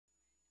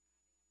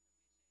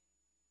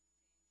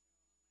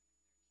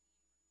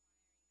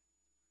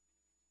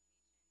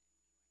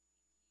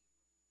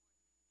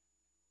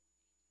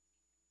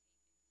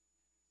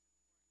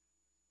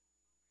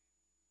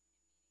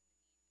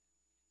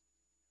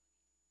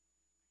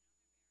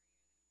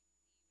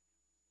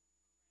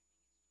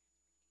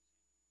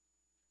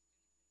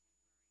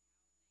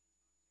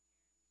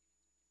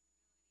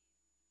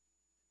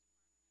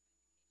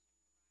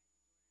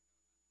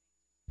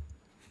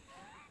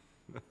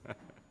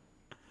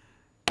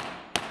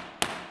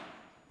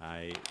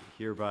I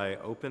hereby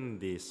open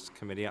this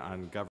Committee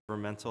on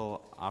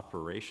Governmental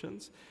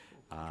Operations,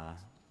 on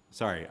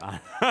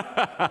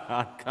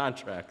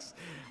contracts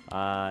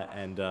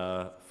and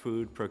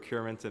food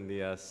procurement in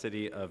the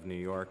City of New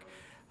York.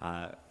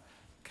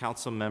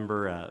 Council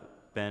Member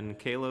Ben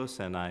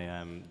Kalos, and I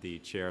am the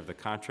chair of the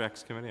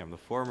Contracts Committee. I'm the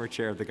former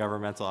chair of the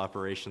Governmental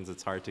Operations.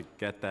 It's hard to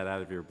get that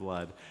out of your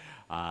blood.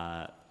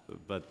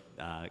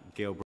 But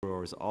Gail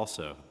Brewer is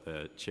also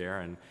the chair,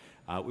 and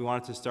we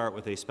wanted to start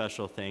with a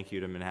special thank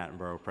you to Manhattan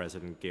Borough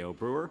President Gail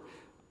Brewer.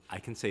 I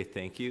can say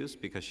thank yous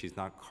because she's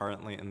not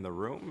currently in the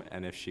room,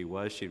 and if she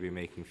was, she'd be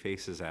making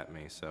faces at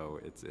me,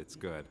 so it's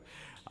good.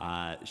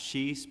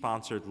 She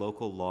sponsored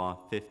Local Law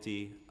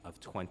 50 of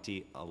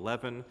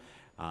 2011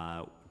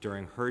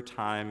 during her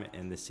time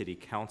in the City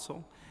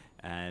Council,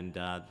 and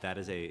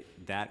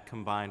that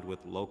combined with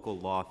Local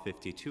Law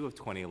 52 of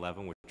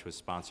 2011, which was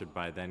sponsored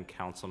by then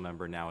Council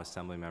Member, now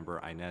Assembly Member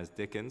Inez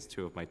Dickens,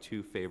 two of my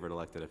two favorite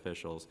elected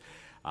officials,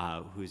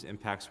 whose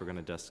impacts we're going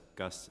to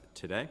discuss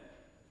today.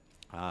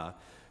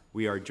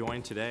 We are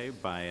joined today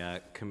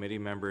by committee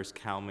members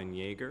Kalman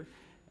Yeager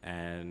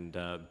and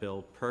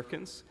Bill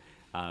Perkins,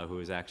 who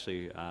is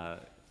actually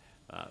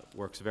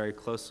works very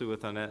closely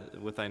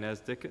with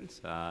Inez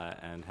Dickens,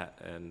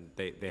 and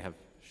they have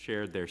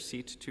shared their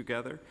seat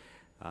together.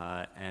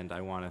 And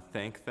I want to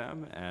thank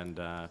them and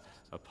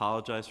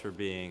apologize for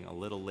being a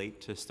little late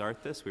to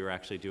start this. We were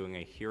actually doing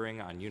a hearing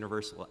on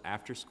universal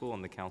after school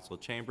in the council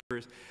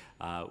chambers,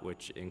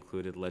 which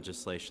included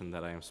legislation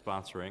that I am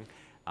sponsoring.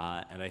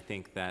 And I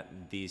think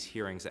that these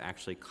hearings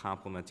actually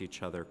complement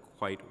each other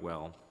quite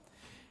well.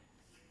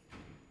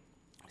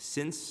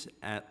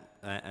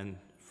 And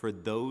for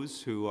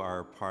those who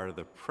are part of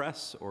the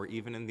press or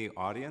even in the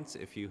audience,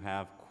 if you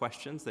have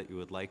questions that you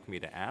would like me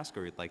to ask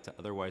or you'd like to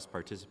otherwise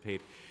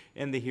participate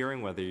in the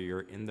hearing, whether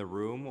you're in the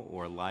room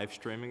or live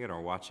streaming it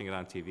or watching it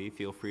on TV,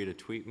 feel free to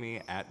tweet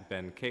me at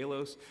Ben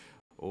Kalos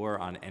or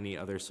on any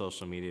other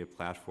social media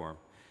platform.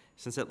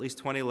 Since at least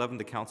 2011,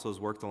 the Council has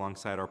worked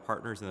alongside our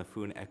partners in the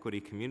food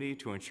equity community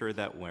to ensure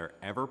that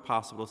wherever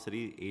possible,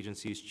 city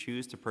agencies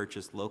choose to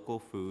purchase local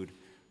food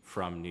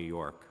from New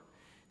York.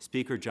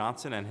 Speaker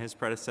Johnson and his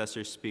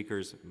predecessors,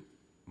 Speakers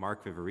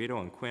Mark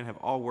Viverito and Quinn, have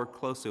all worked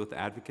closely with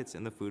advocates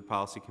in the food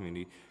policy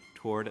community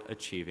toward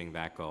achieving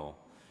that goal.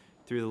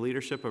 Through the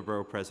leadership of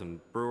Borough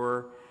President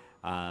Brewer,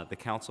 the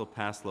Council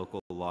passed Local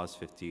Laws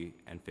 50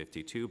 and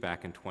 52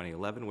 back in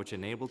 2011, which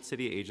enabled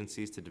city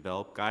agencies to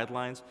develop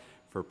guidelines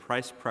for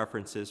price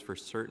preferences for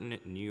certain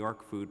New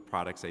York food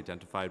products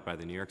identified by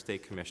the New York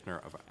State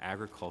Commissioner of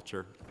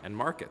Agriculture and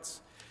Markets.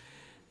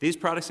 These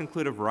products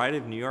include a variety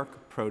of New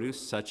York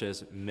produce such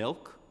as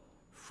milk,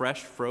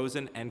 fresh,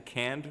 frozen, and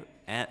canned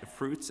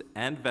fruits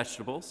and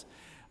vegetables,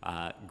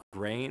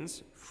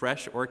 grains,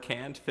 fresh or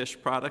canned fish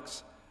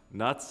products,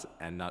 nuts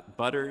and nut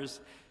butters,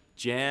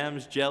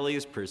 jams,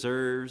 jellies,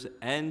 preserves,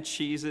 and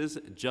cheeses,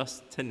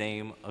 just to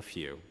name a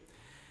few.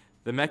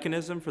 The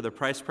mechanism for the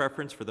price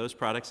preference for those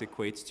products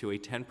equates to a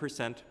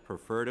 10%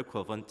 preferred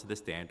equivalent to the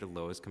standard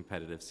lowest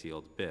competitive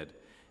sealed bid.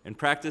 In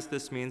practice,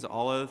 this means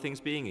all other things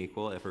being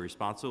equal, if a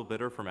responsible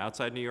bidder from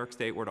outside New York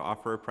State were to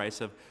offer a price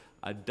of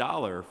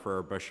 $1 for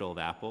a bushel of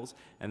apples,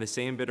 and the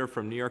same bidder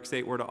from New York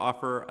State were to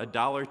offer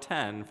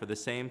 $1.10 for the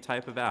same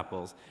type of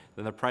apples,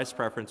 then the price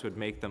preference would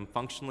make them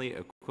functionally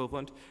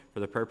equivalent for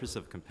the purpose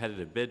of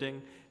competitive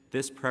bidding.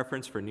 This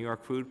preference for New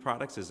York food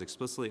products is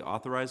explicitly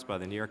authorized by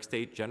the New York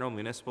State General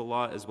Municipal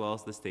Law as well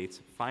as the state's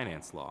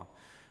finance law.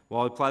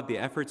 While I applaud the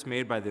efforts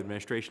made by the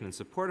administration in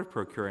support of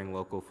procuring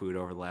local food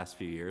over the last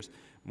few years,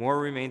 more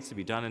remains to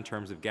be done in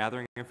terms of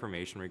gathering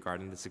information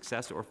regarding the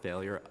success or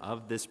failure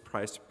of this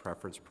price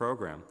preference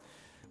program.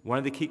 One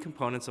of the key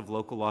components of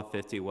Local Law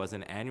 50 was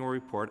an annual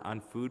report on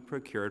food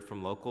procured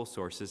from local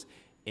sources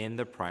in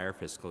the prior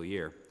fiscal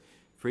year.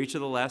 For each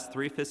of the last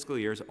 3 fiscal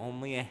years,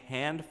 only a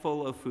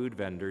handful of food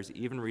vendors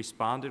even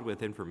responded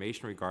with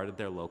information regarding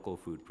their local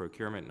food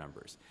procurement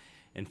numbers.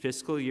 In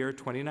fiscal year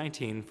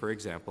 2019, for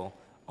example,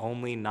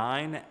 only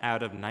 9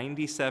 out of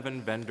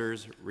 97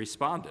 vendors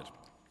responded.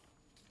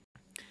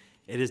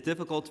 It is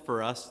difficult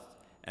for us,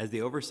 as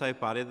the oversight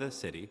body of the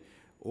city,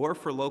 or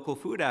for local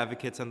food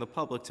advocates and the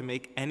public to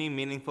make any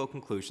meaningful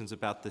conclusions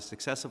about the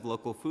success of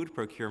local food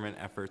procurement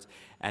efforts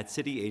at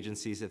city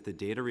agencies if the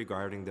data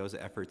regarding those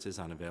efforts is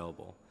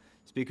unavailable.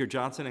 Speaker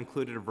Johnson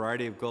included a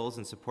variety of goals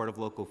in support of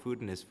local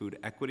food in his food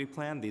equity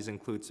plan. These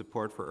include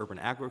support for urban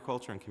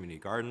agriculture and community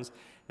gardens,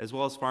 as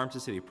well as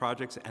farm-to-city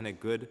projects and a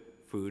good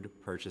food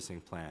purchasing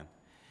plan.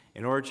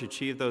 In order to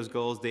achieve those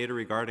goals, data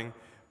regarding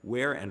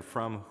where and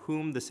from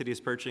whom the city is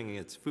purchasing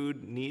its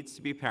food needs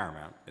to be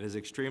paramount. It is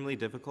extremely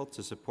difficult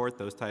to support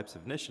those types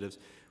of initiatives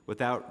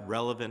without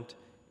relevant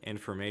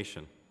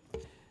information.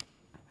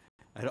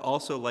 I'd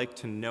also like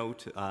to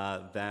note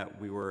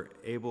that we were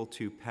able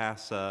to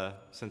pass,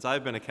 since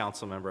I've been a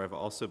council member, I've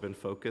also been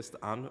focused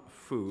on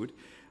food.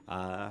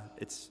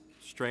 It's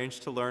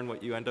strange to learn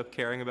what you end up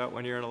caring about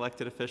when you're an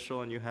elected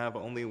official and you have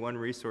only one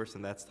resource,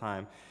 and that's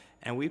time.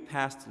 And we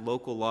passed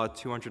Local Law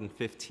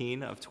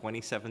 215 of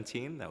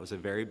 2017. That was a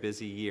very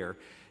busy year.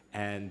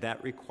 and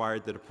that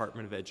required the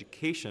Department of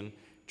Education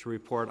to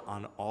report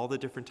on all the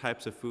different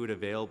types of food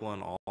available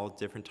in all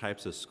different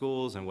types of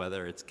schools and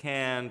whether it's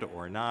canned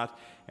or not.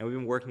 And we've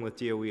been working with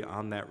DOE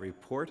on that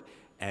report.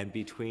 And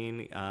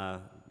between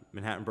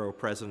Manhattan Borough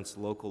President's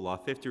Local Law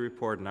 50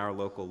 report and our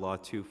Local Law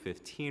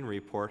 215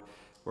 report,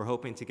 we're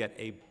hoping to get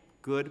a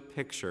good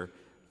picture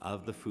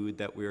of the food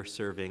that we are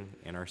serving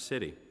in our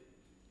city.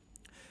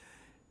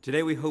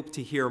 Today we hope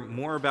to hear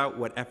more about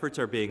what efforts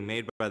are being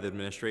made by the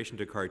administration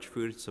to encourage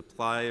food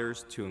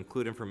suppliers to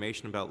include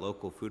information about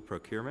local food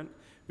procurement.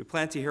 We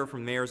plan to hear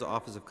from the Mayor's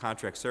Office of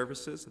Contract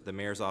Services, the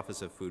Mayor's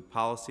Office of Food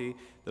Policy,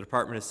 the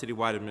Department of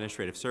Citywide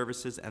Administrative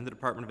Services, and the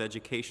Department of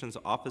Education's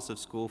Office of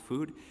School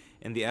Food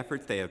in the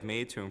efforts they have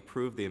made to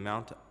improve the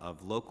amount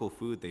of local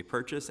food they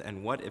purchase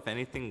and what, if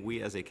anything,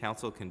 we as a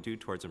council can do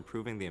towards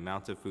improving the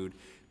amount of food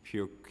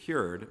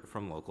procured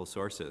from local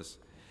sources.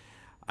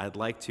 I'd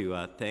like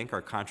to thank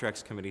our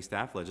Contracts Committee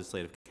staff,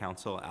 Legislative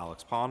Counsel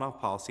Alex Polinoff,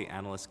 Policy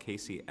Analyst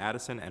Casey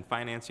Addison, and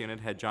Finance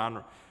Unit Head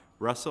John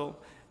Russell,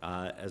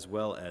 as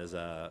well as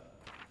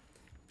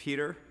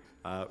Peter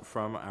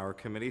from our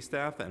committee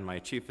staff, and my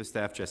Chief of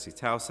Staff, Jesse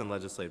Towson,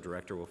 Legislative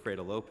Director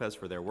Wilfredo Lopez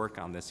for their work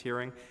on this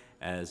hearing,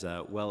 as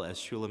well as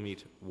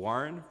Shulamit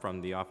Warren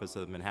from the Office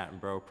of the Manhattan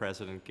Borough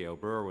President, Gail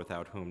Brewer,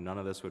 without whom none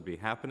of this would be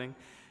happening.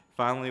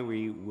 Finally,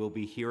 we will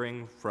be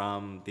hearing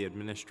from the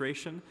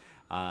administration,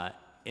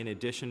 in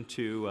addition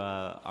to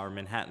our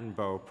Manhattan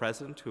Borough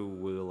President, who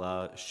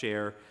will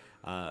share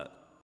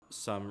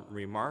some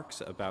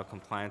remarks about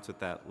compliance with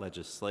that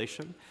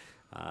legislation.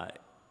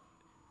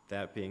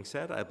 That being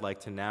said, I'd like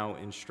to now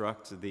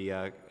instruct the,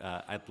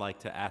 I'd like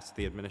to ask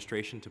the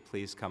administration to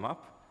please come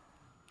up.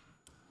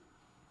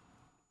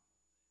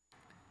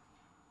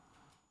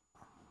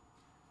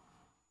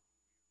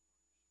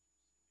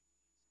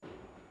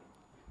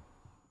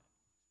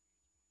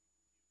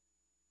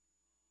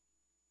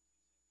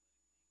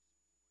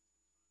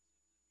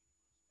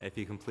 If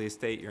you can please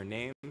state your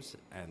names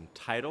and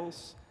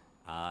titles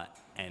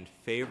and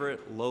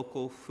favorite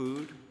local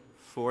food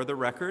for the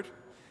record,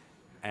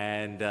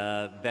 and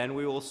then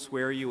we will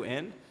swear you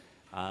in.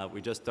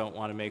 We just don't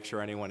want to make sure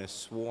anyone is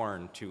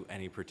sworn to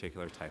any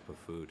particular type of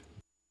food.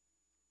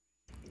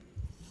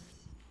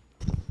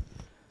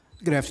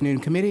 Good afternoon,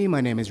 committee. My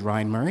name is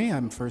Ryan Murray.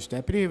 I'm First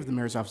Deputy of the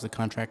Mayor's Office of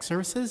Contract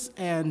Services,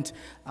 and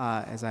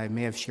as I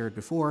may have shared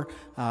before,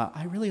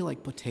 I really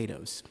like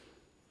potatoes.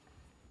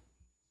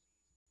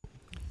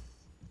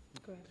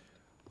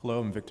 Hello,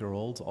 I'm Victor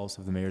Olds,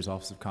 also of the Mayor's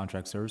Office of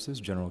Contract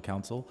Services, General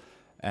Counsel,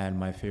 and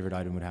my favorite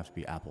item would have to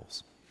be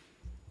apples.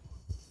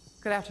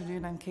 Good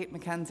afternoon, I'm Kate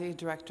McKenzie,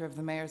 Director of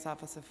the Mayor's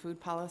Office of Food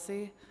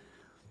Policy.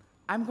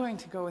 I'm going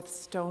to go with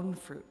stone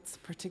fruits,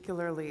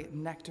 particularly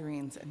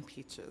nectarines and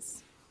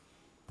peaches.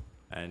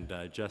 And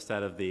just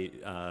out of the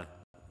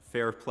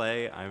fair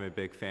play, I'm a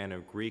big fan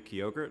of Greek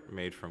yogurt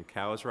made from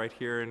cows right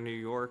here in New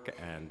York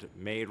and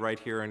made right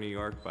here in New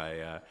York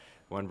by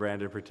one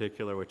brand in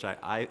particular, which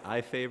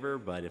I favor,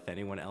 but if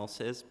anyone else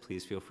is,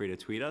 please feel free to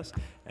tweet us,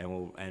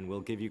 and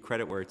we'll give you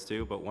credit where it's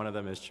due, but one of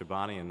them is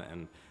Chobani,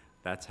 and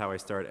that's how I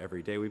start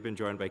every day. We've been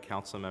joined by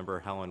Council Member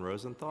Helen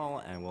Rosenthal,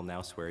 and we'll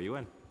now swear you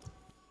in.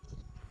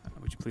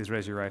 Would you please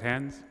raise your right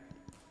hand?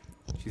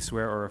 Do you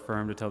swear or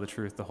affirm to tell the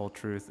truth, the whole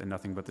truth, and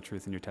nothing but the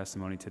truth in your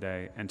testimony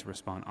today, and to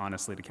respond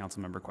honestly to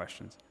council member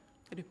questions?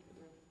 I do.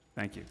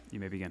 Thank you. You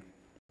may begin.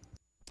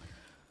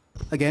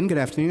 Again, good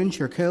afternoon,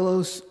 Chair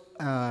Kalos.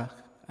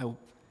 I will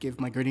give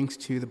my greetings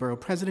to the Borough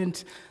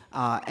President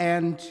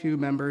and to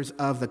members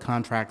of the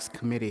Contracts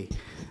Committee.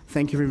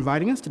 Thank you for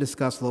inviting us to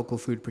discuss local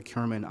food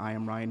procurement. I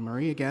am Ryan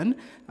Murray again,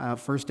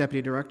 First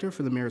Deputy Director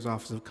for the Mayor's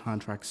Office of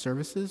Contract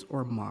Services,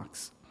 or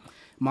MOCS.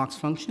 MOCS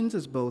functions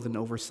as both an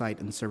oversight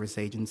and service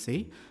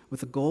agency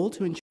with a goal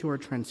to ensure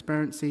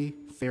transparency,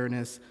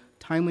 fairness,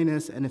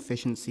 timeliness, and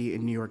efficiency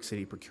in New York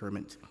City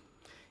procurement.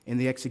 In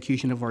the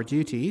execution of our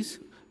duties,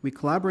 we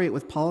collaborate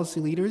with policy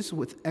leaders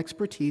with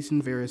expertise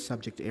in various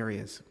subject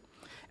areas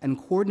and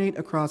coordinate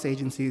across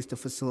agencies to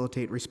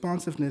facilitate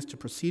responsiveness to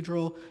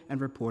procedural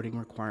and reporting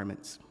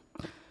requirements.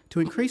 To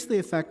increase the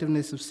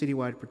effectiveness of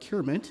citywide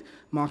procurement,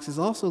 MOCS is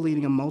also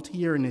leading a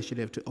multi-year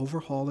initiative to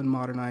overhaul and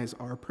modernize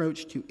our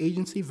approach to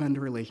agency-vendor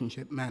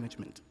relationship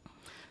management.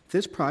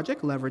 This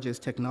project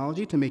leverages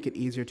technology to make it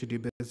easier to do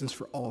business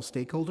for all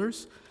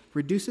stakeholders,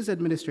 reduces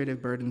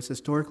administrative burdens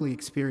historically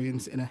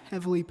experienced in a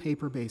heavily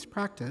paper-based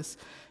practice,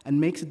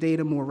 and makes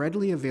data more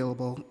readily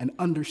available and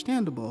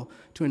understandable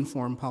to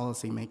inform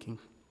policymaking.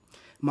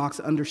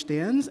 MOCS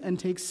understands and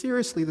takes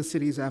seriously the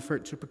city's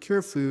effort to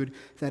procure food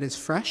that is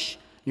fresh,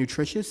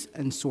 nutritious,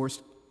 and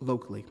sourced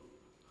locally.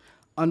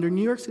 Under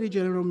New York City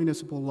General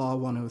Municipal Law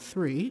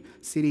 103,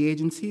 city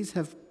agencies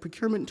have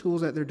procurement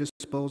tools at their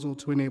disposal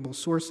to enable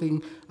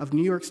sourcing of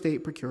New York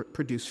State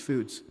produced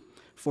foods.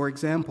 For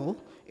example,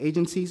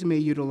 agencies may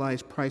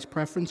utilize price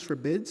preference for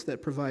bids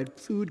that provide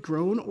food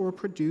grown or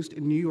produced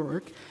in New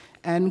York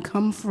and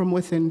come from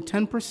within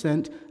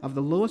 10% of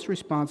the lowest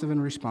responsive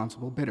and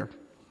responsible bidder.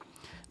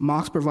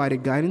 MOCS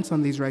provided guidance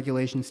on these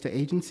regulations to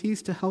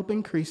agencies to help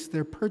increase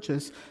their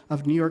purchase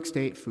of New York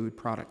State food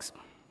products.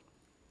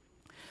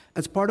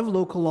 As part of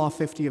Local Law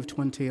 50 of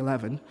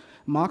 2011,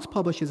 MOX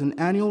publishes an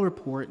annual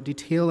report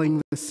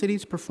detailing the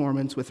city's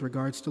performance with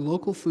regards to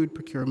local food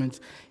procurements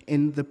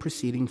in the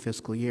preceding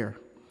fiscal year.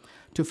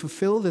 To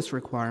fulfill this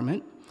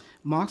requirement,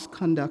 MOX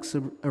conducts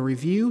a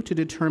review to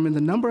determine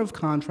the number of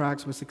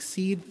contracts which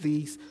exceed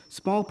the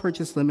small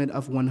purchase limit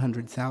of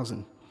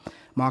 100,000.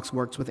 MOX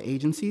works with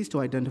agencies to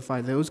identify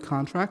those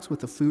contracts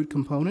with a food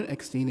component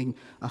exceeding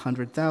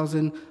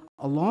 100,000,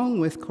 along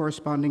with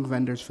corresponding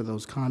vendors for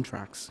those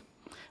contracts.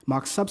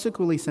 MOX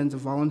subsequently sends a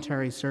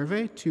voluntary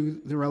survey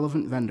to the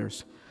relevant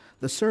vendors.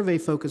 The survey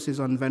focuses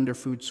on vendor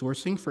food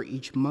sourcing for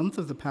each month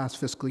of the past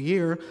fiscal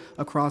year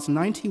across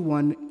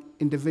 91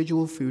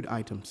 individual food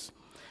items.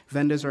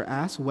 Vendors are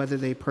asked whether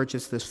they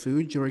purchased this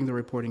food during the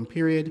reporting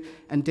period,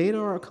 and data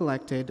are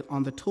collected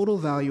on the total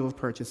value of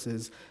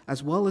purchases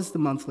as well as the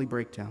monthly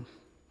breakdown.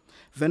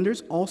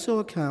 Vendors also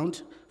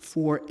account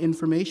for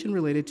information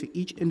related to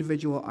each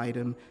individual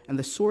item and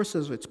the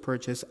sources of its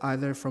purchase,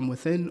 either from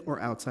within or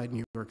outside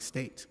New York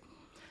State.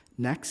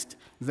 Next,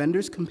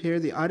 vendors compare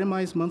the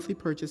itemized monthly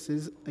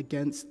purchases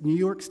against New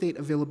York State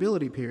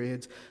availability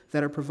periods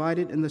that are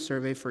provided in the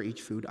survey for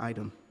each food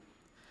item.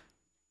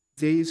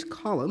 These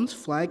columns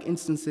flag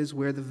instances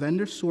where the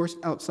vendor sourced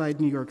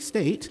outside New York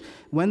State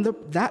when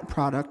that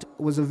product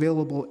was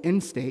available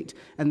in-state,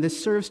 and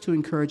this serves to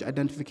encourage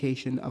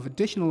identification of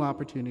additional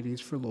opportunities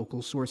for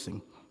local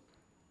sourcing.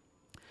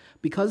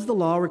 Because the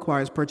law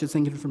requires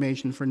purchasing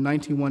information for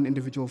 91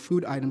 individual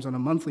food items on a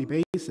monthly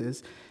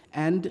basis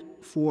and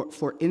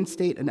for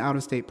in-state and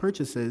out-of-state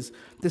purchases,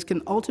 this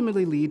can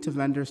ultimately lead to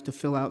vendors to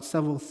fill out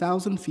several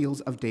thousand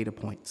fields of data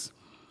points.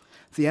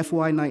 The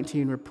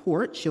FY19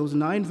 report shows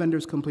 9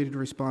 vendors completed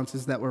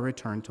responses that were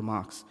returned to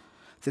MOX.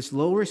 This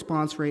low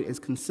response rate is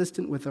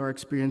consistent with our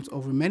experience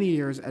over many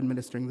years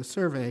administering the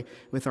survey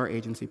with our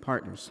agency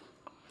partners.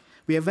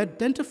 We have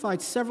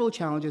identified several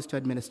challenges to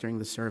administering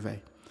the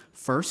survey.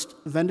 First,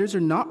 vendors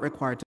are not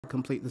required to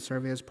complete the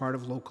survey as part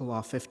of Local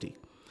Law 50.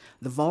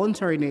 The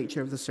voluntary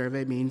nature of the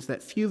survey means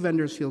that few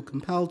vendors feel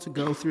compelled to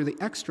go through the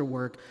extra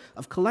work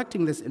of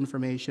collecting this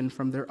information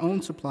from their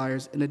own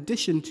suppliers in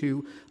addition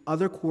to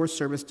other core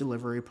service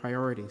delivery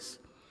priorities.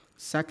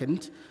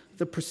 Second,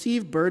 the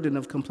perceived burden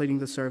of completing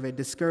the survey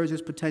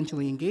discourages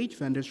potentially engaged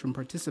vendors from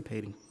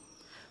participating.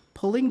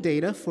 Pulling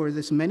data for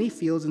this many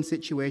fields and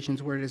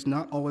situations where it is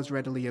not always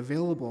readily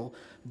available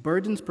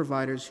burdens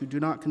providers who do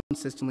not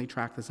consistently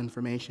track this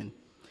information.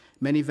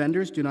 Many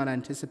vendors do not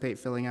anticipate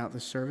filling out the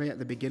survey at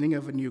the beginning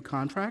of a new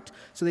contract,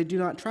 so they do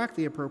not track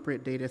the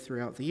appropriate data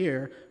throughout the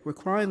year,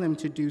 requiring them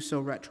to do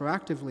so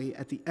retroactively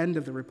at the end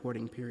of the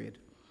reporting period.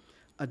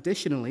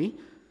 Additionally,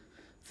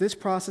 this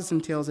process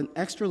entails an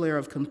extra layer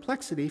of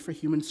complexity for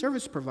human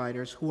service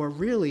providers who are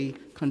really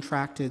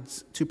contracted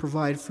to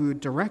provide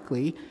food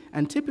directly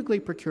and typically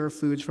procure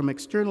foods from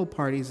external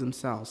parties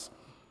themselves.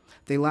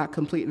 They lack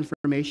complete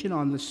information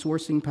on the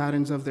sourcing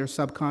patterns of their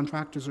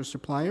subcontractors or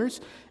suppliers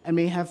and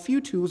may have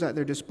few tools at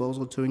their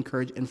disposal to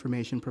encourage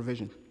information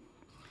provision.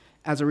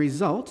 As a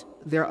result,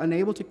 they're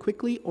unable to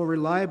quickly or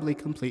reliably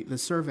complete the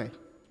survey.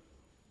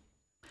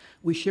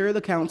 We share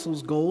the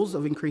Council's goals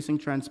of increasing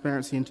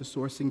transparency into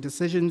sourcing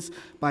decisions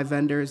by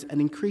vendors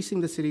and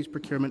increasing the city's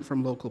procurement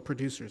from local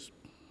producers.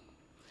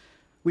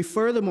 We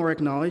furthermore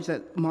acknowledge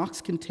that MOX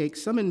can take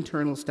some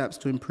internal steps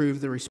to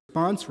improve the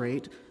response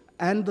rate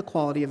and the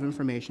quality of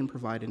information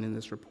provided in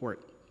this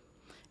report.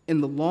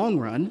 In the long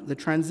run, the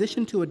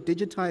transition to a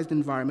digitized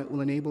environment will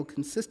enable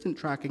consistent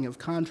tracking of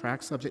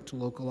contracts subject to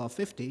Local Law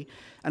 50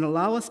 and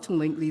allow us to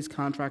link these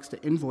contracts to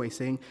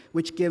invoicing,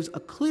 which gives a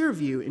clear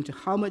view into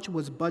how much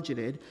was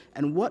budgeted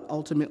and what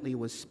ultimately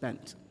was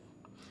spent.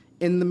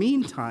 In the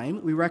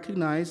meantime, we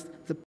recognize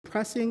the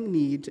pressing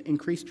need to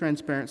increase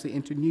transparency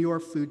into New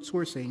York food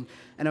sourcing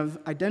and have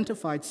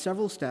identified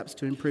several steps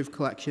to improve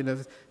collection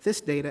of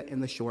this data in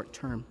the short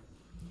term.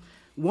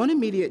 One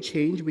immediate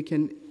change we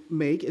can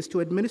make is to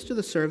administer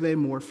the survey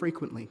more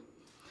frequently.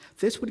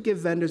 This would give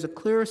vendors a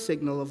clearer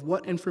signal of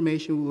what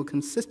information we will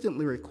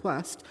consistently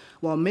request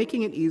while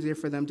making it easier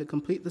for them to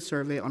complete the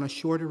survey on a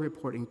shorter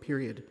reporting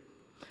period.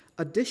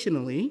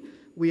 Additionally,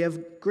 we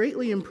have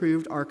greatly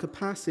improved our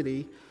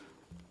capacity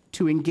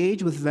to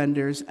engage with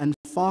vendors and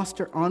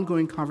foster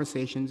ongoing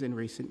conversations in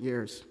recent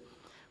years.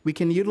 We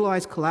can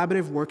utilize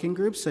collaborative working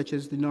groups such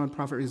as the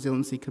Nonprofit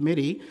Resiliency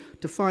Committee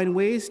to find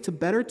ways to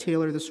better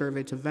tailor the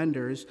survey to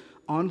vendors,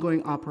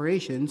 ongoing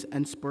operations,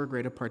 and spur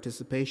greater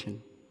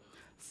participation.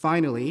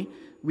 Finally,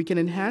 we can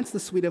enhance the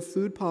suite of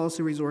food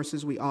policy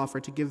resources we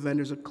offer to give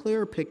vendors a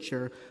clearer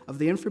picture of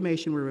the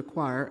information we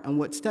require and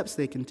what steps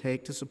they can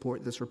take to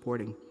support this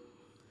reporting.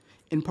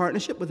 In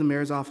partnership with the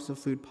Mayor's Office of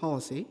Food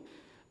Policy,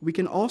 we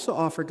can also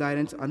offer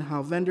guidance on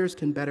how vendors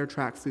can better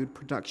track food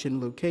production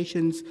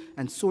locations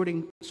and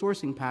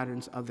sourcing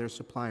patterns of their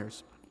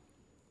suppliers.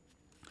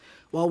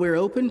 While we're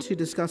open to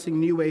discussing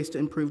new ways to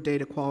improve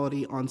data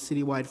quality on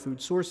citywide food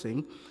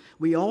sourcing,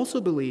 we also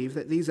believe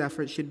that these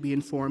efforts should be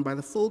informed by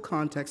the full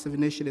context of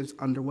initiatives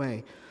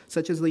underway,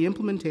 such as the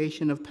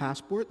implementation of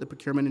Passport, the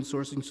Procurement and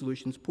Sourcing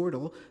Solutions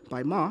portal,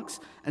 by MOX,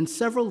 and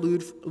several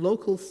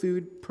local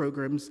food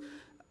programs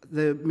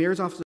the Mayor's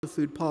Office of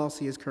Food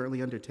Policy is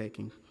currently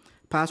undertaking.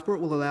 Passport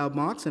will allow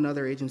MOCs and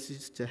other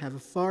agencies to have a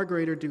far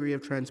greater degree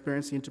of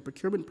transparency into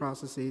procurement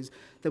processes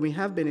than we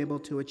have been able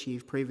to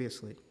achieve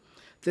previously.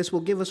 This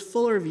will give us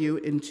fuller view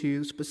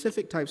into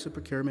specific types of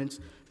procurements,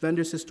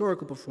 vendors'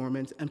 historical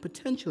performance, and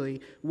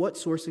potentially what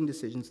sourcing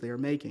decisions they are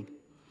making.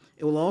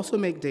 It will also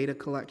make data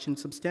collection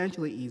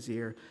substantially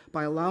easier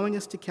by allowing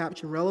us to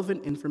capture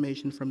relevant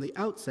information from the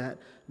outset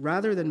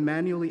rather than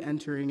manually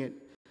entering it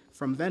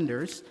from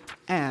vendors,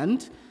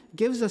 and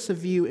gives us a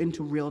view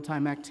into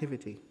real-time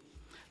activity.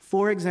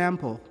 For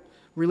example,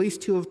 Release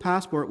 2 of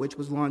Passport, which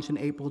was launched in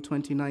April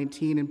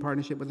 2019 in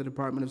partnership with the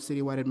Department of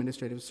Citywide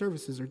Administrative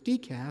Services, or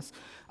DCAS,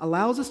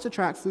 allows us to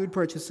track food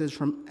purchases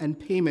and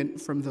payment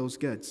from those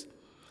goods.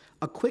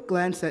 A quick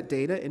glance at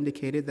data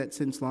indicated that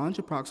since launch,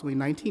 approximately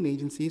 19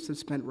 agencies have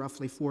spent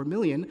roughly $4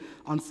 million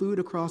on food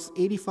across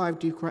 85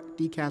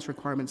 DCAS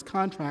requirements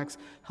contracts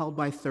held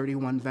by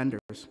 31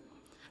 vendors.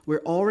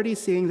 We're already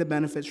seeing the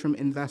benefits from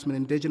investment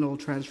in digital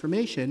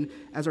transformation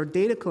as our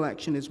data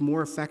collection is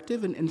more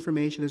effective and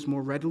information is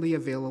more readily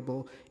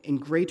available in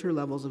greater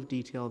levels of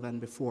detail than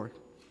before.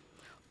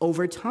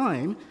 Over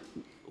time,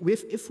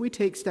 if we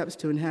take steps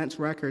to enhance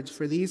records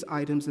for these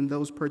items and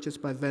those purchased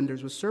by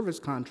vendors with service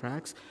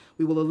contracts,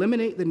 we will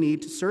eliminate the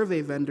need to survey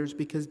vendors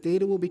because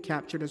data will be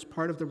captured as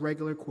part of the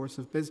regular course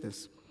of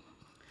business.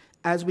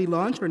 As we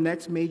launch our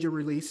next major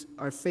release,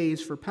 our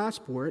phase for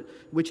Passport,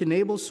 which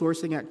enables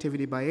sourcing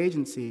activity by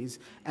agencies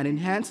and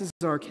enhances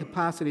our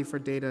capacity for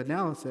data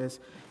analysis,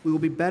 we will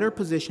be better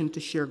positioned to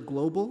share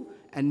global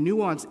and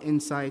nuanced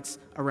insights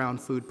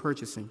around food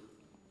purchasing.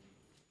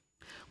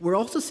 We're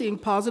also seeing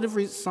positive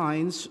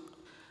signs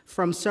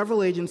from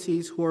several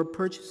agencies who are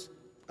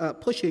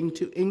pushing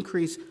to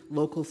increase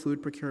local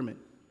food procurement.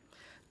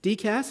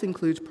 DCAS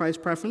includes price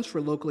preference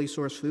for locally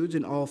sourced foods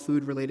in all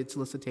food-related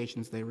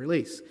solicitations they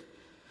release.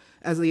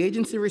 As the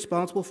agency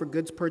responsible for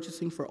goods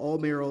purchasing for all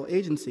mayoral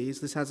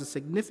agencies, this has a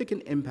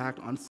significant impact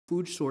on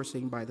food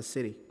sourcing by the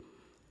city.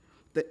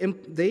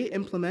 They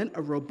implement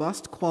a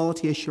robust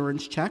quality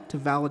assurance check to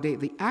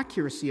validate the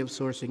accuracy of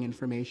sourcing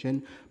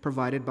information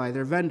provided by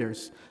their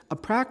vendors, a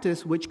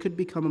practice which could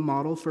become a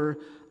model for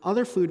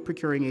other food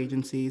procuring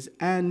agencies,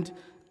 and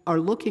are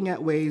looking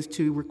at ways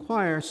to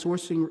require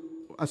source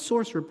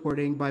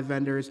reporting by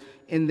vendors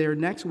in their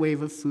next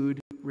wave of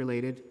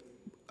food-related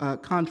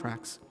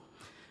contracts.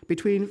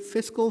 Between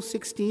fiscal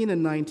 16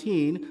 and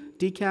 19,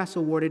 DCAS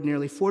awarded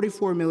nearly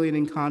 $44 million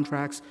in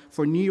contracts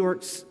for New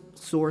York's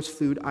source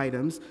food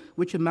items,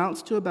 which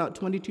amounts to about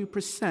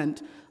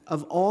 22%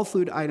 of all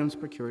food items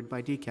procured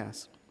by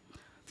DCAS.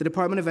 The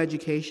Department of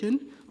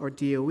Education, or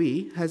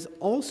DOE, has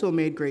also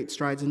made great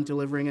strides in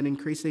delivering an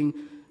increasing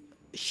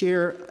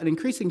share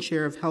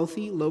of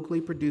healthy,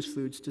 locally produced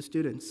foods to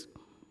students.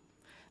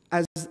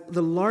 As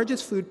the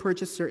largest food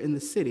purchaser in the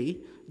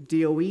city,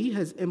 DOE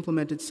has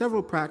implemented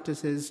several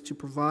practices to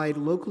provide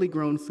locally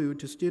grown food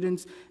to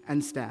students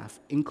and staff,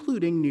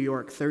 including New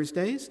York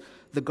Thursdays,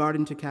 the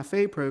Garden to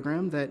Cafe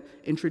program that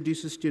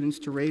introduces students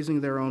to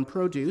raising their own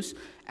produce,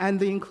 and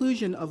the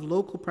inclusion of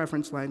local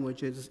preference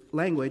language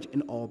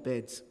in all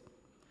bids.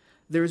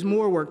 There is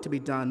more work to be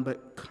done,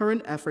 but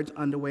current efforts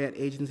underway at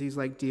agencies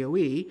like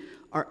DOE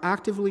are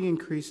actively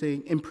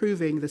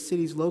improving the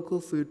city's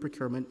local food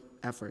procurement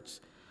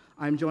efforts.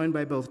 I'm joined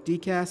by both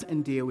DCAS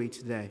and DOE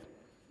today.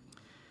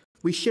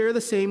 We share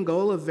the same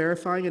goal of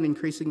verifying and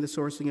increasing the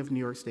sourcing of New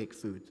York State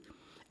food.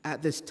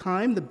 At this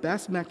time, the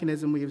best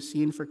mechanism we have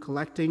seen for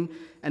collecting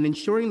and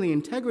ensuring the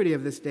integrity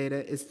of this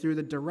data is through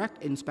the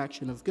direct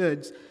inspection of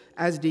goods,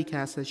 as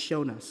DCAS has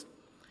shown us.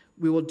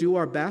 We will do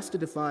our best to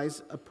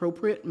devise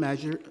appropriate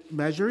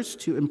measures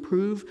to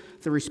improve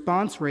the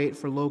response rate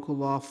for Local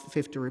Law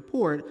 50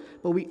 report,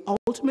 but we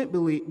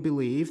ultimately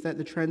believe that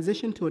the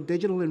transition to a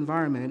digital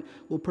environment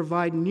will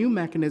provide new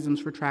mechanisms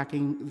for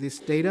tracking this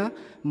data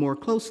more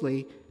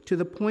closely to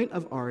the point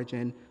of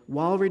origin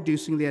while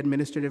reducing the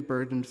administrative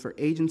burden for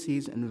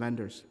agencies and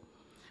vendors.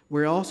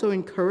 We're also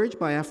encouraged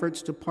by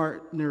efforts to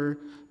partner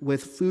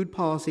with food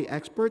policy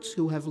experts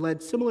who have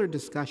led similar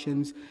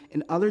discussions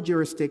in other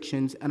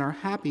jurisdictions and are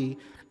happy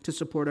to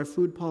support our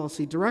food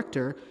policy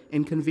director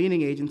in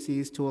convening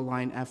agencies to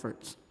align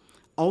efforts.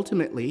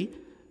 Ultimately,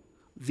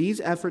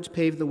 these efforts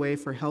pave the way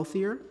for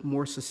healthier,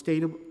 more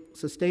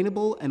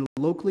sustainable and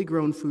locally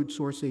grown food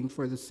sourcing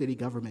for the city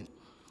government.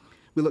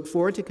 We look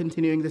forward to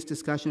continuing this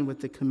discussion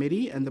with the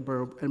committee and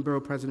Borough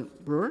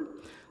President Brewer.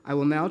 I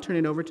will now turn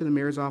it over to the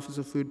Mayor's Office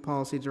of Food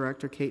Policy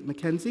Director, Kate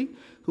McKenzie,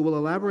 who will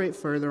elaborate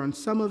further on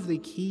some of the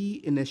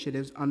key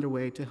initiatives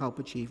underway to help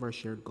achieve our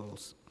shared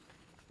goals.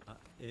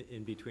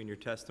 In between your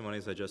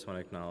testimonies, I just want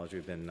to acknowledge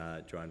we've been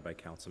joined by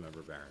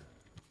Councilmember Barron.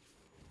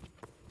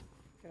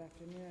 Good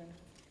afternoon.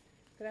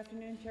 Good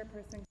afternoon,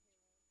 Chairperson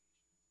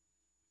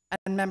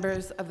and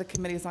members of the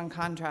Committees on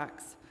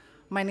Contracts.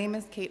 My name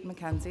is Kate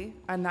McKenzie,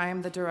 and I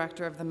am the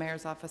Director of the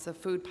Mayor's Office of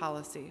Food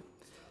Policy.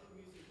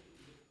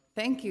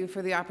 Thank you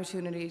for the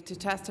opportunity to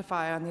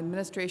testify on the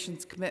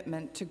administration's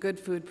commitment to good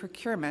food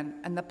procurement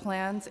and the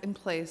plans in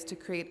place to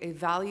create a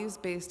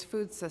values-based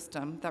food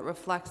system that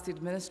reflects the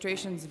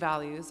administration's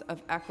values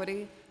of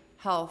equity,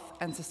 health,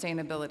 and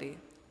sustainability.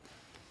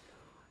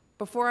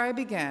 Before I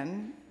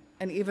begin,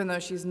 and even though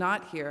she's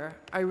not here,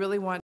 I really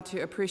want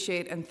to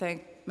appreciate and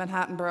thank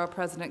Manhattan Borough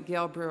President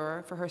Gail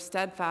Brewer for her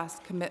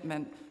steadfast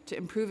commitment to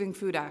improving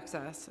food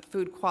access,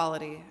 food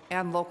quality,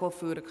 and local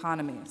food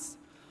economies.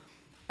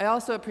 I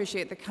also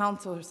appreciate the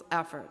Council's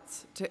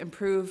efforts to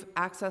improve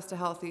access to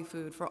healthy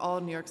food for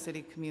all New York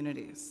City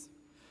communities.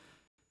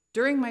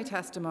 During my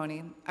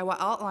testimony, I will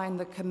outline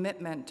the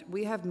commitment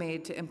we have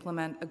made to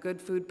implement a good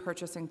food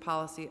purchasing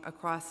policy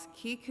across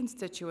key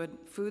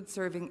constituent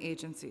food-serving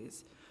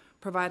agencies,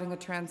 providing a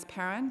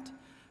transparent,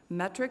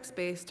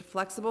 metrics-based,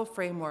 flexible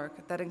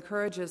framework that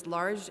encourages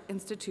large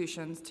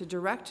institutions to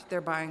direct their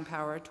buying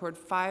power toward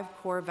 5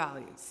 core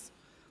values: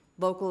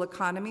 local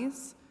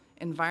economies,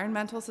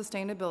 environmental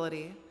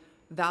sustainability,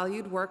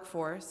 valued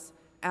workforce,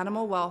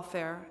 animal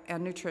welfare,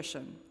 and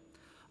nutrition.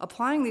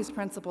 Applying these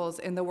principles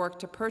in the work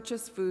to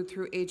purchase food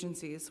through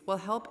agencies will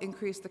help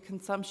increase the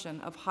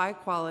consumption of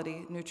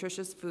high-quality,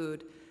 nutritious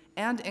food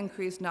and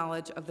increase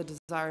knowledge of the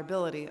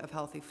desirability of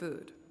healthy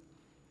food.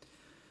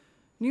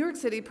 New York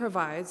City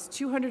provides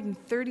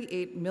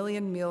 238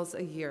 million meals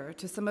a year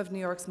to some of New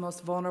York's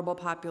most vulnerable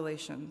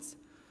populations.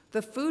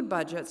 The food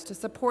budgets to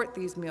support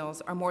these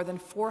meals are more than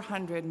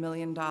 $400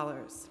 million.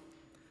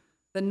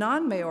 The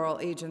non-mayoral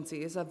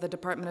agencies of the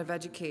Department of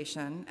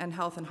Education and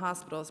Health and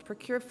Hospitals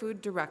procure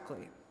food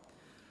directly.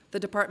 The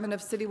Department of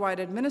Citywide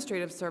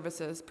Administrative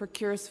Services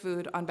procures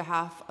food on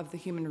behalf of the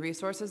Human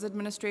Resources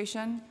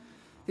Administration,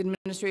 the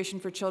Administration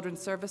for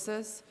Children's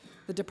Services,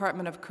 the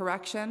Department of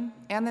Correction,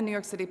 and the New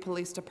York City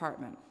Police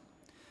Department.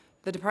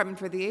 The Department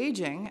for the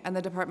Aging and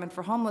the Department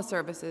for Homeless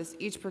Services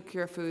each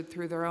procure food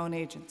through their own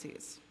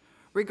agencies.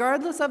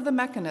 Regardless of the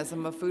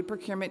mechanism of food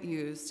procurement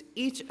used,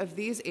 each of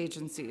these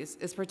agencies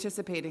is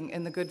participating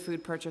in the Good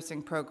Food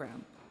Purchasing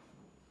Program.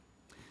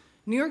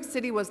 New York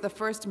City was the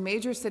first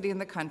major city in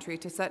the country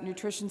to set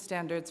nutrition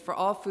standards for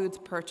all foods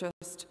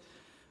purchased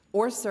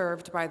or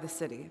served by the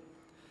city.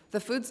 The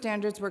food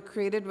standards were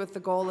created with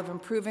the goal of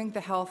improving the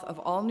health of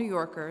all New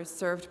Yorkers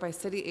served by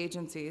city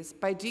agencies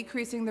by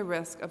decreasing the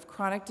risk of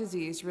chronic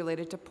disease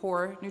related to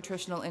poor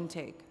nutritional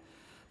intake.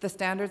 The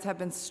standards have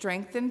been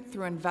strengthened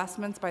through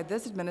investments by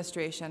this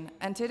administration,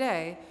 and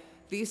today,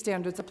 these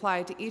standards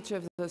apply to each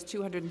of those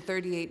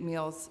 238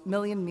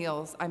 million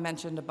meals I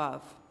mentioned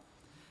above.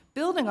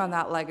 Building on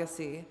that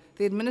legacy,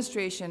 the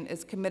administration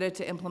is committed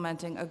to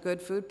implementing a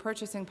good food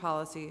purchasing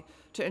policy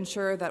to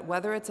ensure that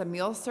whether it's a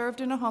meal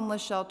served in a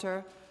homeless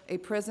shelter, a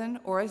prison,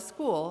 or a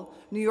school,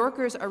 New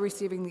Yorkers are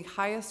receiving the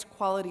highest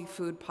quality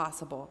food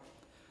possible.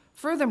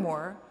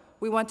 Furthermore,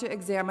 we want to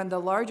examine the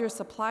larger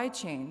supply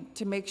chain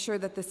to make sure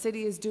that the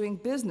city is doing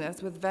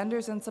business with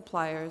vendors and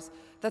suppliers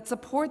that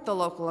support the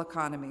local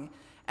economy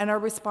and are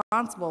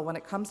responsible when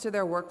it comes to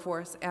their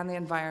workforce and the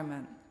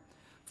environment.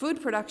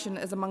 Food production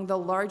is among the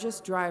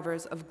largest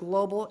drivers of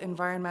global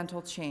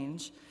environmental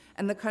change,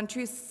 and the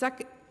country's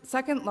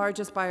second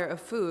largest buyer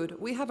of food.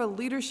 We have a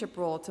leadership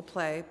role to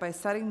play by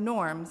setting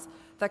norms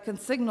that can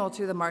signal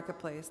to the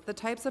marketplace the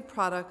types of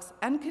products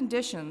and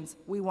conditions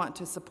we want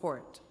to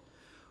support.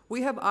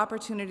 We have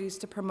opportunities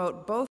to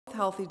promote both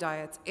healthy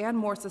diets and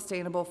more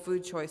sustainable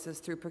food choices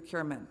through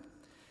procurement.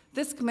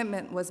 This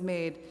commitment was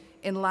made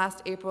in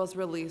last April's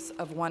release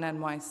of One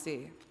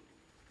NYC.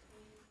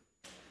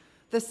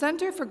 The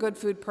Center for Good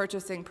Food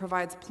Purchasing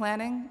provides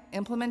planning,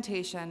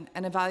 implementation,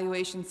 and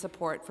evaluation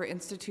support for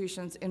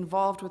institutions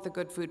involved with the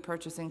Good Food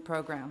Purchasing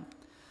Program.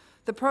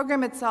 The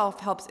program itself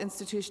helps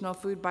institutional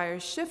food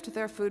buyers shift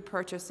their food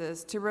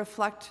purchases to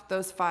reflect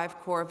those 5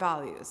 core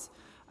values.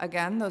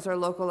 Again, those are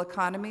local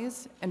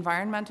economies,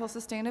 environmental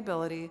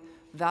sustainability,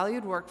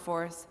 valued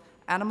workforce,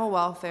 animal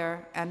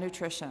welfare, and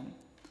nutrition.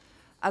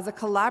 As a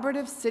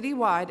collaborative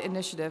citywide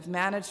initiative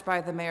managed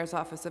by the Mayor's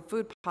Office of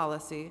Food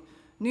Policy,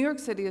 New York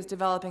City is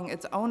developing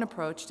its own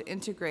approach to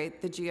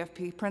integrate the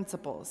GFP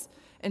principles,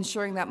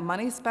 ensuring that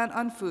money spent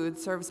on food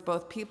serves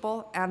both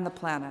people and the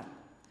planet.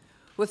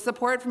 With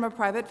support from a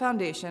private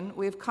foundation,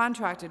 we have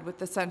contracted with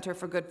the Center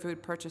for Good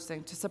Food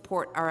Purchasing to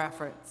support our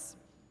efforts.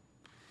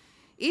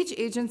 Each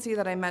agency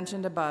that I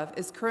mentioned above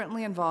is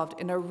currently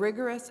involved in a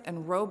rigorous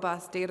and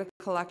robust data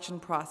collection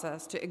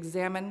process to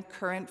examine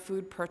current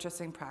food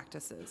purchasing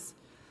practices.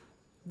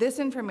 This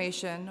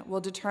information will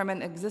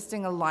determine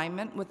existing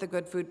alignment with the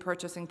Good Food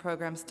Purchasing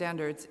Program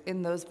standards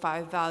in those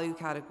 5 value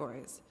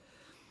categories.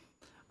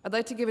 I'd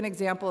like to give an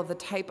example of the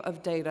type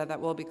of data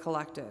that will be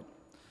collected.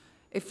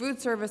 A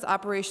food service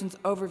operations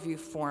overview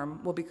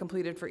form will be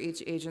completed for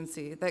each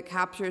agency that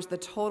captures the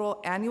total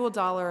annual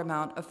dollar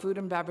amount of food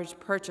and beverage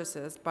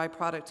purchases by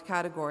product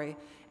category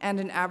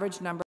and an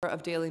average number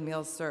of daily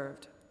meals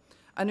served.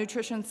 A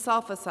nutrition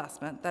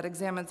self-assessment that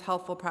examines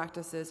healthful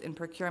practices in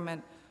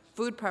procurement,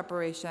 food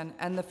preparation,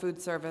 and the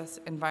food service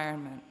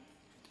environment.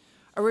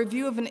 A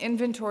review of an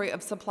inventory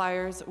of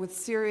suppliers with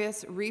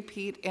serious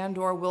repeat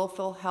and/or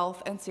willful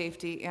health and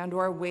safety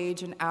and/or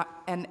wage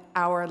and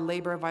hour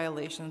labor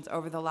violations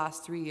over the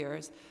last 3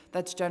 years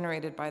that's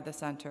generated by the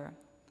center.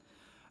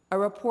 A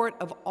report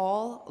of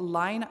all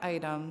line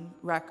item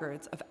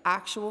records of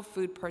actual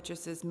food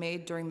purchases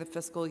made during the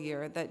fiscal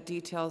year that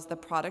details the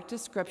product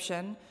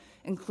description,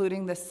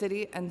 including the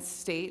city and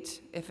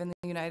state, if in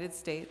the United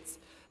States,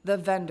 the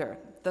vendor,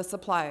 the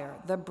supplier,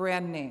 the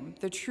brand name,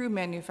 the true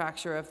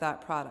manufacturer of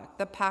that product,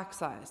 the pack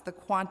size, the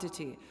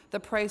quantity, the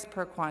price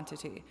per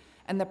quantity,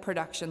 and the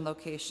production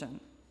location.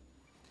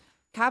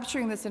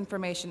 Capturing this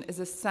information is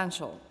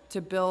essential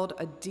to build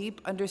a deep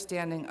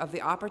understanding of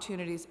the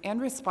opportunities and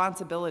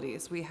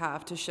responsibilities we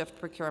have to shift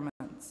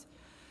procurements.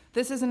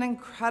 This is an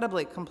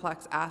incredibly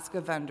complex ask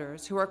of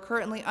vendors who are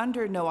currently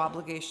under no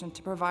obligation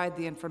to provide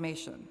the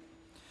information.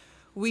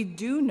 We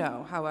do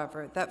know,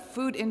 however, that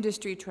food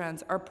industry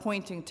trends are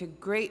pointing to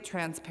great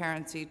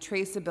transparency,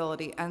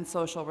 traceability, and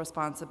social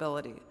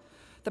responsibility.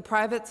 The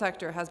private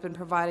sector has been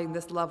providing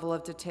this level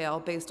of detail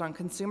based on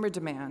consumer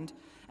demand,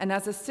 and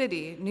as a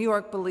city, New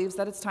York believes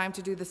that it's time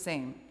to do the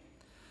same.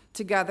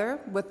 Together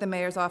with the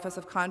Mayor's Office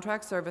of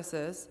Contract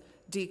Services,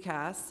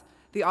 DCAS,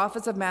 the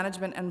Office of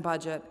Management and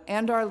Budget,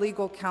 and our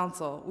legal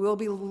counsel, we will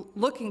be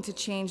looking to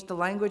change the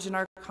language in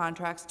our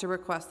contracts to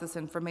request this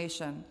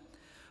information.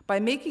 By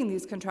making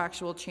these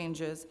contractual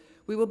changes,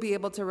 we will be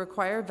able to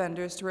require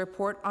vendors to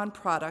report on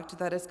product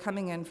that is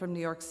coming in from New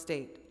York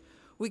State.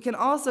 We can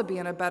also be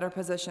in a better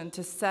position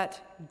to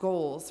set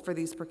goals for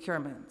these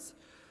procurements.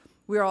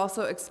 We are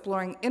also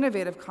exploring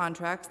innovative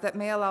contracts that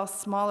may allow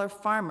smaller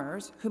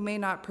farmers who may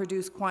not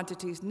produce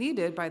quantities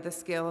needed by the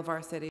scale of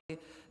our city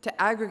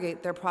to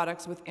aggregate their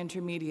products with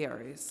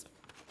intermediaries.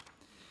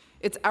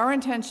 It's our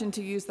intention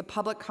to use the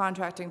public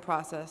contracting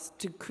process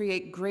to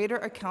create greater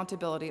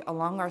accountability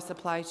along our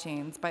supply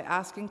chains by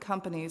asking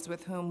companies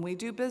with whom we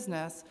do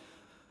business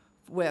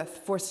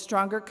with for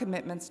stronger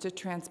commitments to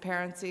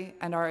transparency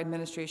and our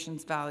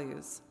administration's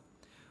values.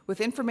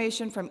 With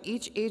information from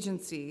each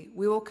agency,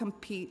 we will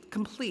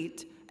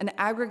complete an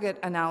aggregate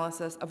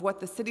analysis of what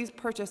the city's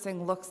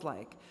purchasing looks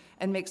like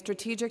and make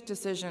strategic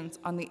decisions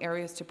on the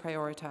areas to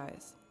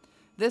prioritize.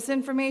 This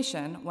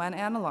information, when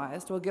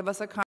analyzed, will give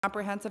us a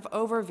comprehensive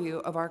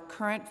overview of our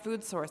current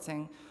food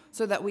sourcing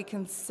so that we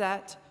can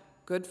set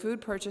good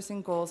food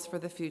purchasing goals for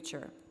the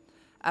future.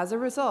 As a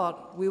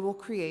result, we will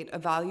create a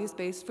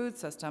values-based food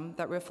system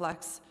that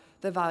reflects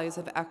the values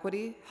of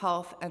equity,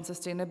 health, and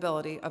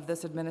sustainability of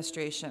this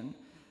administration.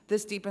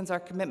 This deepens our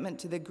commitment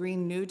to the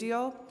Green New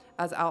Deal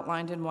as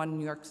outlined in One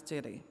New York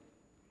City.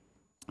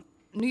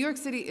 New York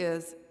City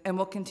is and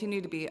will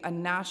continue to be a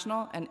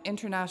national and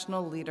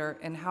international leader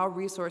in how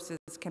resources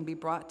can be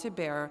brought to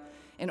bear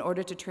in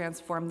order to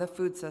transform the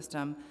food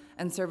system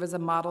and serve as a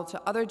model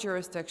to other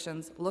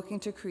jurisdictions looking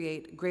to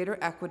create greater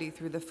equity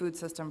through the food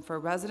system for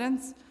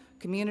residents,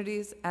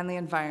 communities, and the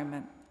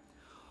environment.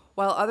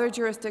 While other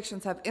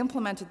jurisdictions have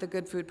implemented the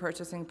Good Food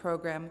Purchasing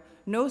Program,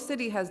 no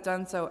city has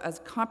done so as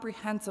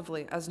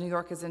comprehensively as New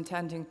York is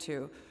intending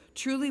to,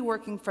 truly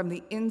working from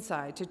the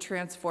inside to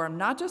transform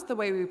not just the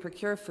way we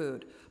procure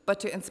food, but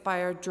to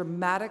inspire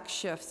dramatic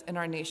shifts in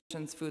our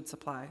nation's food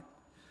supply.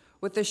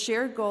 With the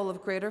shared goal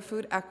of greater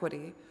food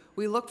equity,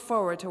 we look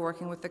forward to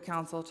working with the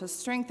Council to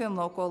strengthen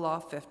Local Law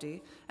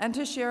 50 and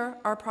to share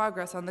our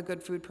progress on the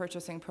Good Food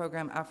Purchasing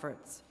Program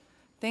efforts.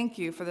 Thank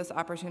you for this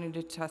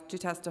opportunity to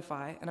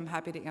testify, and I'm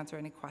happy to answer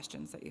any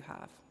questions that you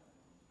have.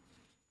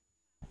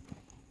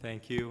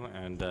 Thank you,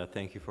 and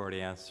thank you for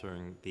already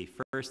answering the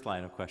first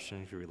line of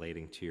questions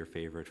relating to your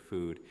favorite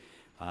food.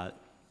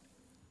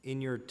 In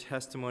your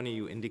testimony,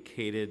 you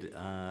indicated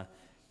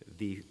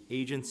the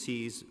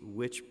agencies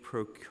which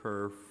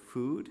procure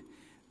food,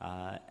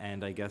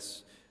 and I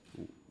guess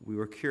we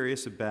were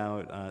curious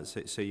about,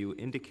 so you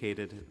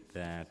indicated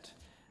that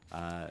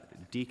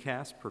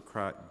DCAS,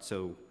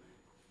 so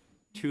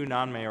 2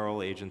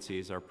 non-mayoral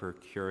agencies are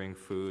procuring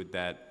food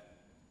that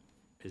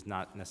is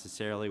not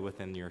necessarily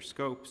within your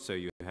scope. So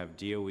you have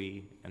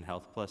DOE and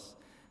Health Plus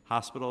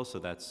Hospital, so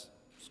that's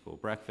school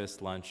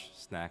breakfast, lunch,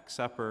 snack,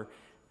 supper,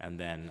 and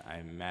then I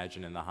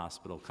imagine in the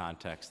hospital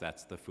context,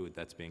 that's the food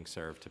that's being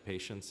served to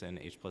patients in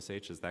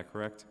H+H, is that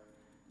correct?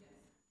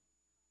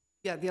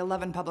 Yeah, the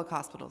 11 public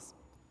hospitals.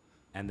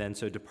 And then,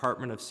 so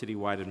Department of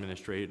Citywide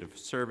Administrative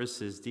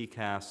Services,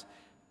 DCAS,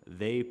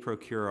 they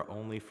procure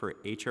only for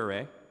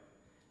HRA,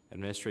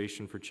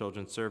 Administration for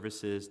Children's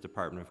Services,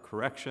 Department of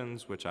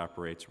Corrections, which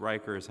operates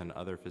Rikers and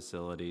other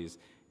facilities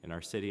in our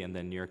city, and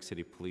then New York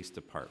City Police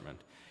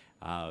Department.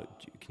 Can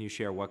you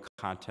share what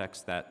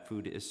context that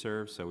food is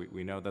served? So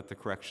we know that the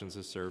corrections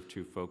is served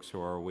to folks who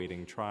are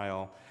awaiting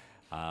trial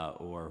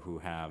or who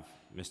have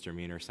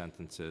misdemeanor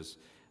sentences.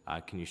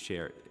 Can you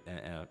share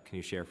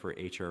for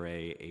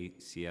HRA,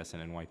 ACS,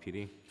 and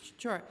NYPD?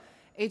 Sure.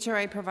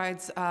 HRA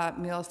provides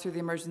meals through the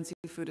Emergency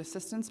Food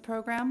Assistance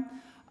Program.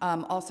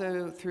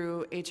 Also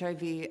through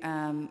HIV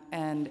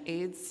and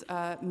AIDS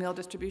meal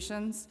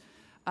distributions.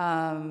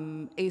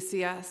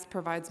 ACS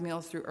provides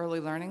meals through early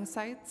learning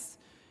sites.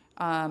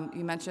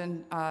 You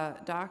mentioned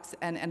DOCS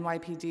and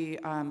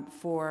NYPD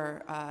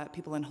for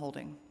people in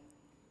holding.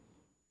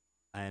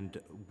 And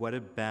what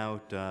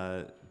about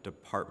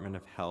Department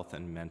of Health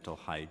and Mental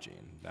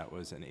Hygiene? That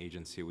was an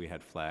agency we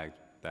had flagged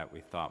that we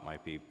thought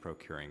might be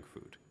procuring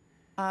food.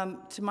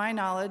 To my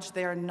knowledge,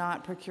 they are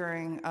not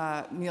procuring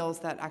meals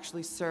that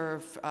actually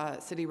serve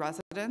city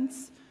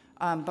residents,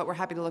 but we're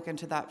happy to look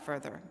into that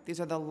further. These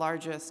are the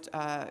largest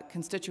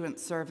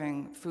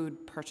constituent-serving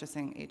food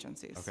purchasing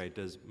agencies. Okay,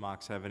 does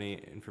Mox have any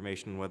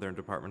information whether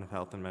Department of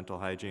Health and Mental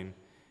Hygiene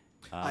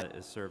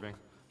is serving?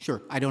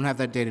 Sure. I don't have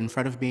that data in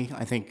front of me.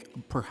 I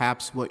think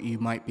perhaps what you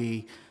might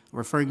be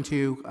referring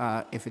to,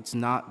 if it's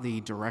not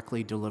the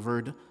directly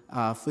delivered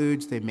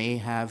foods, they may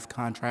have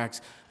contracts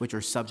which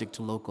are subject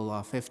to local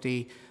law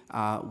 50,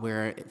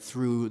 where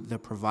through the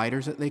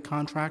providers that they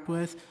contract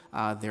with,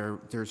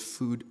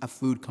 there's a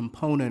food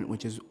component,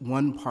 which is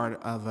one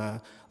part of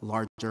a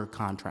larger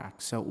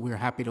contract. So we're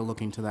happy to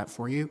look into that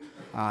for you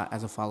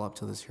as a follow-up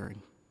to this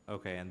hearing.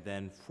 Okay, and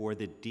then for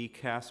the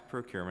DCAS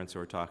procurement, so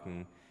we're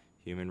talking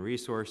Human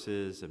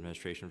Resources,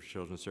 Administration for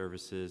Children's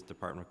Services,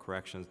 Department of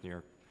Corrections, New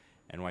York,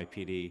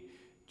 NYPD.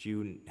 Do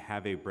you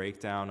have a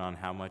breakdown on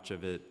how much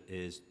of it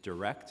is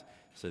direct?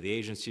 So the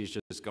agency is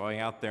just going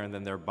out there and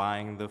then they're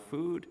buying the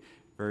food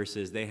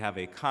versus they have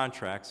a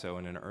contract. So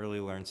in an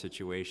early learn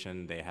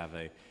situation, they have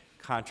a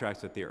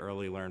contract with the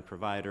early learn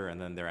provider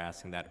and then they're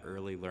asking that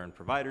early learn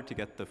provider to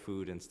get the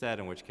food instead,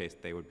 in which case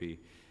they would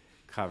be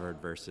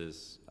covered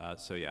versus,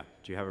 so yeah.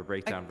 Do you have a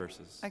breakdown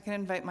versus? I can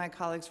invite my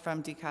colleagues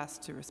from DCAS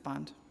to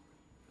respond.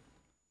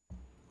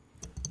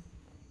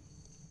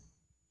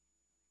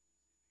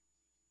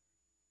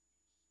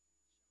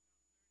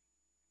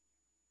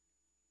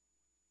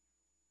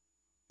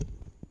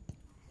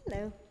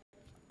 Hello.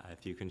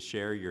 If you can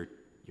share your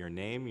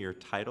name, your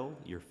title,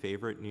 your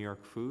favorite New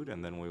York food,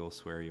 and then we will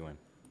swear you in.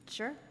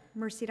 Sure.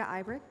 Mercida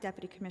Ibrick,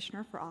 Deputy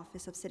Commissioner for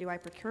Office of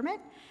Citywide Procurement,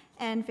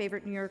 and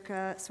favorite New York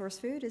source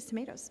food is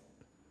tomatoes.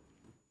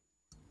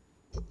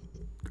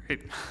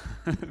 Great.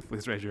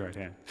 Please raise your right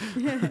hand.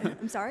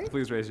 I'm sorry?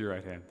 Please raise your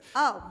right hand.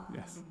 Oh,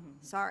 Yes.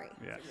 sorry.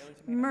 Yeah.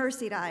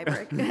 Mercida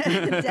Ibrick,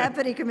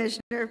 Deputy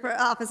Commissioner for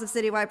Office of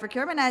Citywide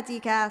Procurement at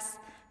DCAS.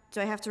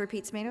 Do I have to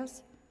repeat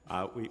tomatoes?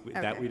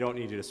 We don't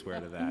need you to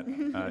swear to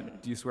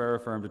that. Do you swear or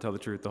affirm to tell the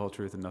truth, the whole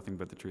truth, and nothing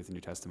but the truth in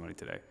your testimony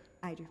today?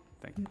 I do.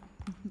 Thank you.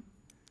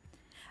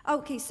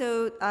 Okay,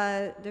 so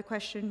the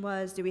question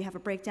was, do we have a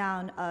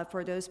breakdown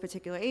for those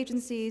particular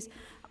agencies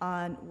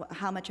on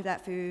how much of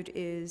that food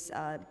is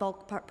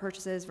bulk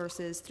purchases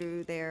versus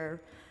through their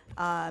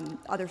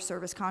other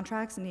service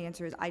contracts? And the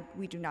answer is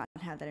we do not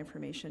have that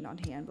information on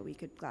hand, but we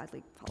could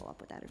gladly follow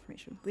up with that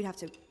information. We'd have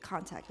to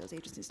contact those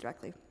agencies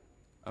directly.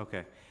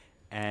 Okay.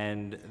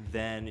 And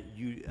then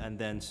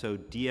so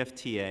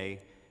DFTA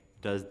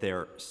does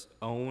their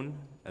own,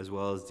 as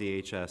well as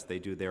DHS, they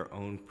do their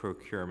own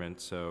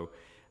procurement. So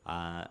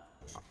are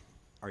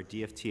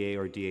DFTA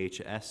or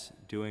DHS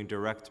doing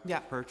direct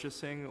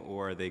purchasing,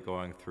 or are they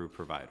going through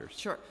providers?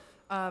 Sure.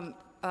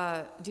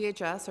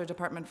 DHS, or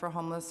Department for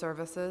Homeless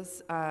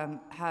Services,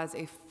 has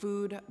a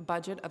food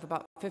budget of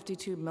about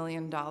 $52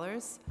 million.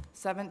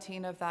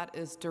 17 of that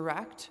is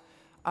direct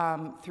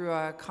through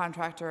a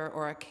contractor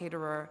or a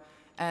caterer,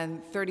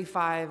 and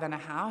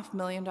 $35.5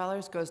 million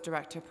goes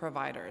direct to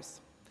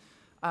providers.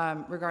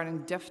 Regarding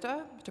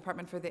DFTA,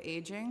 Department for the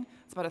Aging,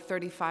 it's about a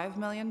 $35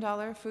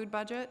 million food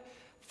budget.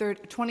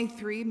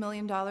 $23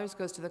 million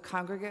goes to the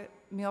congregate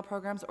meal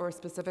programs, or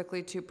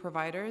specifically to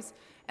providers,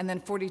 and then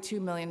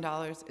 $42 million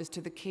is to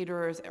the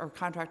caterers or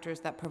contractors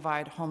that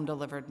provide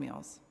home-delivered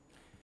meals.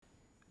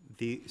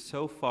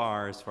 So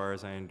far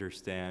as I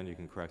understand, you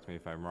can correct me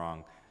if I'm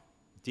wrong,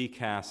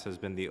 DCAS has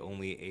been the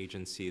only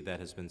agency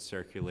that has been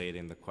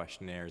circulating the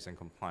questionnaires in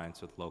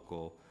compliance with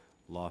local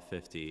law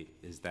 50.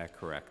 Is that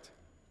correct?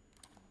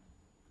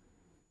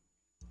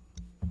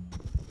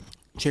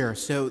 Chair,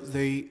 so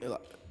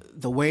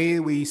the way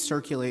we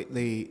circulate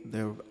the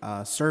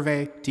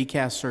survey,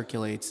 DCAS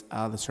circulates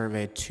the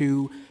survey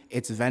to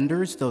its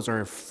vendors. Those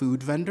are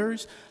food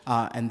vendors,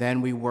 and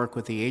then we work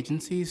with the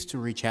agencies to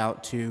reach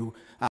out to.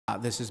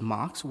 This is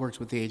Mox works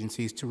with the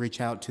agencies to reach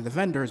out to the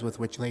vendors with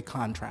which they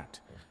contract.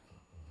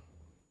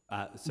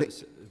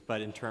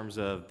 But in terms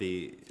of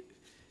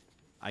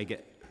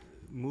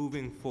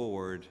moving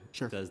forward,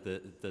 Sure. does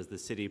the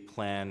city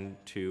plan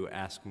to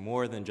ask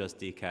more than just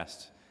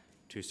DCAS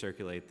to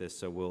circulate this?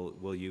 So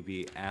will you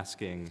be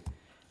asking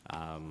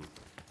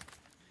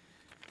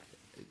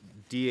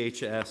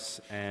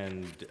DHS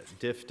and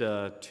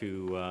DFTA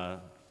to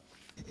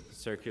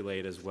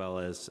circulate, as well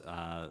as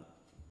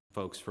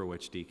folks for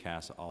which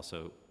DCAS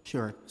also?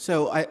 Sure.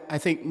 So I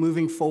think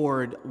moving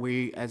forward,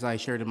 as I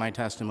shared in my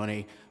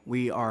testimony,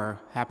 we are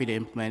happy to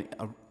implement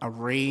a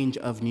range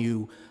of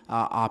new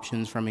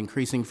options, from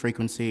increasing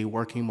frequency,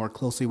 working more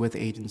closely with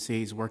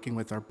agencies, working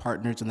with our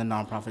partners in the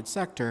nonprofit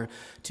sector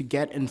to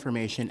get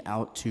information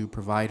out to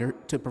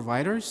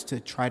providers to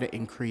try to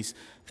increase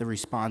the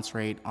response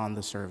rate on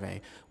the survey.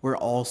 We're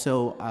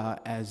also,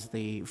 as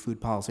the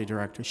food policy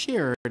director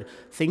shared,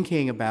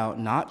 thinking about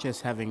not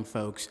just having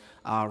folks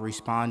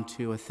respond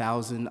to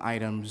 1,000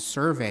 items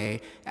survey,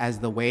 survey as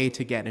the way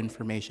to get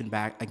information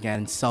back,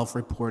 again,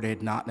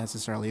 self-reported, not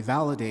necessarily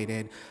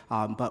validated,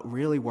 but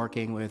really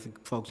working with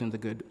folks in the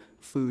good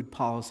food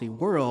policy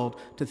world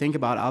to think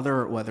about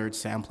other, whether it's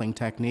sampling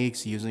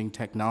techniques, using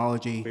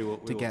technology We will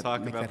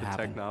talk make about that the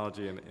happen.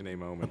 technology in a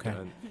moment. Okay.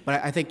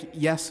 But I think,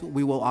 yes,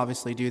 we will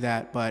obviously do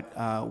that, but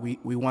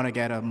we want to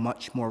get a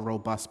much more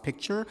robust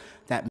picture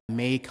that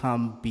may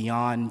come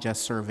beyond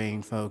just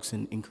surveying folks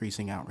and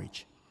increasing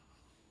outreach.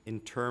 In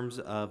terms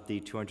of the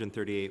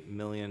 238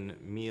 million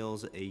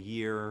meals a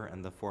year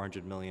and the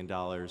 $400 million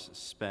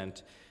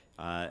spent,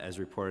 as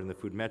reported in the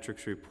Food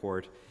Metrics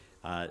Report,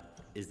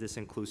 is this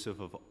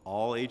inclusive of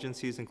all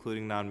agencies,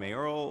 including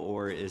non-mayoral,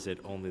 or is it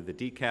only the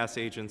DCAS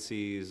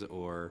agencies,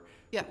 or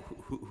Yeah.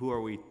 who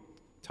are we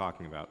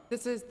talking about?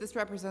 This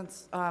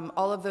represents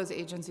all of those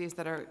agencies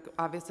that are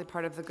obviously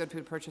part of the Good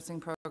Food Purchasing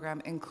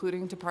Program,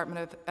 including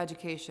Department of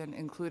Education,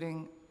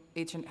 including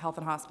Health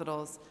and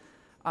Hospitals,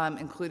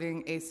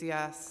 including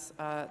ACS,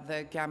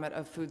 the gamut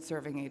of food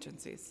serving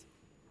agencies.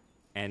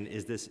 And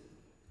is this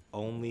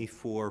only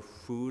for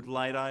food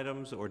light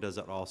items, or does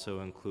it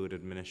also include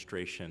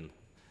administration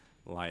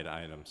light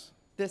items?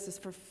 This is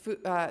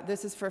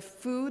for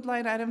food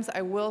line items.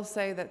 I will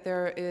say that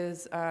there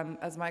is,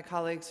 as my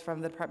colleagues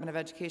from the Department of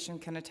Education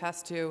can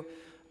attest to,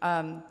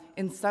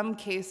 in some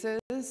cases,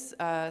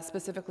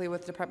 specifically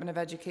with Department of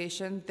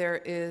Education, there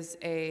is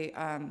a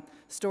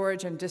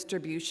storage and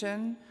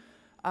distribution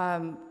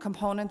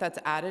component that's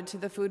added to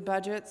the food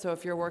budget. So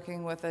if you're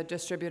working with a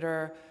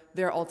distributor,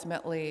 they're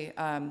ultimately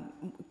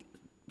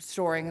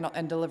storing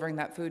and delivering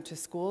that food to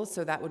schools.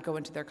 So that would go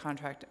into their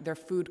contract, their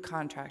food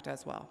contract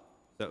as well.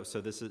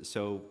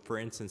 So for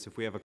instance, if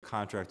we have a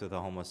contract with a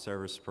homeless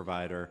service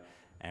provider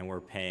and we're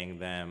paying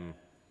them,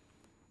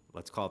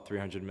 let's call it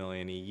 $300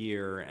 million a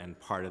year, and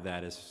part of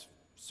that is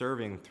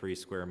serving 3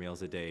 square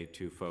meals a day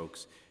to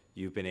folks,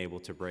 you've been able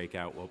to break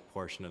out what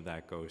portion of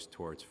that goes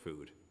towards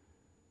food.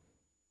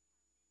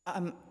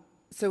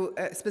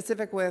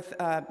 Specific with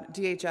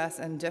DHS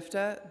and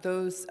DFTA,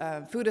 those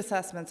food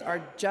assessments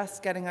are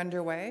just getting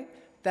underway.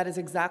 That is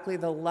exactly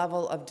the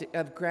level of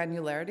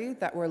granularity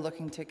that we're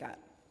looking to get.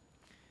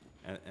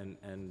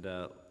 And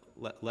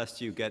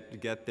lest you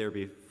get there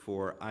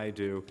before I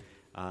do,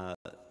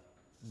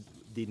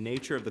 the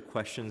nature of the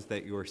questions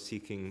that you're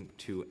seeking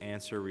to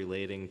answer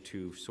relating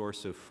to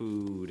source of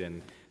food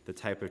and the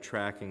type of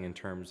tracking in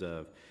terms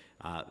of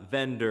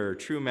vendor,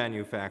 true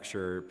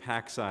manufacturer,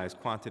 pack size,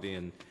 quantity,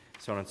 and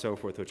so on and so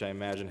forth, which I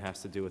imagine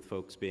has to do with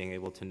folks being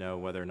able to know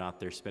whether or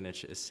not their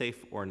spinach is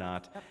safe or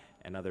not, yep,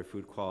 and other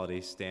food quality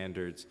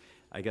standards.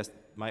 I guess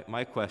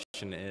my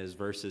question is,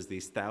 versus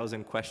these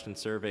 1,000-question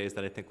surveys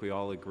that I think we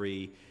all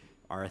agree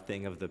are a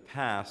thing of the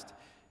past,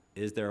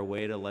 is there a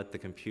way to let the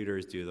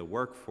computers do the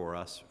work for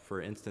us?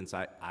 For instance,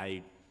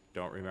 I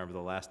don't remember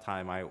the last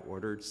time I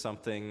ordered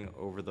something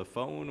over the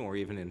phone or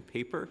even in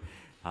paper.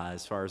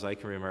 As far as I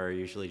can remember, I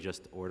usually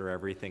just order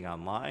everything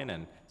online,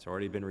 and it's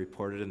already been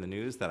reported in the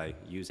news that I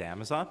use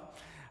Amazon.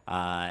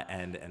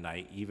 And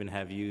I even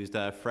have used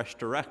Fresh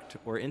Direct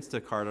or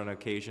Instacart on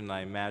occasion.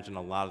 I imagine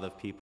a lot of the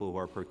people who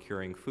are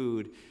procuring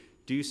food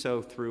do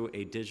so through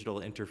a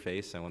digital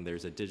interface, and when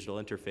there's a digital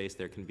interface,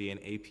 there can be an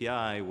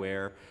API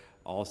where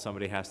all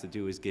somebody has to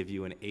do is give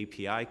you an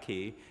API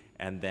key,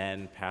 and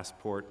then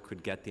Passport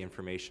could get the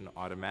information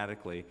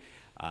automatically.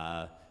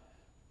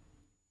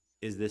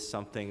 Is this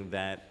something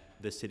that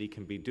the city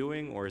can be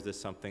doing, or is this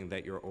something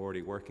that you're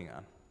already working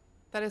on?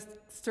 That is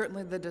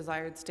certainly the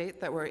desired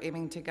state that we're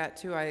aiming to get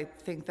to. I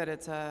think that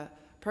it's a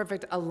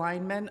perfect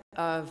alignment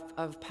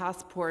of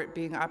Passport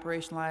being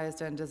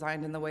operationalized and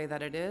designed in the way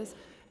that it is,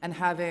 and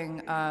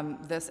having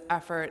this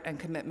effort and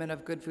commitment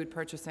of good food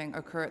purchasing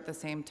occur at the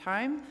same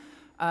time.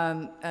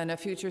 In a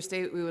future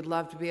state, we would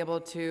love to be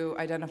able to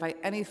identify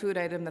any food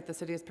item that the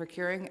city is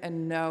procuring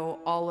and know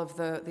all of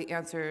the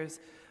answers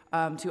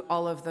to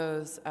all of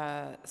those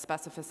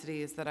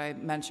specificities that I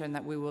mentioned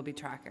that we will be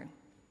tracking.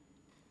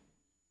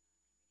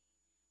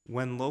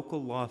 When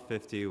Local Law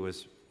 50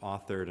 was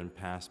authored and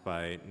passed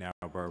by now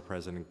Borough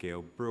President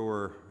Gail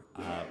Brewer,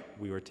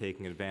 we were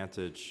taking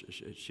advantage,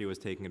 she was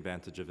taking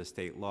advantage of a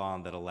state law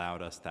that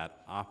allowed us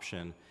that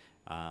option.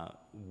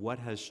 What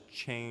has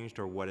changed,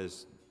 or what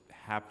is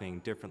happening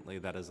differently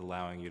that is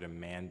allowing you to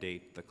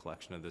mandate the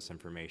collection of this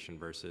information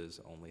versus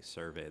only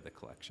survey the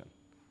collection?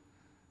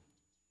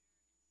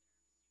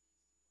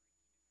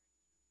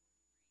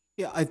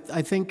 Yeah,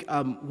 I think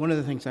one of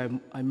the things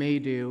I may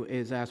do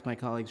is ask my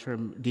colleagues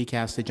from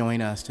DCAS to join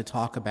us to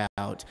talk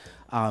about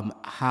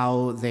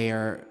how they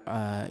are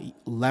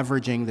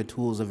leveraging the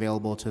tools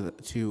available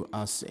to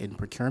us in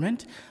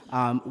procurement.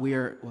 We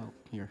are, well,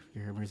 you're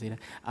here, Rosita,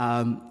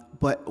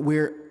 but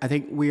I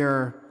think we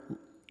are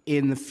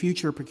in the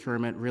future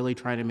procurement really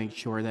trying to make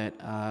sure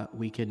that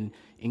we can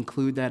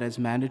include that as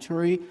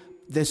mandatory.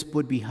 This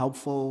would be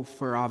helpful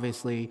for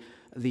obviously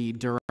the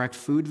direct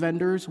food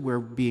vendors, we're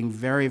being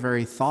very,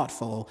 very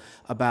thoughtful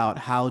about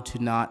how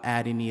to not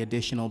add any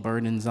additional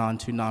burdens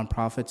onto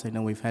nonprofits. I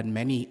know we've had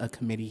many a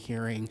committee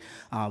hearing,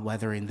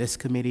 whether in this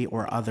committee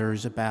or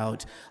others,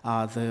 about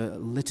the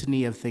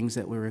litany of things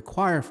that we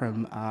require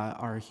from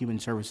our human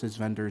services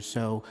vendors.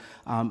 So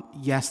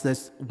yes,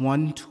 that's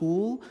one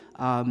tool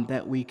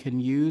that we can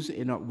use,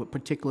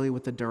 particularly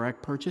with the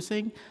direct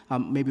purchasing.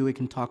 Maybe we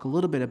can talk a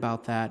little bit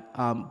about that,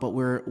 but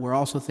we're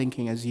also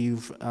thinking, as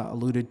you've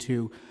alluded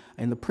to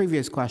in the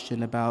previous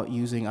question, about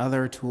using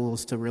other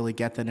tools to really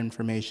get that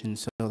information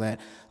so that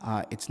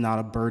it's not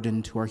a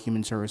burden to our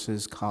human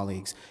services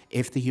colleagues.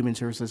 If the human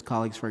services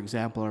colleagues, for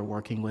example, are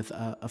working with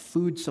a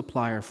food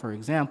supplier, for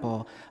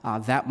example,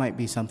 that might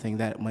be something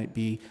that might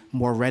be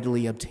more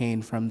readily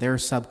obtained from their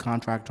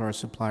subcontractor or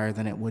supplier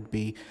than it would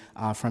be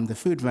from the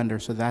food vendor.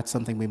 So that's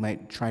something we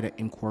might try to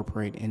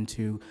incorporate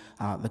into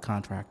the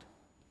contract.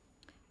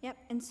 Yep,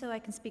 and so I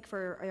can speak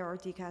for our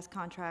DCAS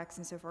contracts,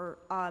 and so for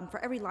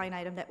every line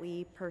item that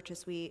we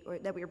purchase,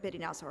 that we are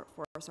bidding out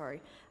for,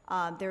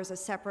 there's a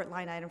separate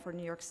line item for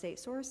New York State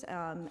source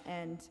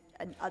and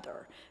an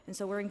other. And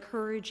so we're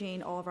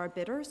encouraging all of our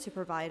bidders to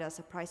provide us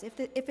a price if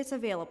it's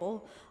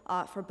available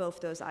for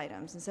both those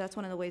items. And so that's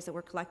one of the ways that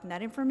we're collecting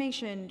that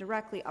information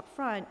directly up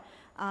front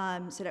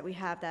so that we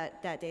have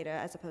that data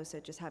as opposed to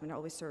just having to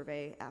always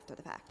survey after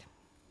the fact.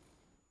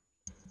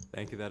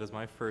 Thank you. That is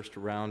my first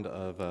round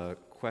of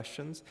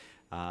questions.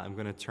 I'm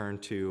going to turn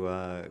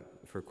to,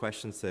 for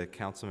questions to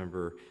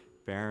Councilmember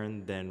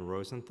Barron, then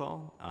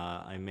Rosenthal.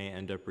 I may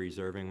end up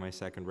reserving my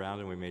second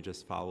round, and we may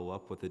just follow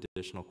up with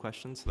additional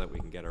questions so that we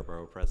can get our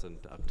Borough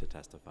President up to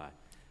testify.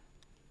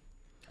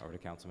 Over to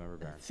Councilmember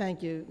Barron.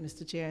 Thank you,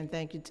 Mr. Chair, and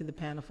thank you to the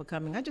panel for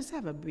coming. I just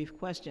have a brief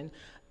question.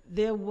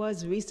 There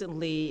was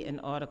recently an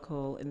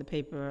article in the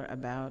paper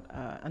about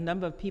a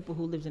number of people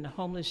who lived in a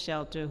homeless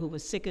shelter who were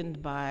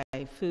sickened by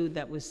food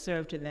that was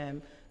served to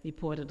them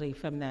reportedly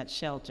from that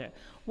shelter.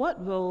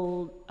 What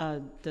role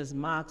does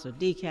MOX or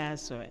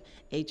DCAS or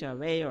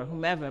HRA or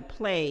whomever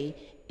play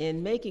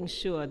in making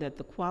sure that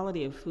the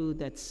quality of food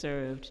that's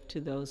served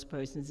to those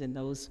persons in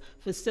those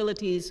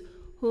facilities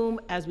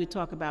whom, as we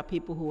talk about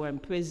people who are in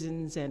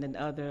prisons and in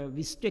other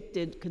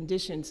restricted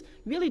conditions,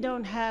 really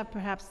don't have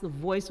perhaps the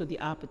voice or the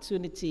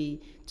opportunity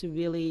to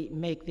really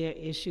make their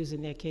issues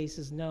and their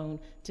cases known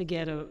to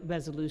get a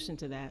resolution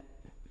to that?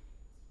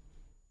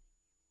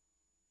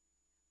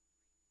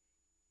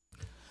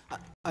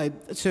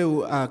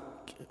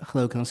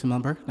 Hello,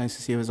 Councilmember. Nice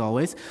to see you as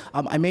always.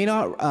 I may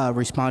not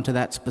respond to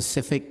that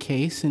specific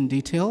case in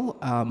detail.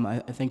 I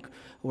think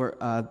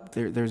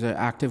there's an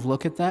active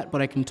look at that,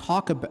 but I can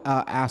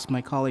ask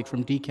my colleague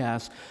from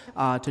DCAS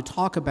to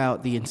talk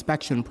about the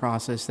inspection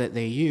process that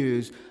they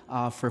use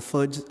for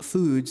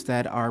foods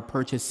that are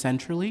purchased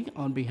centrally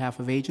on behalf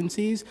of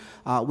agencies,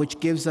 which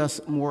gives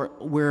us more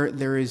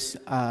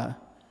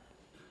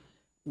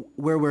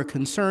where we're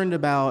concerned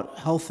about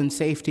health and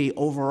safety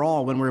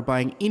overall when we're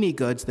buying any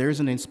goods. There's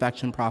an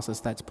inspection process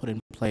that's put in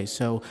place.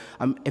 So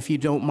if you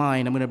don't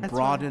mind, I'm going to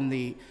broaden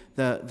the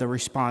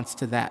response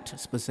to that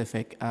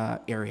specific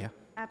area.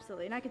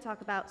 Absolutely, and I can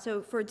talk about,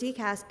 so for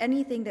DCAS,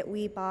 anything that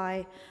we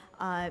buy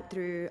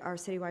through our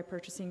citywide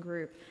purchasing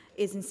group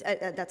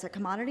that's a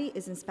commodity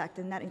is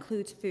inspected, and that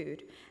includes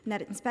food. And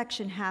that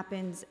inspection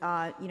happens,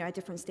 at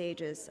different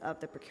stages of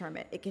the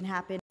procurement. It can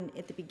happen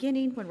at the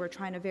beginning when we're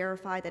trying to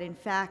verify that, in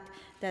fact,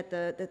 that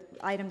the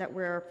item that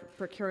we're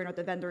procuring or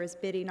the vendor is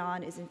bidding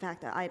on is, in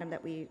fact, the item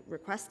that we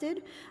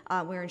requested.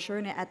 We're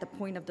ensuring it at the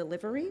point of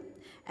delivery.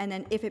 And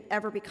then if it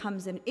ever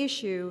becomes an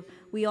issue,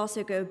 we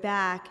also go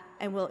back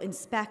and we'll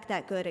inspect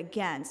that good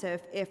again. So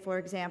if for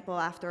example,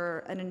 after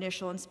an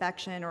initial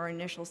inspection or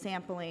initial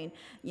sampling,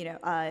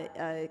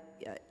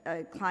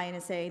 a client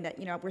is saying that,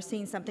 we're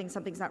seeing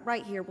something's not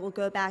right here, we'll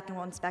go back and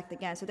we'll inspect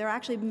again. So there are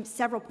actually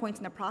several points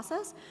in the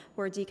process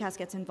where DCAS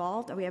gets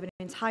involved, and we have an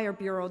entire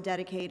bureau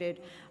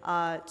dedicated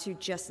to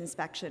just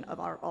inspection of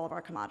all of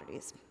our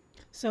commodities.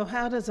 So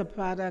how does a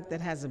product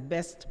that has a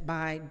best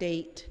by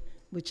date,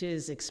 which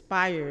is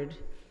expired,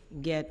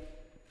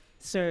 get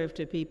served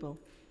to people?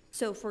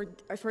 So for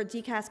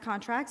DCAS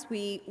contracts,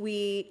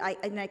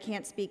 I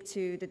can't speak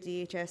to the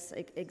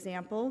DHS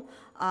example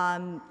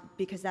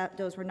because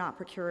those were not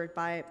procured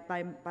by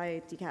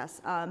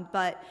DCAS.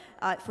 But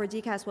for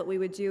DCAS, what we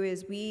would do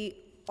is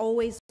we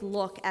always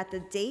look at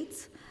the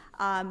dates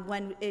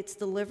when it's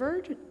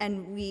delivered,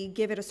 and we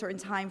give it a certain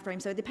time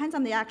frame. So it depends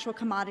on the actual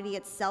commodity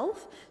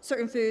itself.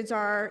 Certain foods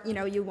are,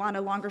 you want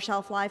a longer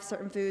shelf life.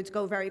 Certain foods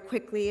go very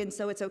quickly, and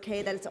so it's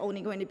okay that it's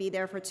only going to be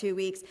there for 2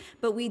 weeks.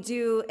 But we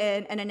do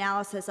an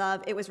analysis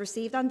of, it was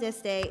received on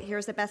this date,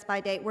 here's the best by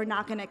date. We're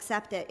not going to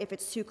accept it if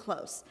it's too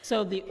close.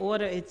 So the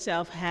order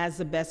itself has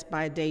the best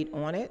by date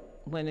on it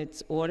when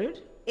it's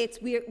ordered?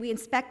 We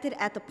inspect it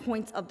at the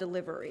point of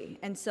delivery,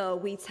 and so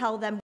we tell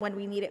them when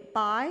we need it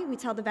by. We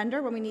tell the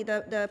vendor when we need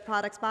the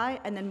products by,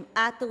 and then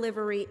at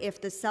delivery,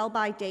 if the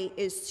sell-by date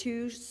is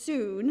too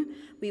soon,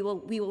 we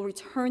will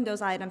return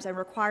those items and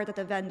require that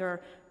the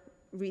vendor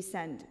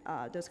resend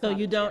those So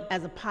you copies. don't,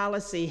 as a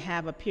policy,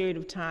 have a period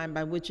of time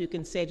by which you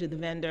can say to the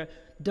vendor,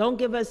 don't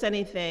give us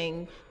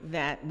anything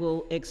that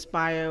will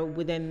expire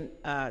within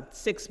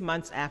 6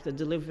 months after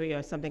delivery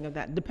or something of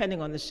that,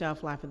 depending on the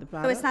shelf life of the So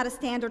product? it's not a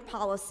standard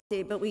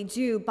policy, but we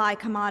do, by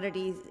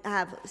commodities,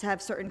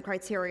 have certain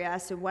criteria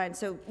as to when.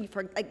 So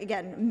for,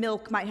 again,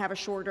 milk might have a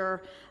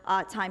shorter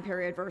time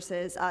period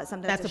versus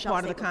something that's That's a a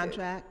part of the shelf-stable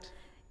food.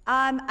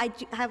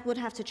 contract? Would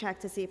have to check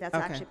to see if that's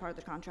Okay. actually part of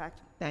the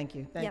contract. Thank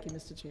you. Thank Yep. you,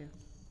 Mr. Chair.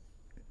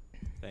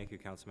 Thank you,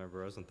 Councilmember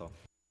Rosenthal.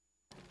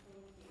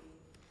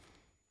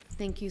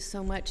 Thank you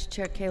so much,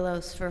 Chair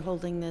Kalos, for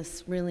holding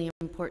this really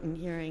important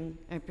hearing.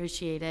 I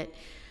appreciate it.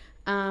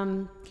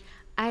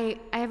 I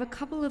have a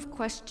couple of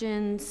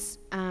questions,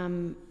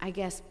 I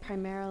guess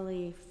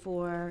primarily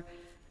for,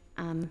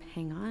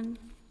 hang on,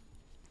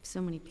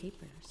 so many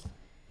papers.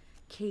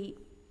 Kate,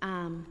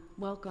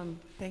 welcome.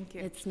 Thank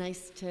you. It's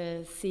nice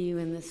to see you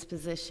in this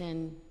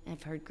position.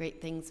 I've heard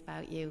great things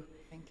about you.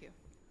 Thank you.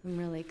 I'm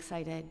really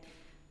excited.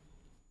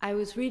 I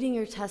was reading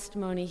your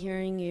testimony,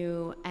 hearing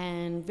you,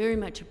 and very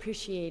much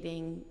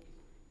appreciating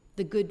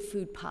the good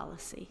food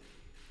policy.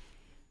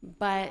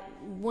 But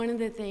one of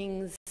the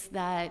things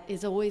that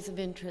is always of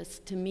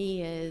interest to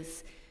me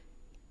is,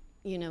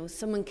 you know,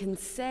 someone can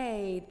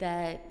say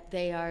that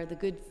they are the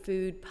good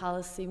food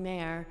policy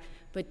mayor,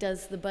 but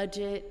does the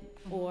budget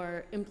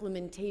or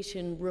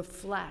implementation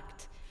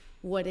reflect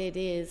what it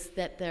is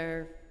that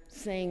they're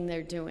saying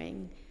they're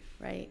doing,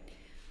 right?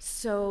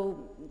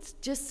 So it's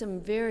just some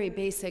very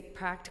basic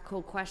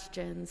practical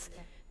questions.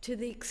 To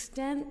the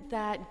extent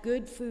that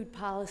good food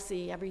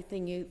policy,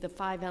 everything the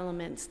 5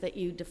 elements that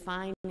you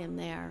define in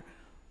there,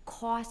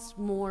 costs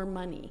more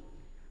money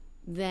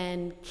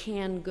than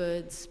canned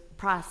goods,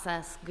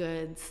 processed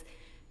goods,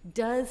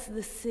 does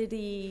the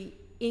city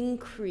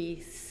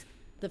increase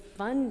the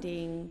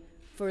funding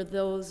for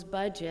those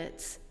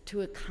budgets to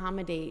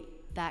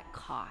accommodate that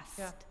cost?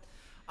 Yeah.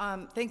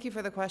 Thank you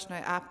for the question.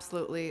 I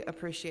absolutely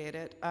appreciate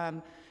it.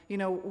 You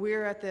know,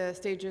 we're at the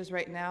stages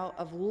right now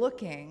of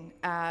looking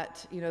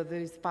at, you know,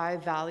 these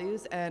 5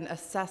 values and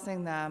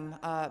assessing them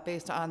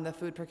based on the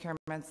food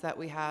procurements that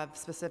we have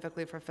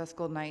specifically for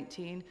fiscal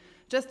 19,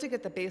 just to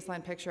get the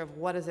baseline picture of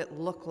what does it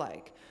look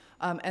like.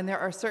 And there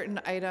are certain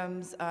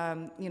items,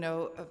 you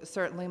know,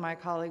 certainly my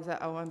colleagues at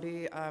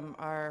OMB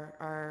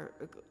are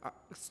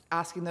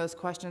asking those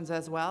questions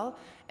as well.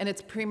 And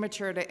it's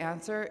premature to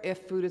answer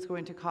if food is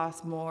going to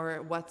cost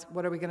more,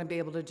 what are we going to be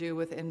able to do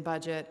within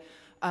budget.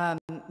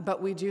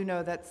 But we do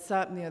know that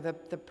some, you know,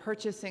 the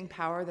purchasing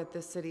power that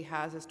this city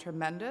has is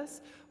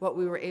tremendous. What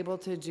we were able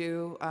to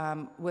do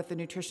with the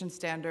nutrition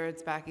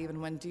standards back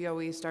even when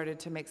DOE started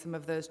to make some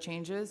of those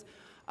changes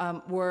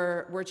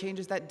were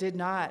changes that did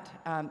not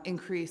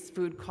increase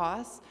food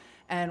costs,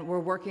 and we're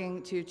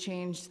working to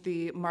change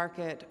the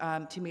market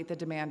to meet the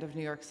demand of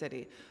New York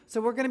City. So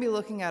we're going to be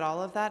looking at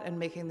all of that and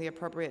making the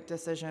appropriate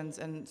decisions,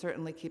 and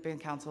certainly keeping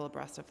council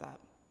abreast of that.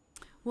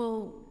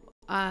 Well,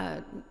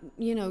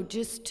 you know,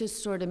 just to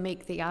sort of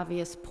make the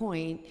obvious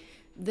point,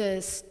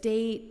 the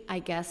state, I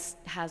guess,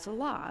 has a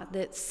law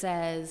that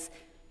says,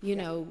 you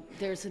know,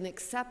 there's an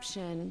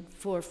exception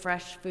for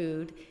fresh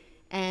food,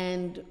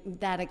 and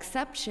that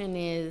exception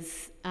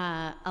is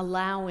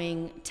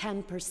allowing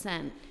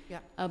 10%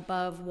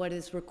 above what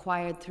is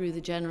required through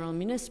the general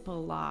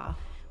municipal law,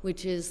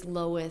 which is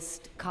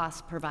lowest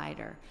cost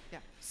provider. Yeah.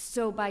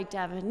 So by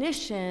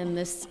definition,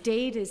 the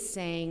state is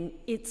saying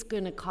it's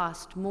going to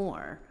cost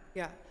more.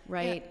 Yeah.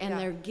 Right? And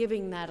they're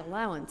giving that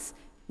allowance.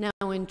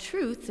 Now, in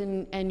truth,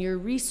 and your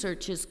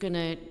research is going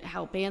to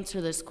help answer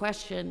this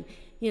question,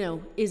 you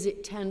know, is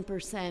it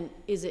 10%?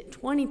 Is it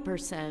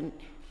 20%?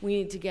 We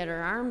need to get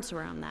our arms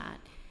around that.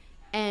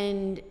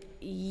 And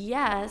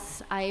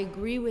yes, I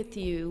agree with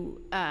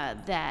you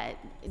that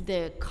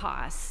the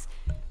costs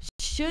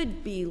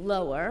should be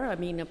lower. I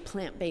mean, a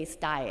plant-based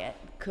diet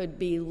could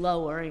be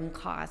lower in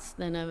cost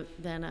than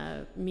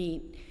a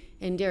meat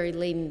and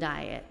dairy-laden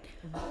diet.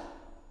 Mm-hmm.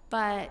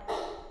 But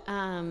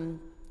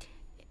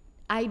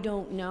I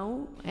don't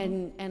know,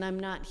 and I'm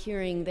not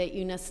hearing that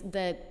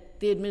that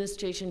the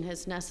administration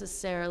has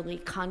necessarily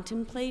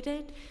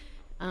contemplated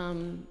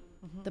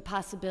the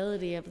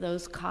possibility of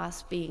those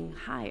costs being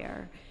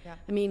higher. Yeah.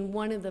 I mean,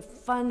 one of the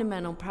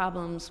fundamental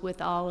problems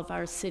with all of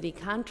our city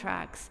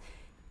contracts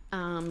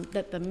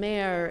that the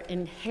mayor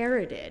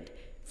inherited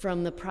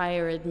from the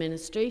prior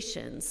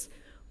administrations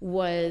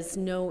was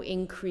no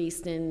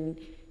increase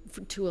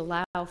to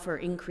allow for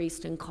increase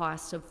in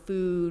costs of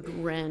food,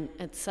 rent,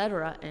 et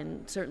cetera,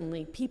 and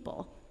certainly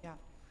people. Yeah.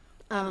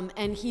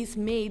 And he's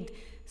made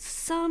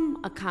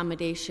some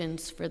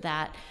accommodations for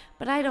that,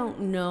 but I don't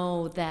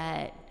know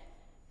that,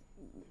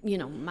 you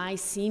know, the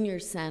senior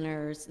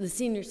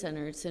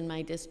centers in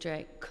my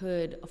district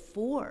could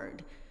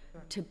afford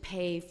to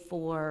pay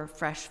for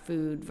fresh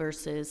food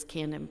versus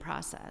canned and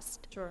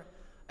processed. Sure.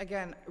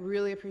 Again,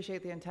 really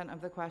appreciate the intent of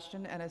the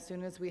question, and as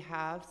soon as we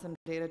have some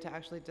data to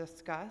actually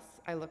discuss,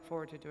 I look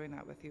forward to doing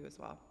that with you as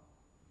well.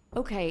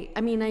 Okay,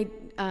 I mean,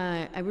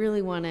 I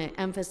really want to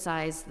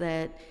emphasize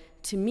that,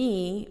 to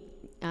me,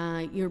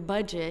 your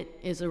budget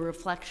is a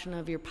reflection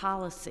of your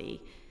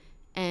policy.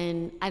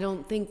 And I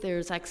don't think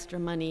there's extra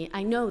money.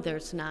 I know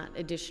there's not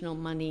additional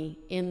money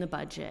in the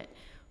budget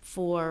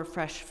for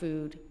fresh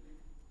food.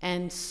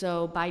 And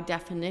so by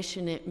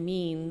definition, it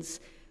means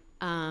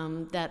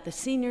that the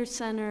senior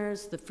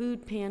centers, the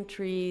food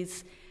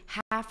pantries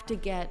have to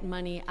get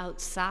money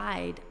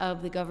outside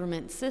of the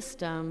government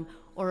system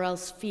or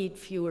else feed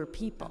fewer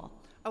people.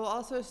 I will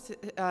also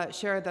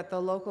share that the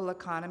local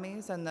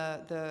economies and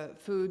the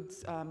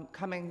foods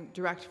coming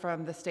direct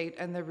from the state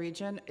and the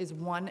region is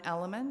one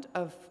element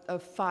of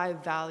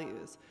 5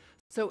 values.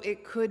 So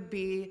it could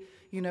be,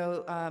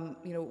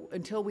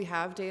 until we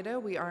have data,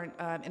 we aren't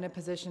in a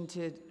position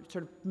to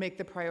sort of make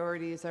the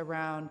priorities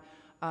around.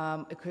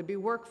 It could be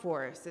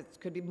workforce, it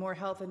could be more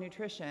health and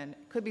nutrition,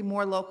 it could be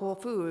more local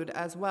food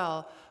as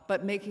well,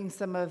 but making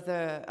some of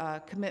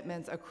the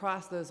commitments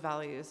across those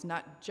values,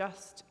 not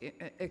just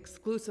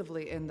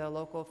exclusively in the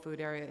local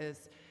food area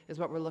is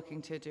what we're looking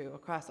to do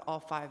across all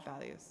 5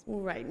 values.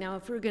 Right. Now,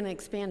 if we're going to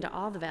expand to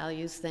all the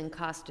values, then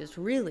cost is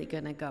really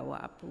going to go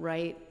up,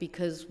 right?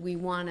 Because we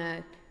want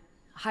to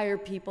hire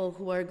people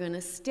who are going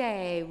to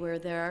stay, where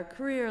there are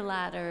career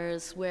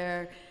ladders,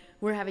 where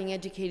we're having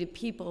educated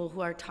people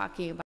who are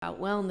talking about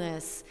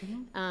wellness.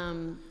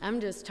 I'm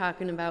just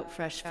talking about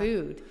fresh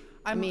food.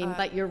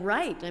 But you're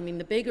right. I mean,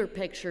 the bigger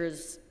picture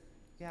is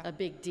a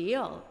big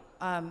deal.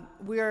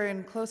 We are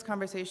in close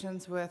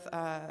conversations with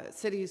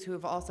cities who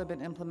have also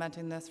been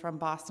implementing this, from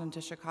Boston to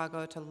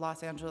Chicago to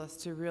Los Angeles,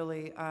 to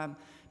really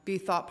be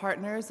thought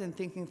partners in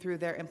thinking through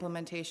their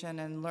implementation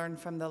and learn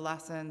from the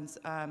lessons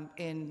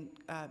in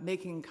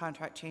making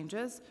contract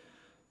changes.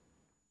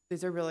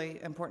 These are really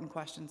important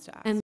questions to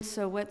ask. And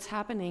so what's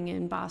happening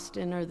in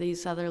Boston or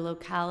these other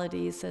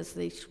localities as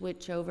they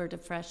switch over to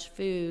fresh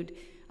food?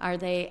 Are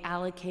they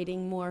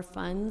allocating more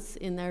funds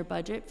in their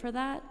budget for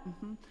that?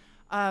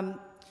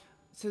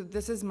 So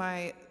this is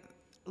my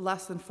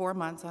less than 4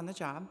 months on the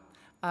job.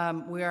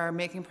 We are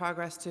making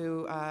progress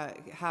to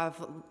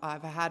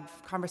I've had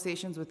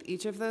conversations with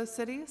each of those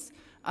cities.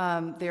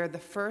 They're the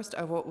first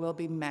of what will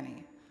be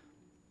many.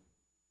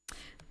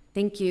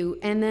 Thank you.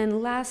 And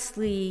then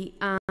lastly,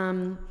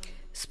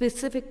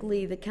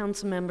 specifically the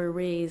council member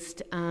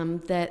raised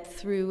that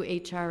through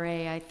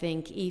HRA, I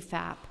think,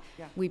 EFAP,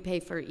 we pay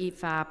for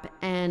EFAP.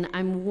 And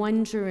I'm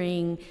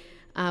wondering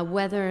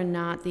whether or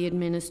not the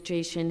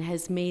administration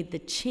has made the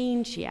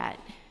change yet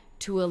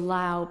to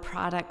allow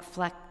product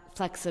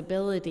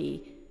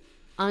flexibility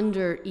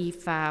under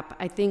EFAP.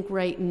 I think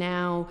right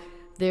now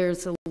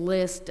there's a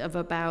list of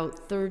about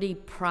 30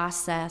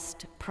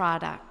 processed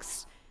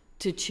products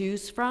to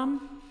choose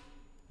from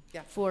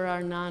for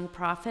our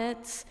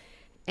nonprofits,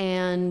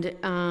 and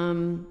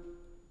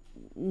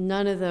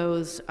none of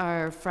those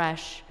are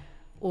fresh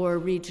or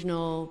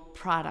regional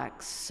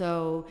products.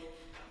 So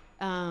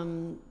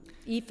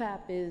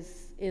EFAP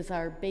is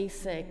our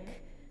basic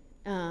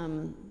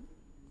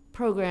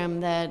program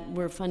that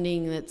we're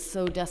funding that's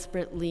so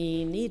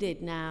desperately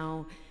needed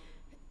now,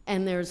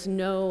 and there's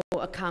no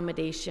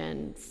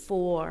accommodation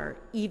for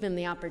even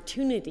the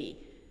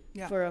opportunity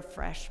for a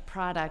fresh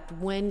product.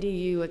 When do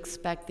you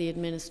expect the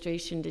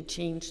administration to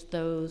change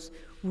those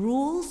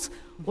rules,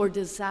 or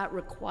does that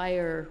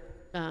require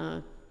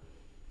a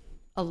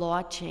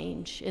law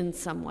change in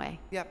some way?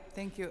 Yep,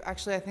 thank you.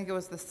 Actually, I think it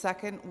was the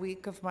second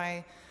week of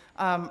my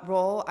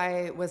role.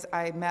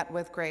 I met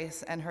with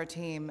Grace and her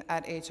team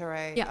at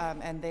HRA,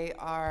 and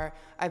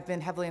I've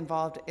been heavily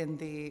involved in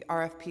the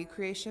RFP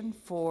creation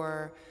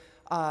for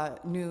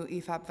new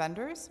EFAP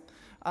vendors,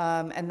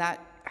 and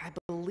that, I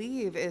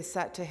believe, is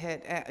set to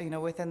hit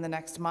within the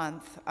next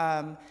month.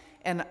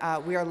 And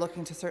we are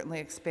looking to certainly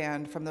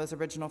expand from those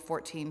original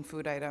 14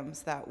 food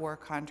items that were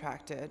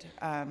contracted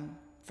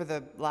for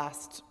the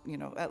last,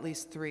 at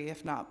least 3,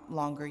 if not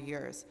longer,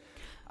 years.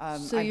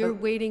 So you're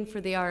waiting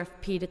for the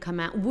RFP to come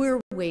out.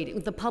 We're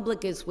waiting. The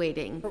public is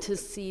waiting to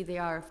see the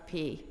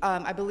RFP.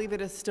 I believe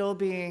it is still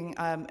being,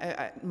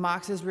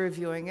 Mox is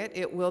reviewing it.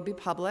 It will be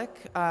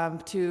public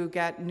to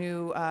get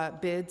new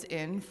bids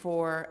in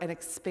for an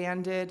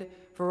expanded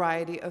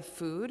variety of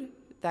food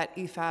that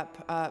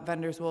EFAP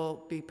vendors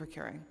will be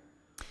procuring.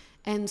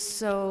 And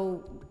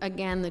so,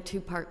 again, the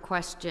 2-part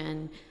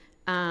question.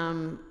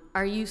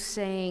 Are you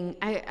saying,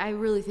 I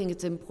really think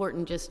it's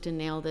important just to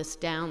nail this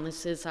down.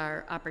 This is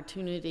our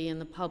opportunity in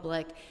the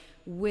public.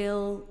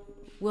 Will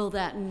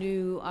that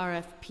new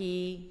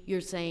RFP, you're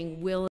saying,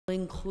 will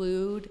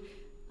include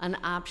an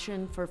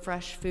option for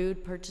fresh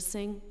food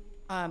purchasing?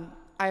 I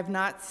have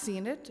not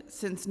seen it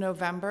since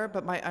November,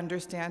 but my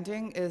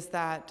understanding is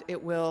that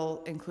it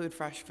will include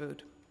fresh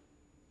food.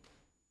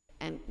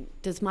 And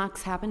does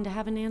Mox happen to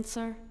have an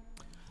answer?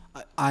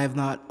 I have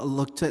not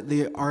looked at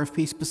the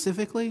RFP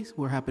specifically.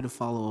 We're happy to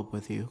follow up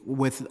with you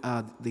with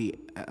the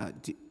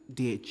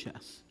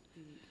DHS.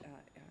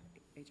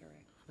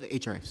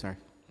 HRA, sorry.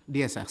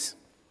 DSS.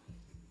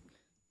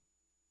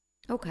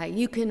 Okay,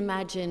 you can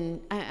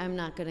imagine, I'm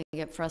not going to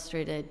get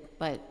frustrated,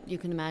 but you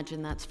can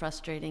imagine that's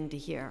frustrating to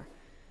hear.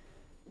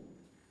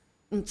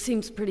 It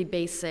seems pretty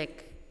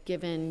basic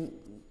given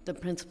the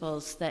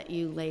principles that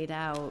you laid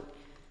out,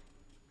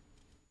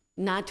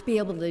 not to be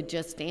able to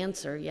just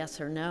answer yes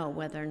or no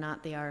whether or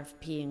not the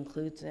RFP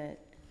includes it.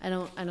 I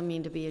don't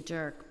mean to be a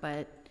jerk,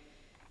 but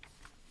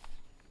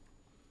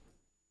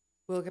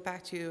We'll get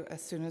back to you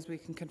as soon as we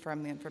can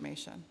confirm the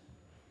information.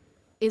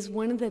 is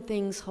one of the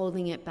things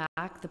holding it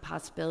back the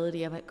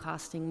possibility of it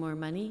costing more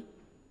money?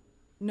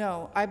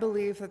 No, I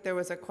believe that there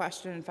was a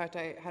question. In fact,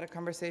 I had a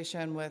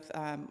conversation with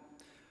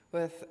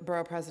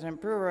Borough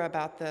President Brewer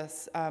about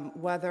this,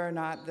 whether or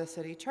not the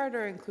city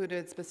charter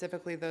included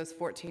specifically those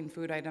 14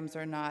 food items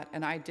or not.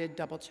 And I did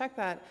double check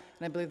that,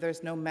 and I believe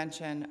there's no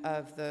mention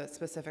of the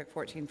specific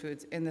 14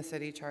 foods in the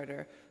city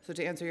charter. So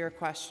to answer your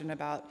question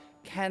about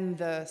can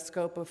the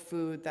scope of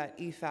food that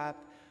EFAP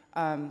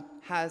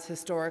has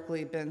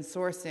historically been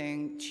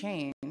sourcing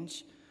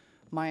change,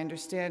 my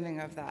understanding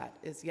of that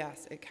is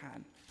yes, it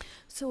can.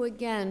 So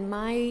again,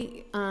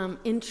 my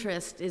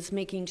interest is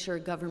making sure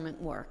government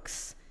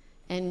works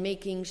and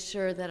making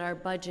sure that our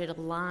budget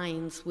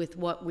aligns with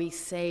what we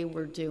say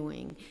we're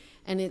doing.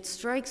 And it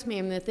strikes me,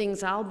 and the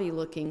things I'll be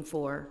looking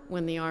for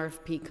when the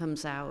RFP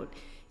comes out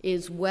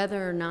is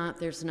whether or not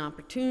there's an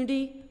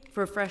opportunity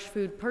for fresh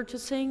food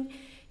purchasing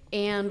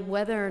and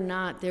whether or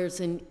not there's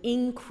an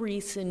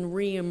increase in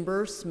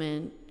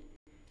reimbursement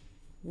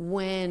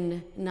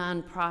when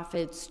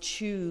nonprofits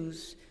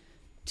choose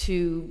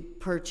to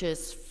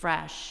purchase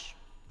fresh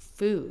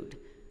food,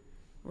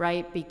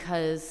 right?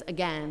 Because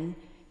again,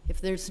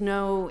 if there's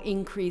no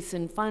increase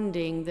in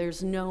funding,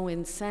 there's no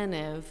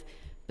incentive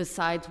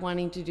besides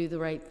wanting to do the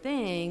right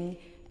thing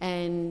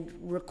and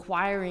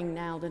requiring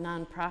now the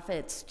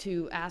nonprofits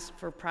to ask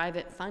for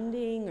private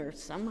funding or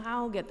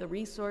somehow get the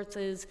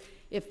resources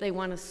if they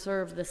want to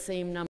serve the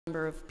same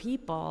number of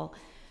people.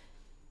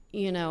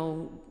 You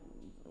know,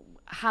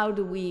 how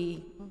do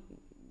we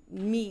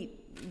meet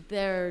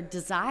their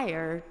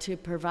desire to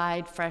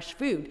provide fresh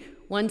food?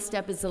 One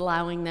step is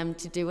allowing them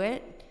to do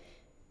it,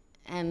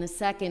 and the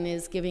second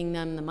is giving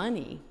them the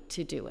money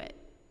to do it.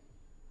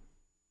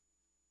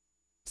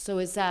 So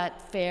is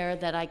that fair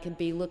that I could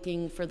be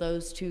looking for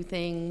those two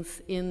things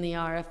in the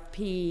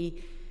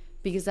RFP?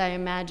 Because I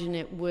imagine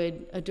it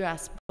would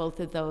address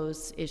both of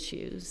those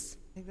issues.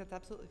 I think that's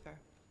absolutely fair.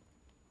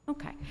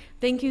 Okay.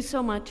 Thank you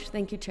so much.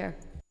 Thank you, Chair.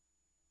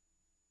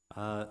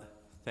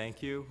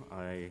 Thank you.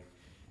 I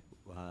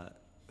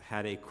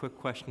had a quick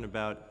question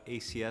about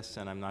ACS,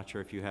 and I'm not sure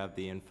if you have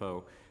the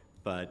info,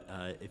 but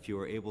if you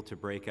were able to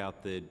break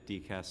out the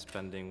DCAS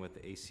spending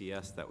with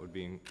ACS, that would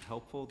be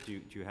helpful.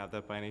 Do you have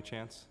that by any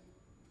chance?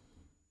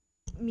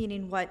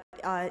 Meaning what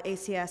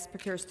ACS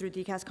procures through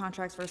DCAS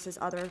contracts versus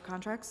other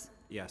contracts?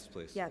 Yes,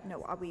 please. Yeah,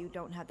 no, we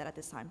don't have that at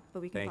this time,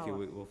 but we can Thank follow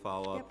you. up. We'll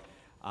follow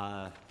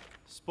up.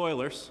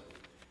 Spoilers.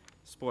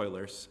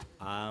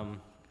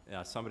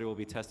 Somebody will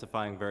be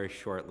testifying very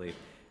shortly.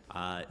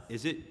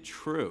 Is it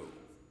true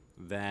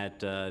that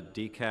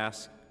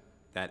DCAS,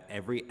 that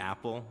every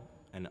apple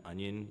and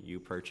onion you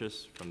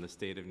purchase from the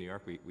state of New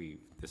York,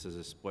 this is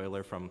a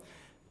spoiler from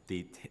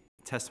the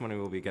testimony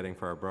we'll be getting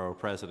for our borough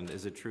president.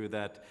 Is it true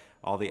that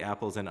all the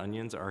apples and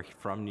onions are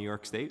from New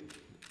York State?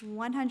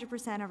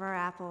 100% of our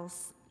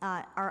apples,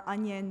 our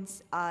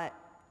onions,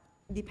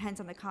 depends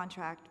on the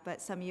contract,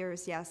 but some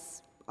years,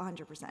 yes,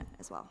 100%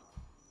 as well.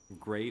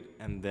 Great.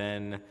 And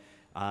then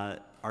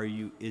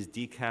is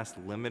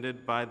DCAS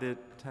limited by the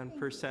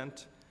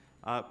 10%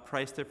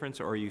 price difference,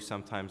 or are you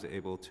sometimes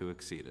able to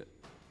exceed it?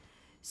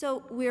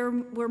 So we're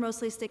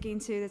mostly sticking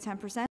to the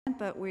 10%,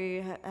 but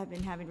we have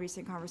been having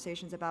recent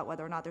conversations about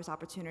whether or not there's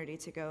opportunity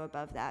to go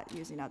above that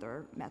using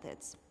other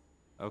methods.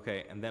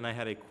 Okay, and then I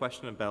had a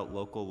question about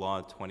local law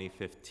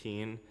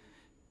 215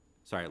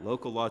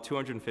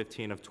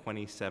 of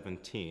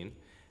 2017.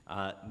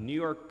 New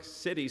York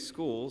City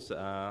schools,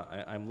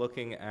 I'm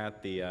looking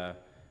at the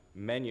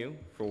menu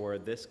for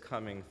this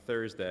coming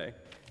Thursday,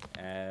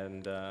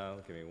 and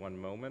give me one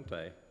moment.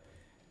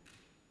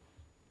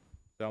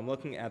 So I'm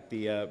looking at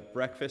the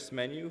breakfast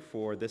menu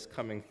for this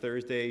coming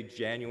Thursday,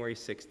 January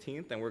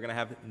 16th, and we're going to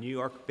have New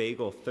York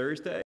Bagel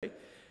Thursday,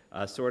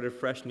 assorted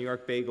fresh New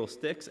York bagel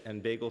sticks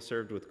and bagel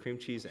served with cream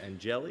cheese and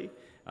jelly,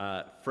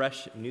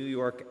 fresh New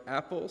York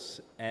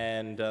apples,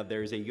 and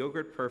there's a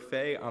yogurt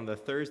parfait on the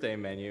Thursday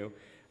menu.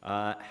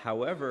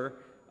 However,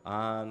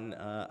 on,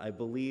 I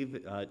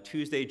believe,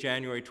 Tuesday,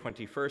 January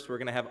 21st, we're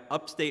going to have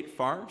Upstate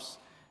Farms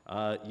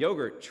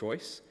yogurt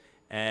choice,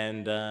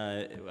 and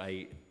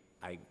I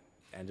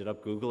ended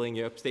up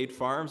Googling Upstate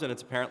Farms, and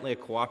it's apparently a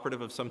cooperative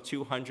of some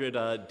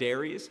 200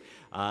 dairies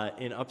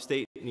in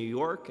upstate New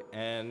York.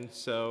 And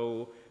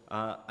so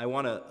I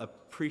want to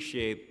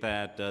appreciate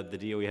that the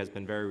DOE has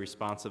been very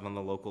responsive on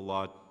the local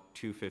law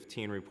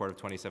 215 report of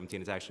 2017.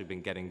 It's actually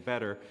been getting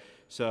better.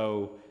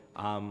 So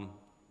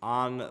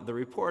on the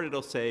report,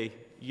 it'll say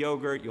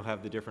yogurt. You'll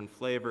have the different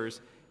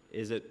flavors.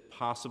 Is it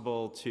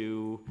possible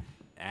to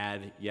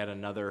add yet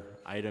another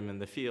item in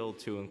the field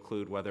to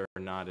include whether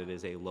or not it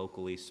is a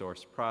locally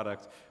sourced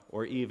product,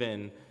 or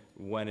even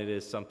when it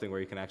is something where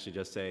you can actually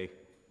just say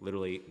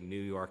literally New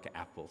York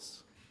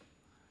apples?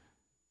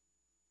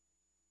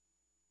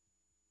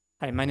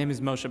 Hi, my name is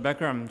Moshe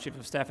Becker. I'm Chief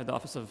of Staff at the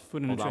Office of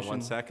Food and Hold Nutrition. on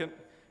one second.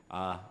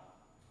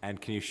 And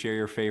can you share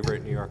your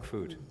favorite New York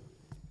food?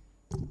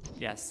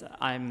 Yes,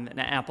 I'm an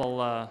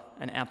apple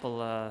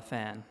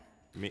fan.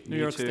 New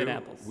York too. State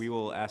apples. We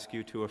will ask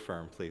you to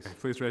affirm, please.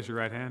 Please raise your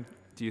right hand.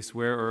 Do you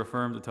swear or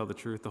affirm to tell the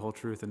truth, the whole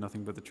truth, and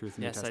nothing but the truth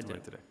in your Yes, I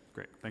testimony do. today?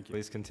 Great, thank you.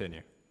 Please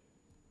continue.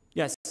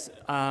 Yes,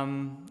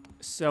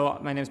 so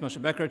my name is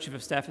Moshe Becker, Chief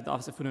of Staff at the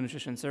Office of Food and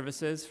Nutrition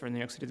Services for New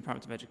York City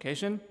Department of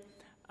Education.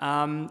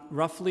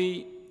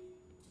 Roughly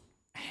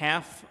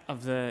half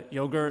of the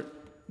yogurt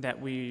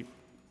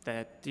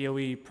that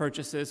DOE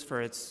purchases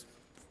for its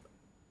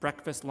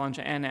breakfast, lunch,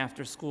 and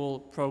after-school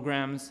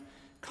programs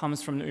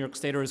comes from New York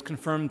State or is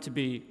confirmed to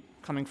be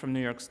coming from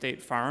New York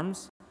State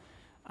farms.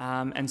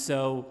 And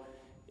so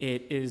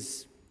it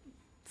is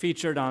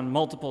featured on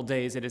multiple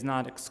days. It is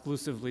not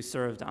exclusively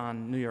served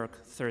on New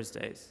York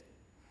Thursdays.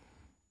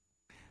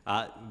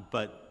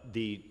 But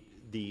the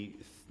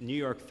New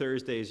York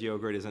Thursdays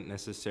yogurt isn't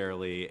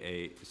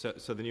necessarily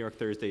so the New York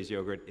Thursdays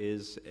yogurt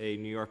is a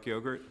New York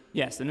yogurt?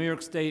 Yes, the New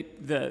York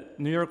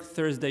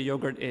Thursday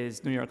yogurt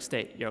is New York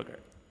State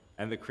yogurt.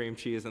 And the cream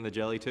cheese and the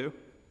jelly too?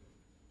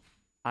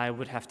 I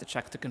would have to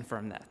check to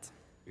confirm that.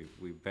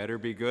 We better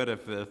be good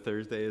if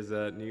Thursday is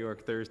New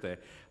York Thursday.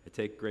 I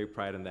take great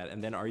pride in that.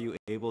 And then are you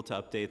able to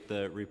update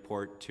the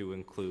report to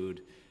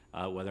include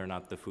whether or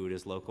not the food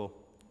is local?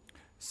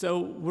 So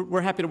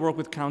we're happy to work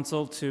with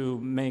council to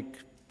make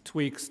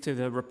tweaks to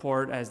the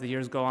report as the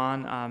years go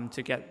on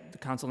to get the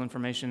council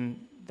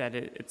information that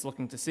it's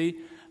looking to see.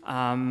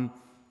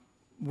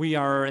 We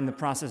are in the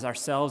process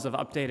ourselves of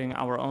updating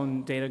our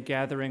own data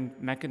gathering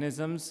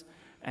mechanisms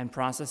and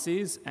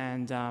processes,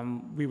 and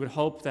we would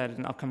hope that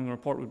an upcoming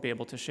report would be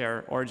able to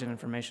share origin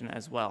information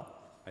as well.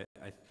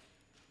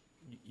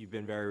 You've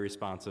been very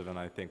responsive, and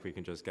I think we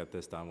can just get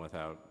this done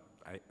without,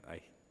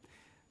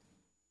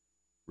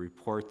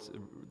 reports.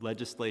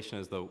 Legislation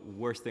is the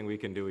worst thing we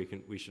can do.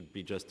 We should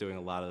be just doing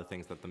a lot of the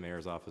things that the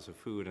Mayor's Office of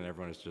Food and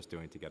everyone is just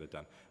doing to get it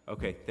done.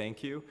 Okay,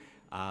 thank you.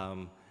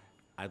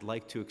 I'd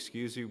like to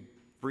excuse you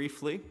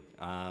briefly.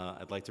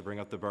 I'd like to bring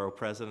up the Borough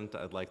President.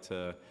 I'd like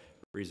to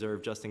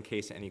reserve just in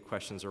case any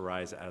questions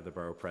arise out of the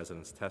Borough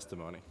President's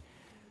testimony.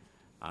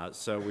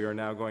 So we are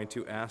now going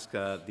to ask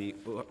the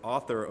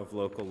author of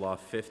Local Law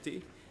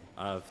 50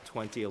 of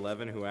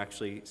 2011, who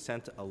actually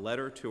sent a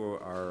letter to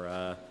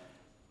our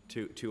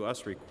to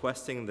us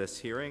requesting this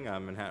hearing,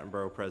 Manhattan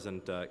Borough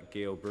President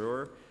Gail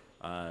Brewer,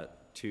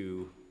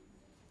 to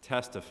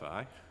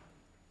testify.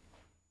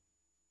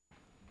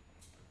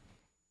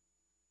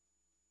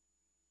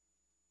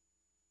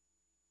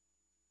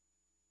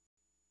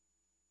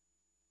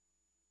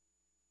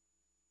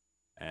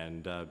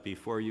 And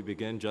before you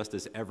begin, just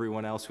as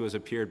everyone else who has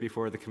appeared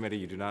before the committee,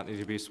 you do not need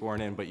to be sworn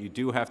in, but you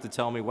do have to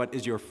tell me what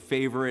is your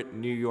favorite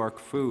New York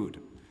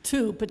food?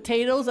 2,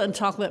 potatoes and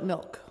chocolate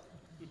milk.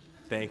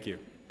 Thank you.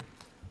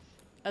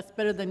 That's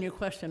better than your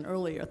question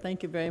earlier.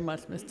 Thank you very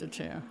much, Mr.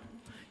 Chair.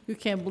 You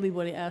can't believe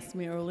what he asked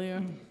me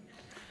earlier.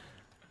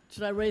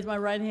 Should I raise my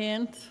right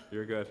hand?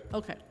 You're good.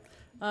 Okay.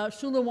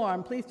 Shula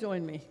Warren, please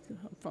join me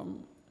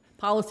from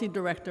Policy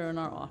Director in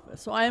our office.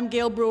 So I am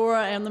Gail Brewer.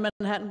 I am the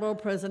Manhattan Borough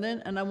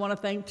President, and I want to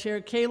thank Chair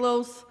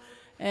Kalos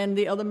and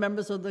the other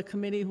members of the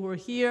committee who are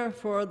here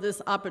for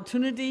this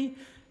opportunity.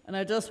 And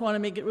I just want to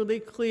make it really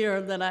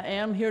clear that I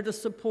am here to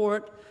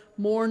support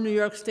more New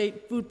York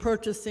State food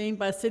purchasing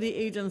by city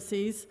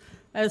agencies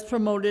as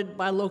promoted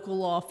by Local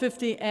Law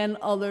 50 and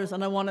others.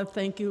 And I want to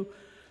thank you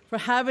for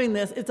having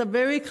this. It's a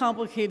very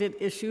complicated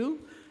issue.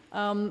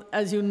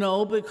 As you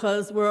know,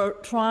 because we're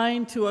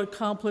trying to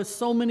accomplish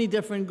so many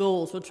different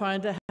goals. We're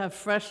trying to have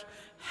fresh,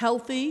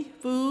 healthy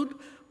food.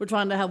 We're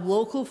trying to have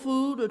local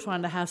food. We're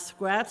trying to have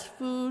scratch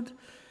food.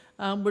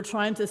 We're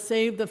trying to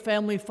save the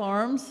family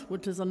farms,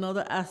 which is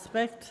another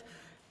aspect.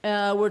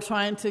 We're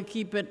trying to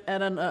keep it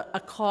at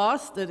a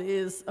cost that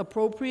is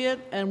appropriate,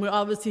 and we're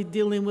obviously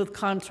dealing with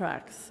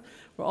contracts.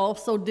 We're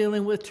also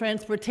dealing with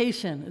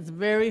transportation. It's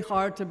very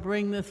hard to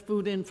bring this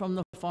food in from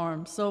the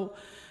farm. So,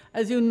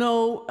 as you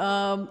know,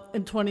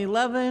 in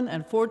 2011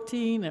 and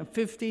 14 and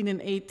 15 and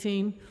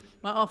 18,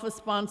 my office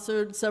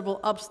sponsored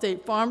several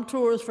upstate farm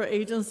tours for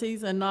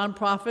agencies and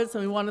nonprofits,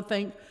 and we want to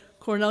thank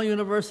Cornell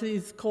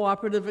University's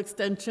Cooperative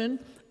Extension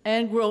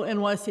and Grow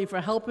NYC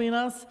for helping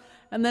us.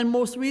 And then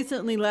most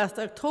recently, last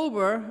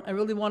October, I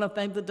really want to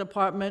thank the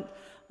Department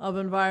of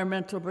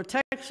Environmental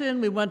Protection.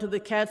 We went to the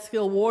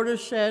Catskill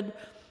Watershed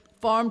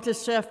Farm to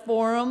Chef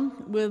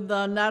Forum with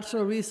the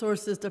Natural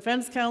Resources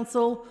Defense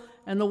Council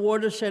and the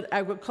Watershed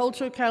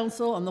Agriculture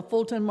Council and the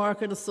Fulton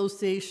Market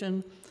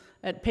Association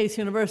at Pace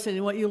University.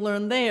 And what you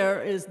learn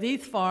there is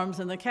these farms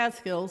in the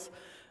Catskills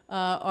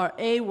are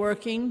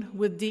working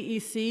with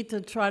DEC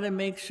to try to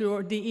make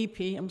sure,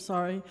 DEP, I'm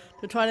sorry,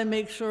 to try to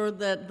make sure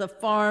that the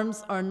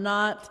farms are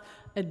not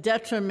a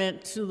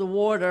detriment to the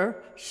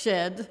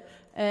watershed,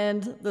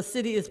 and the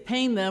city is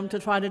paying them to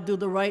try to do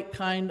the right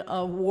kind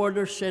of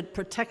watershed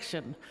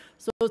protection.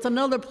 So it's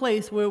another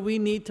place where we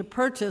need to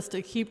purchase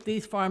to keep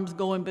these farms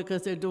going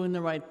because they're doing the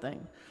right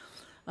thing.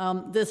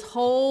 This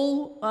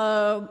whole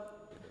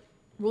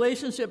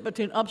relationship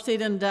between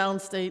upstate and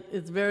downstate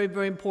is very,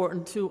 very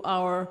important to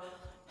our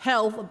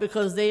health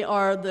because they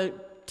are the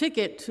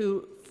ticket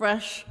to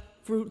fresh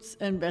fruits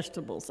and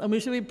vegetables. And we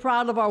should be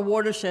proud of our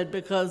watershed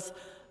because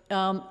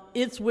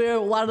it's where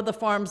a lot of the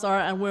farms are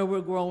and where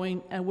we're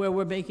growing and where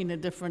we're making a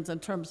difference in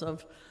terms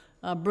of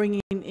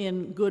bringing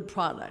in good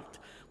product.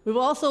 We've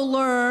also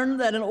learned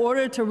that in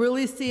order to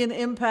really see an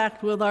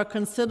impact with our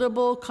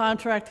considerable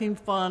contracting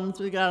funds,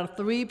 we got a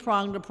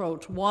three-pronged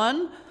approach.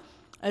 One,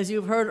 as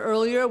you've heard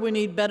earlier, we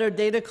need better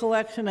data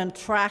collection and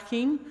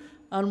tracking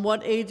on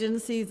what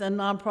agencies and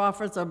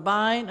nonprofits are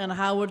buying and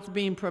how it's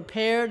being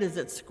prepared. Is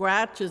it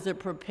scratch? Is it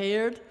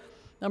prepared?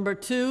 Number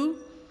two,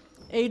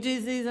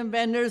 agencies and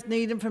vendors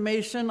need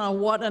information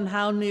on what and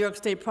how New York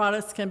State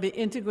products can be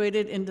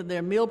integrated into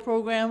their meal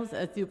programs,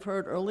 as you've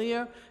heard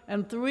earlier.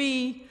 And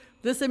three,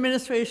 this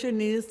administration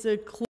needs to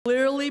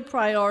clearly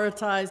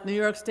prioritize New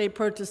York State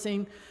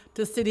purchasing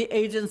to city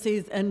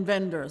agencies and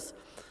vendors.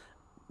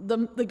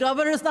 The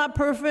governor is not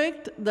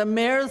perfect, the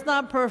mayor is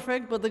not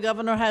perfect, but the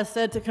governor has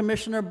said to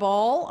Commissioner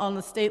Ball on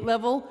the state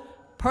level,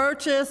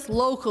 purchase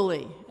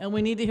locally, and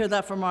we need to hear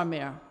that from our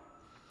mayor.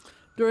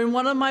 During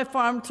one of my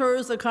farm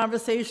tours, a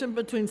conversation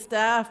between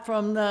staff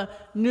from the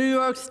New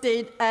York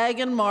State Ag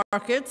and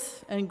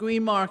Markets and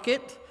Green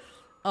Market,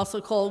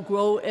 also called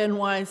Grow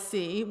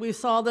NYC, we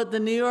saw that the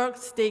New York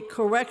State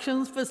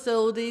Corrections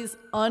Facilities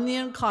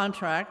onion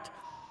contract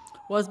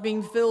was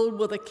being filled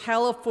with a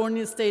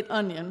California state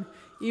onion,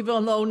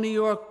 even though New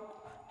York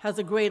has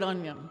a great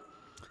onion.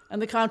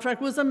 And the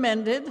contract was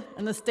amended,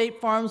 and the state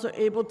farms were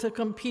able to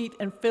compete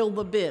and fill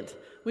the bid.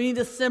 We need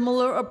a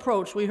similar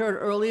approach. We heard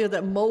earlier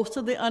that most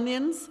of the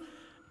onions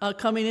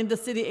coming into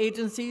city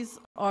agencies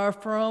are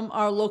from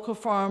our local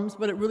farms,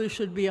 but it really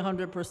should be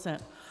 100%.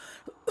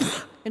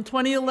 In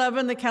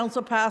 2011, the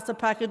council passed a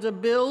package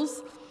of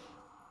bills,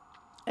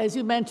 as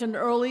you mentioned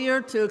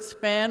earlier, to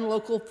expand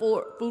local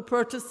food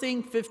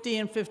purchasing, 50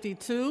 and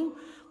 52.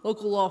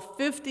 Local Law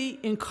 50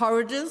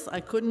 encourages,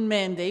 I couldn't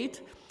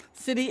mandate,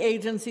 city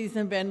agencies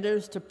and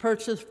vendors to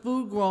purchase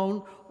food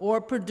grown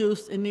or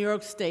produced in New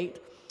York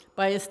State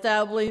by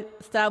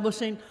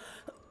establishing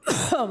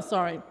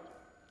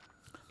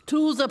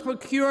tools of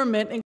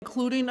procurement,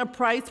 including a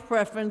price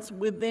preference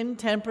within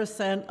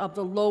 10% of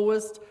the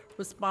lowest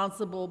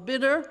responsible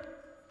bidder,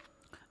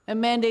 and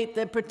mandate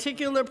that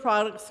particular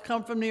products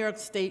come from New York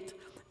State,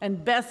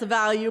 and best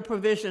value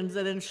provisions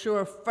that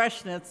ensure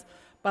freshness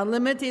by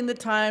limiting the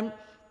time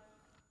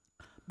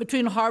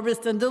between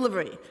harvest and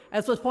delivery.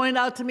 As was pointed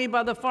out to me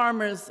by the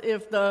farmers,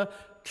 if the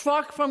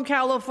truck from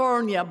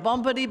California,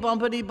 bumpity,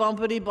 bumpity,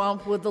 bumpity,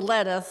 bump with the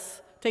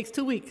lettuce, takes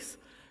 2 weeks.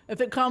 If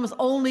it comes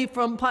only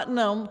from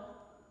Putnam,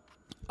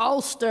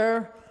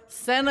 Ulster,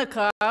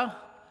 Seneca,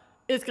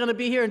 it's gonna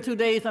be here in 2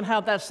 days and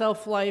have that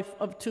shelf life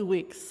of 2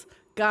 weeks.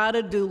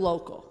 Gotta do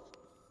local.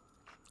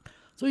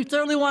 So we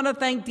certainly wanna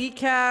thank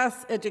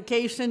DCAS,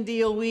 Education,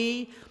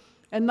 DOE,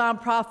 and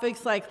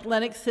nonprofits like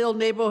Lenox Hill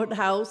Neighborhood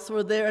House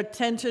for their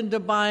attention to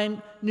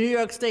buying New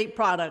York State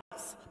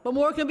products. But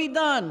more can be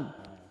done.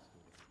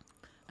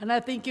 And I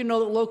think you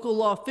know that Local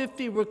Law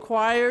 50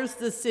 requires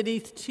the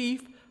city's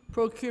chief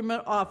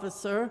procurement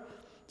officer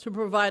to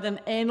provide an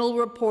annual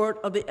report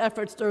of the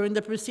efforts during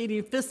the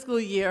preceding fiscal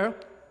year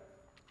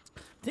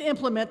to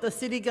implement the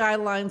city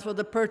guidelines for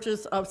the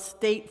purchase of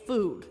state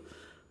food.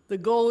 The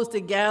goal is to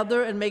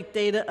gather and make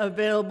data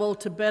available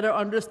to better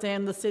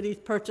understand the city's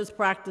purchase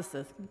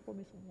practices. Can you pour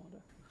me some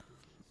water?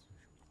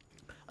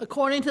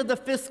 According to the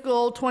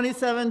fiscal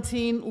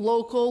 2017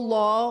 Local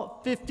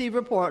Law 50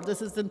 report,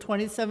 this is in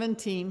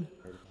 2017,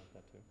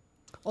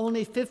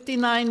 only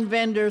 59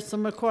 vendors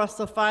from across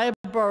the 5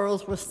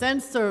 boroughs were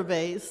sent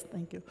surveys,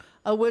 thank you,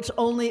 of which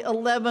only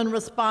 11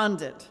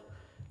 responded.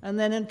 And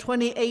then in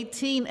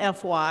 2018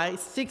 FY,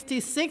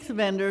 66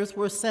 vendors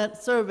were sent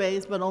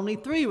surveys, but only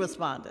 3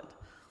 responded.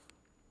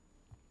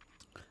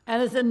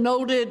 And as it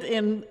noted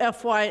in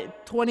FY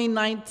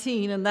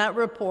 2019, in that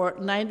report,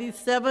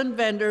 97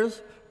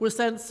 vendors were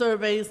sent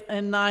surveys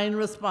and 9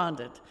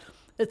 responded.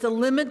 It's a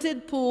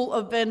limited pool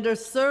of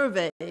vendors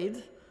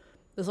surveyed.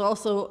 There's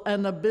also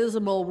an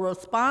abysmal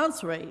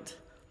response rate.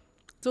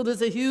 So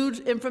there's a huge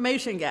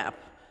information gap,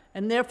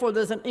 and therefore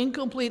there's an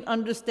incomplete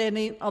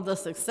understanding of the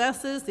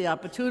successes, the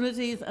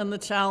opportunities, and the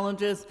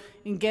challenges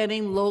in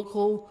getting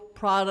local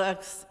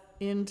products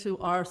into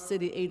our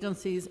city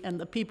agencies and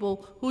the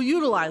people who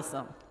utilize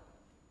them.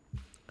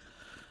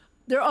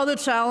 There are other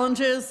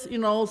challenges. You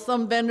know,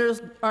 some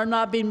vendors are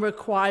not being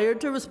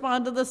required to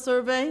respond to the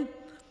survey.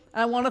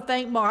 I want to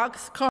thank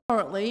Mox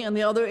currently and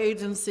the other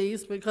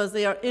agencies because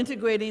they are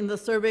integrating the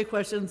survey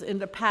questions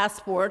into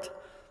Passport,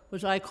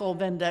 which I call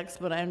Vendex,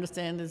 but I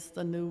understand is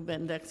the new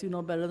Vendex. You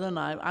know better than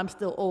I. I'm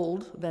still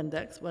old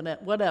Vendex,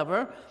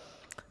 whatever.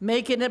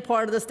 Making it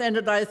part of the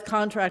standardized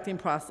contracting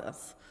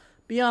process.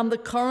 Beyond the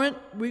current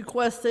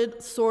requested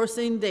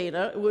sourcing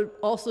data, it would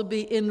also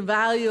be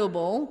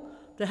invaluable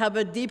to have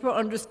a deeper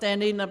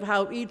understanding of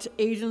how each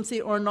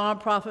agency or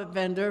nonprofit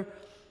vendor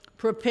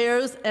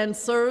prepares and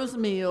serves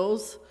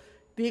meals,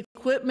 the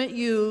equipment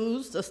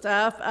used, the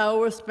staff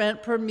hours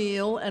spent per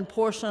meal and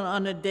portion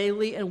on a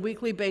daily and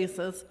weekly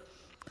basis,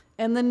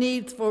 and the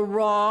needs for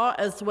raw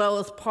as well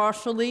as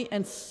partially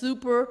and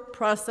super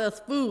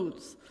processed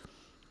foods.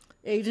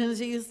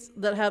 Agencies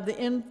that have the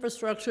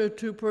infrastructure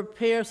to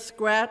prepare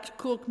scratch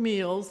cooked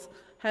meals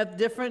have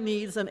different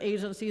needs than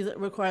agencies that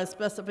require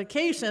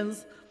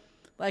specifications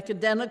like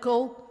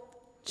identical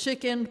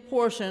chicken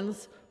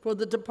portions for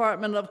the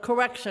Department of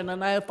Correction.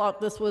 And I thought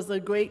this was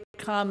a great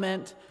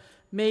comment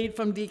made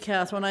from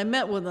DCAS when I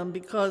met with them,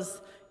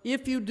 because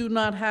if you do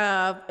not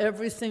have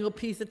every single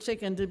piece of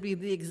chicken to be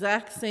the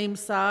exact same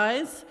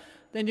size,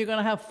 then you're going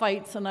to have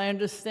fights, and I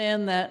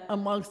understand that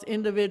amongst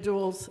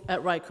individuals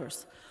at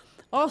Rikers.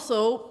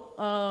 Also,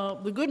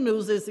 the good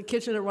news is the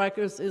kitchen at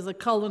Rikers is a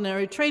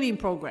culinary training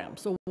program.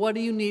 So what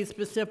do you need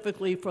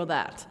specifically for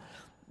that?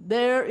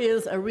 There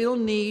is a real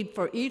need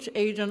for each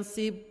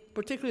agency,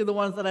 particularly the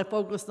ones that I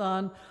focused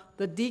on,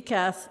 the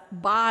DCAS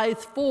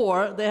buys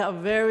for. They have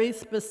very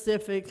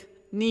specific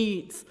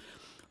needs.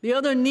 The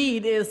other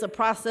need is the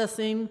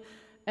processing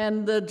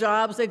and the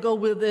jobs that go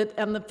with it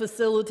and the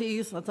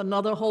facilities. That's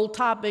another whole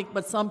topic,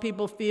 but some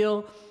people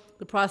feel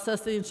the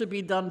processing should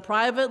be done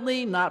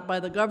privately, not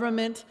by the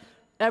government.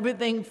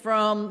 Everything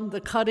from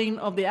the cutting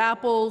of the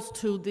apples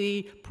to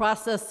the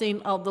processing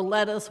of the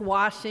lettuce,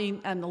 washing,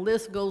 and the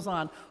list goes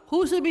on.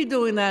 Who should be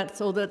doing that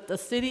so that the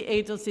city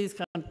agencies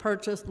can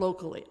purchase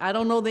locally? I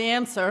don't know the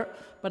answer,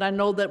 but I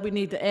know that we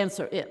need to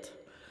answer it.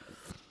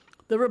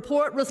 The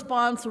report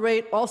response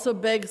rate also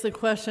begs the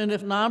question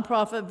if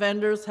nonprofit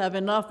vendors have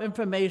enough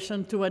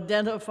information to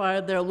identify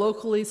their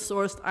locally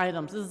sourced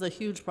items. This is a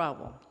huge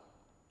problem.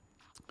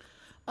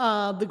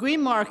 The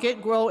Green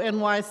Market, Grow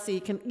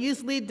NYC, can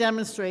easily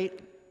demonstrate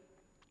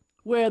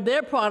where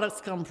their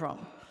products come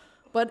from.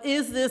 But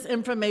is this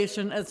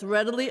information as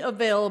readily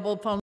available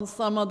from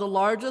some of the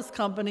largest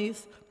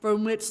companies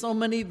from which so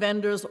many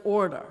vendors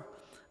order?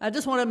 I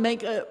just want to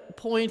make a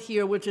point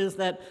here, which is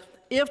that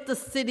if the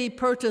city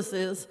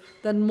purchases,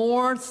 then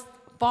more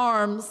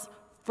farms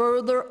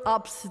further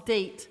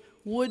upstate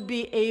would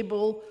be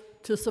able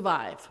to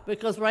survive.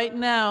 Because right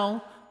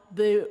now,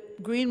 the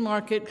Green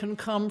Market can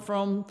come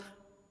from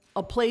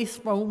a place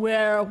from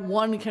where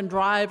one can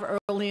drive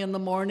early in the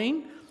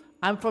morning.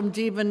 I'm from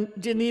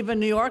Geneva,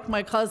 New York,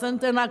 my cousin.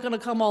 They're not going to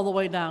come all the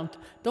way down.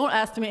 Don't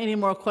ask me any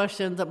more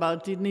questions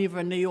about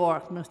Geneva, New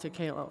York, Mr.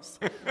 Kalos.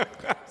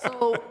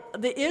 So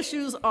the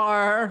issues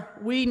are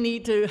we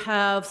need to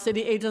have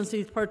city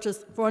agencies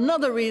purchase for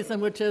another reason,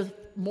 which is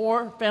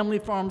more family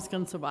farms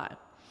can survive.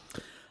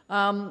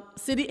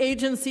 City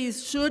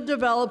agencies should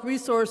develop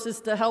resources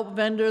to help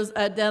vendors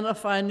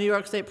identify New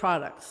York State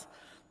products.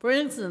 For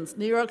instance,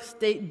 New York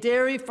State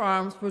dairy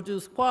farms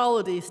produce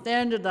quality,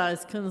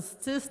 standardized,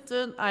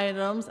 consistent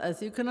items,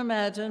 as you can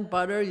imagine,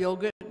 butter,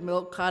 yogurt,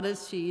 milk,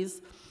 cottage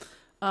cheese.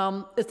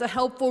 It's a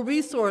helpful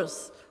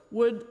resource,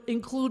 would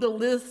include a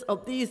list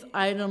of these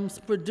items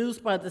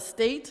produced by the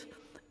state,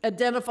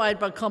 identified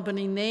by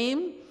company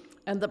name,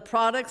 and the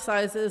product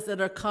sizes that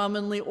are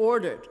commonly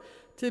ordered.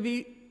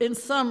 In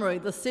summary,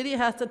 the city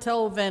has to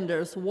tell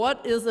vendors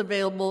what is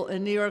available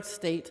in New York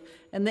State,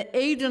 and the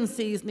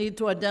agencies need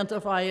to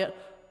identify it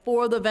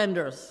for the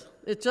vendors.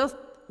 It's just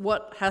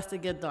what has to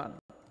get done.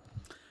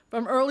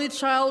 From early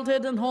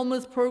childhood and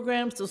homeless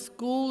programs to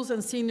schools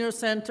and senior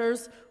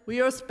centers,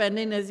 we are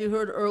spending, as you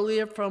heard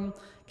earlier from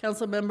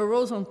Councilmember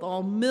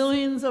Rosenthal,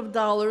 millions of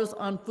dollars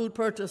on food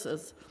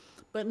purchases,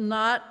 but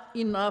not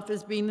enough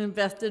is being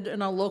invested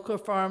in our local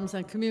farms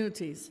and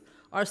communities.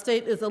 Our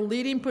state is a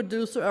leading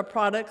producer of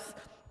products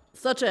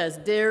such as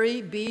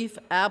dairy, beef,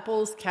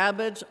 apples,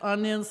 cabbage,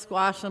 onions,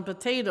 squash, and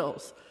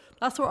potatoes.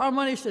 That's where our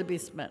money should be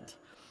spent.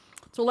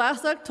 So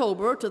last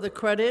October, to the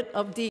credit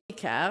of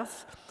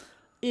DCAS,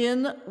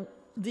 in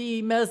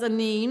the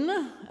mezzanine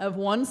of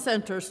 1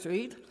 Center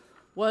Street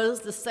was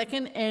the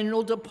 2nd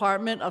Annual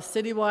Department of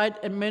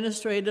Citywide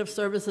Administrative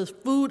Services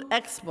Food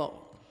Expo.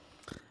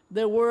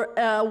 There were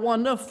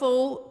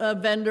wonderful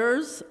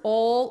vendors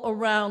all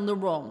around the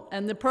room,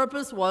 and the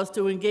purpose was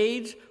to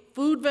engage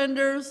food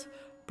vendors,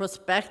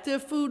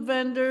 prospective food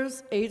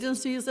vendors,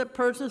 agencies that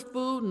purchase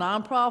food,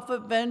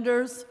 nonprofit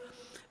vendors,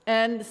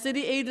 and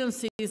city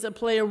agencies that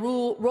play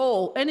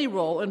any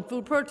role in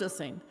food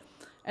purchasing.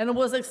 And it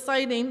was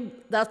exciting.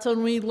 That's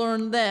when we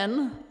learned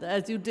then,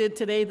 as you did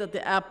today, that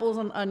the apples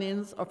and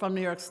onions are from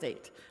New York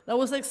State. That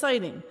was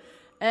exciting.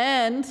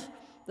 And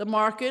the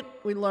market,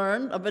 we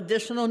learned, of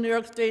additional New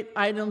York State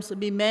items to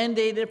be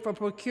mandated for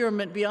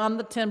procurement beyond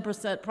the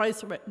 10%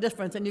 price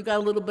difference. And you got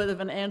a little bit of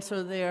an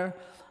answer there.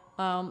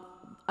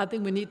 I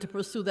think we need to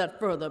pursue that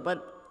further.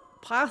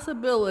 But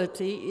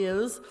possibility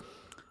is,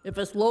 if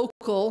it's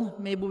local,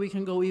 maybe we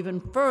can go even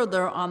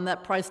further on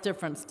that price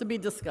difference to be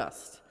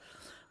discussed.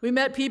 We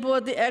met people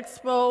at the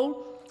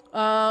expo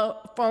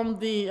from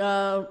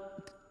the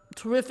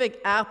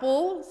terrific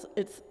apples.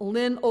 It's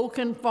Lynn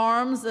Oaken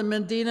Farms in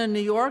Medina,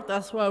 New York.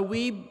 That's where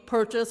we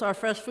purchase our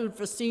fresh food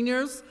for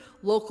seniors.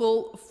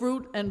 local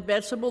fruit and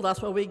vegetable.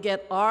 That's where we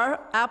get our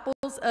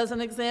apples, as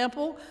an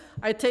example.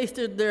 I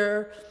tasted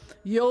their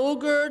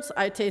yogurts.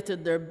 I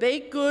tasted their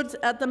baked goods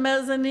at the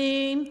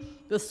mezzanine,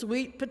 the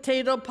sweet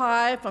potato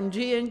pie from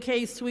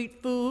G&K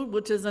Sweet Food,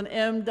 which is an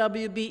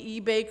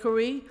MWBE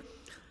bakery.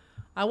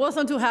 I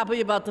wasn't too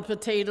happy about the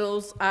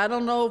potatoes. I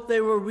don't know if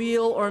they were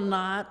real or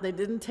not. They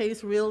didn't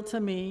taste real to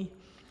me.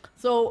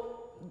 So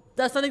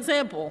that's an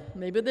example.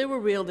 Maybe they were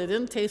real. They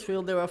didn't taste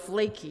real. They were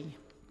flaky.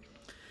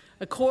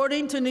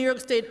 According to New York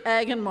State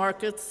Ag and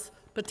Markets,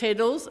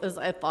 potatoes, as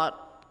I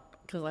thought,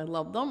 because I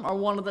love them, are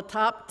one of the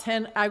top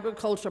 10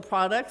 agriculture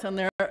products, and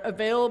they're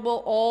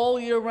available all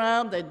year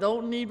round. They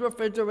don't need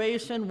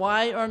refrigeration.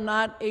 Why are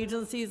not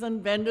agencies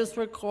and vendors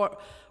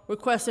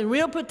requesting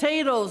real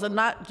potatoes and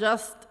not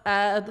just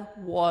add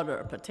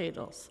water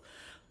potatoes?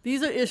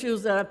 These are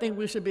issues that I think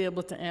we should be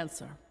able to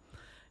answer.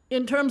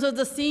 In terms of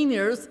the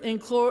seniors,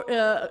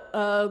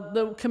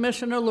 the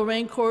Commissioner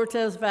Lorraine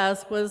Cortez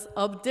Vasquez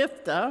of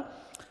DFTA,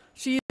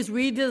 she is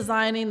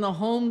redesigning the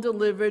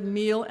home-delivered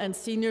meal and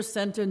senior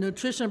center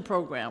nutrition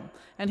program.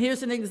 And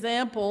here's an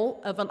example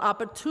of an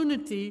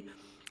opportunity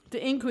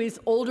to increase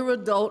older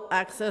adult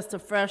access to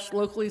fresh,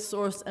 locally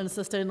sourced, and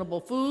sustainable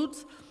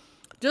foods.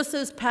 Just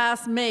this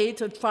past May,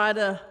 to try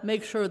to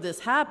make sure this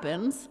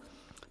happens,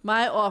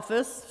 my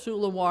office,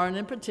 Shula Warren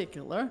in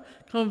particular,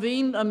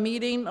 convened a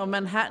meeting of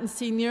Manhattan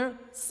Senior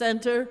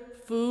Center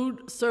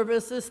Food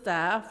Services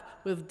staff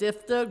with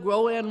DFTA,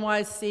 Grow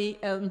NYC,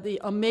 and the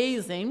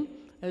amazing,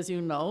 as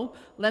you know,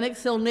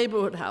 Lenox Hill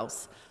Neighborhood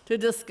House to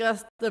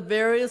discuss the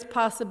various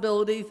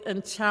possibilities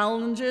and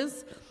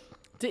challenges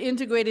to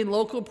integrating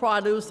local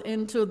produce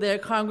into their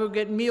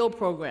congregate meal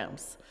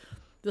programs.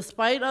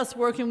 Despite us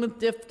working with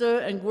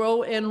DFTA and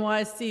Grow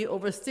NYC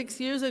over 6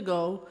 years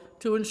ago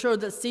to ensure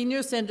that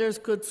senior centers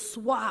could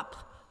swap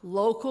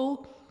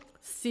local,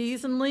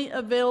 seasonally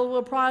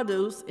available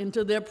produce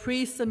into their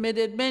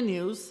pre-submitted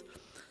menus,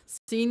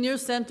 senior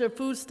center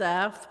food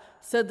staff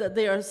said that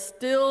they are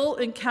still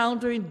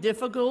encountering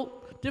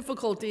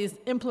difficulties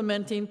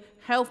implementing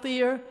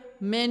healthier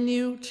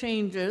menu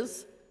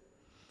changes,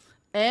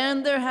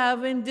 and they're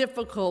having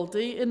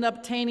difficulty in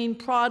obtaining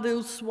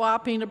produce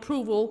swapping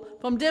approval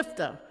from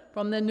DFTA,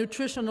 from the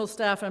nutritional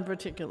staff in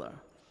particular.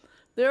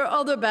 There are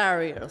other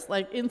barriers,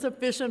 like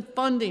insufficient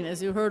funding,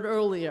 as you heard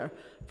earlier,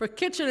 for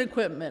kitchen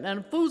equipment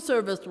and food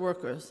service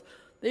workers.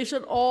 They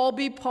should all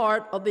be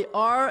part of the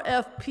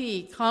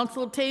RFP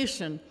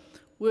consultation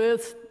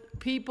with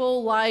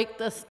people like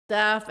the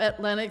staff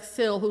at Lenox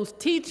Hill, whose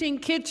teaching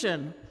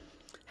kitchen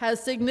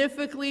has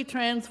significantly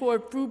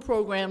transformed food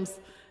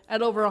programs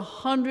at over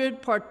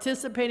 100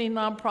 participating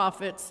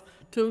nonprofits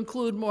to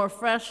include more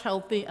fresh,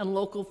 healthy, and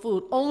local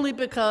food, only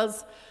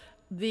because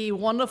the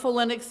wonderful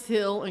Lenox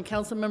Hill and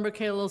Councilmember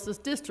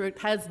Kalos' district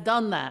has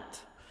done that.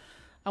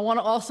 I want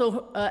to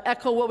also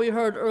echo what we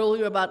heard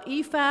earlier about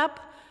EFAP.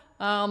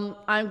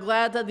 I'm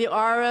glad that the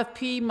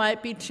RFP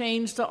might be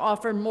changed to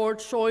offer more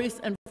choice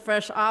and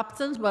fresh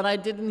options, but I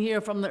didn't hear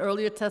from the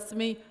earlier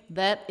testimony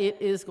that it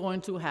is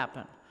going to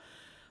happen.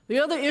 The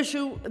other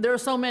issue, there are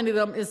so many of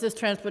them, is this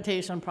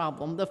transportation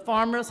problem. The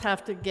farmers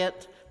have to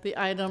get the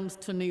items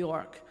to New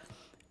York.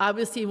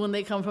 Obviously, when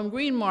they come from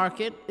Green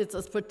Market, it's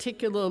a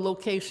particular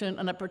location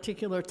and a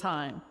particular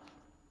time.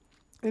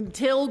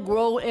 Until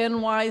Grow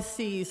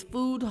NYC's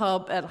food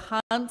hub at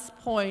Hunts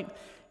Point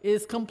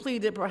is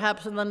completed,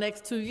 perhaps in the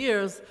next 2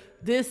 years,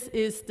 this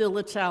is still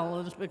a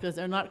challenge because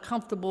they're not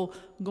comfortable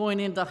going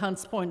into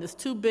Hunts Point. It's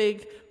too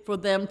big for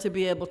them to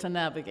be able to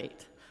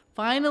navigate.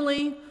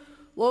 Finally,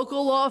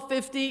 Local Law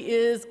 50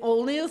 is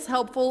only as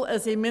helpful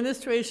as the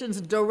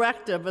administration's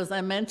directive, as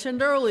I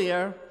mentioned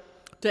earlier,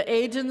 to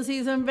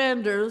agencies and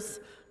vendors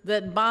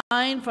that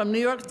buying from New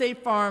York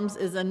State farms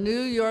is a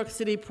New York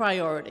City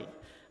priority.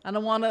 And I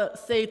want to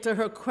say to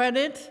her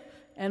credit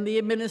and the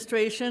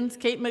administration's,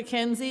 Kate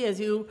McKenzie, as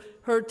you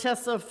heard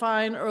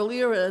testifying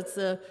earlier, as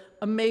the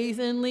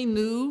amazing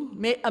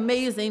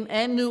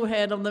and new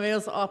head of the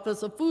Mayor's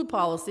Office of Food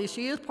Policy.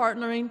 She is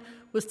partnering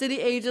with city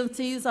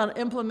agencies on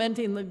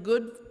implementing the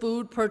Good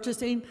Food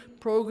Purchasing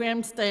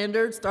Program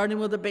standards, starting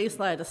with a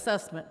baseline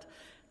assessment.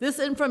 This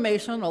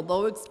information,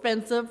 although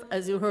expensive,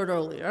 as you heard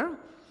earlier,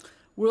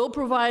 will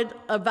provide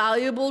a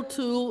valuable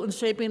tool in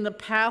shaping the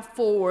path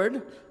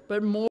forward,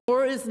 but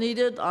more is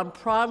needed on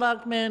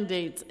product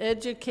mandates,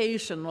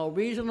 educational,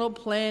 regional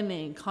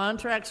planning,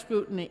 contract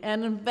scrutiny,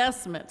 and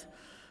investment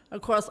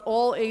across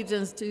all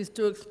agencies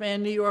to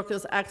expand New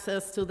Yorkers'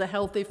 access to the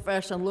healthy,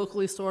 fresh, and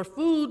locally sourced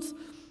foods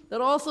that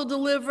also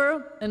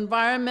deliver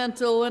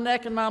environmental and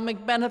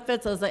economic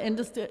benefits, as I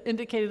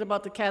indicated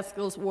about the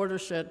Catskills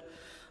watershed,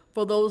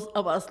 for those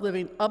of us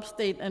living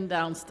upstate and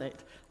downstate.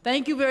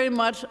 Thank you very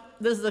much.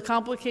 This is a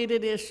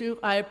complicated issue.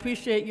 I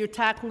appreciate you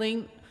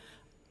tackling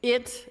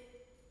it.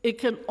 It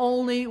can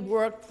only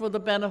work for the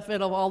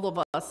benefit of all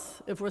of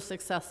us if we're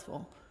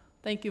successful.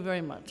 Thank you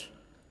very much.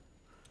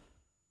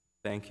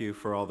 Thank you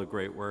for all the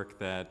great work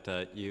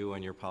that you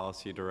and your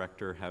policy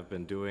director have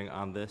been doing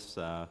on this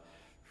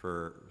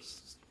for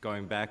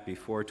going back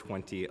before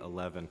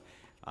 2011.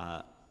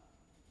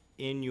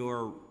 In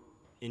your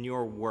In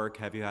your work,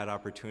 have you had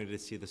opportunity to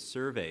see the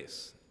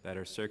surveys that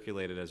are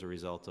circulated as a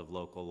result of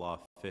Local Law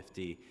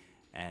 50?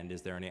 And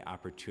is there any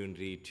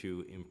opportunity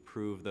to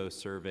improve those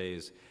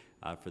surveys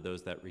for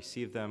those that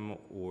receive them,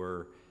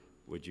 or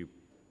would you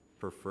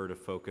prefer to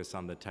focus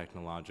on the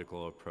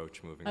technological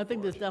approach moving forward? I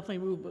think there's definitely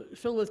room, but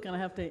Shula's going to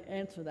have to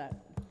answer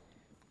that.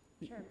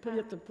 Sure. You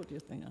have to put your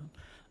thing on.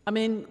 I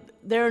mean,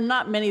 there are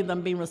not many of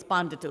them being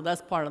responded to.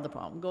 That's part of the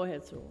problem. Go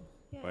ahead, Shula.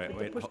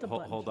 Wait,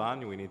 hold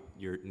on. We need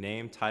your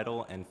name,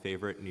 title, and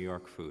favorite New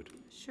York food.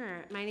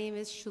 Sure. My name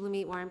is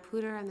Shulamit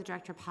Warren-Puder. I'm the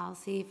Director of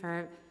Policy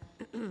for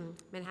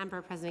Manhattan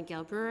Borough President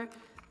Gail Brewer.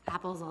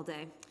 Apples all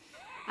day.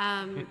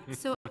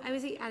 So I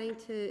was adding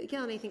to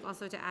Gail, and I think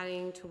also to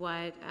adding to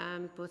what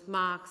both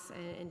Mox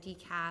and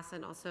DCAS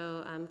and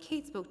also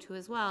Kate spoke to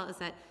as well, is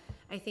that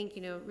I think,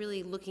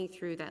 really looking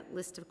through that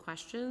list of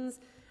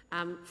questions,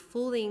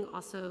 folding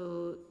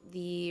also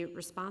the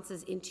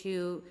responses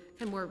into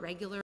kind of more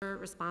regular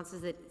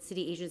responses that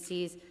city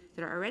agencies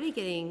that are already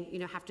getting,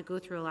 have to go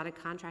through a lot of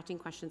contracting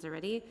questions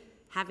already,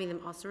 having them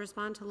also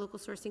respond to local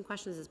sourcing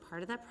questions as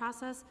part of that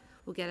process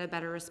will get a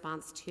better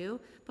response too,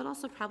 but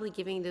also probably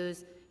giving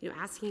those,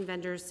 asking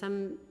vendors,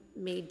 some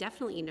may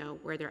definitely know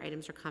where their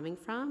items are coming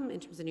from in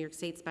terms of New York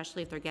State,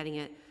 especially if they're getting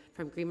it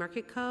from Green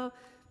Market Co.,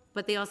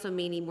 but they also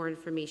may need more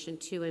information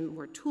too and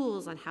more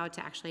tools on how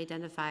to actually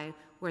identify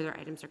where their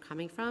items are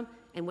coming from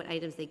and what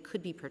items they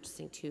could be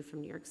purchasing too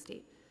from New York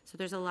State. So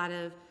there's a lot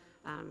of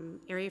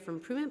area for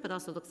improvement, but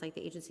also looks like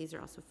the agencies are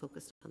also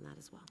focused on that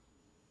as well.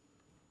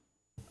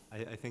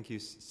 I think you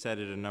said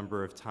it a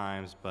number of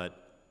times,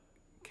 but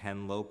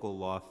can Local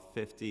Law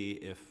 50,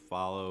 if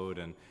followed,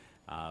 and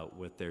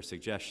with their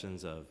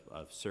suggestions of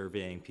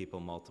surveying people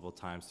multiple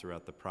times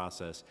throughout the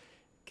process,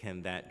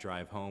 can that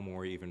drive home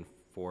or even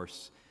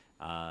force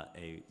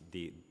a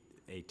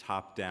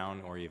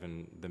top-down or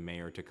even the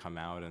mayor to come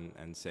out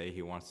and say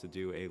he wants to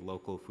do a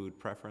local food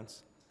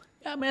preference?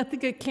 Yeah, I mean, I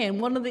think it can.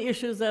 One of the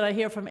issues that I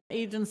hear from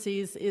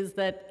agencies is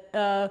that,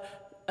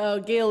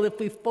 Gail, if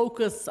we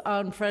focus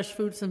on fresh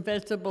fruits and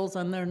vegetables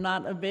and they're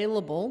not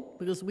available,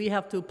 because we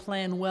have to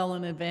plan well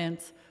in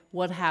advance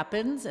what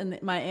happens, and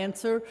my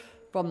answer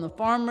from the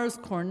farmers,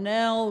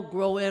 Cornell,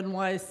 Grow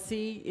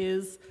NYC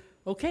is,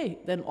 okay,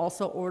 then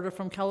also order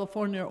from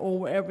California or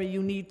wherever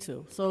you need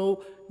to.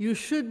 So you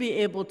should be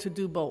able to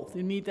do both.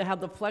 You need to have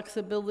the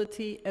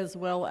flexibility as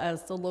well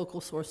as the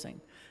local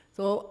sourcing.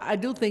 So I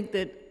do think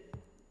that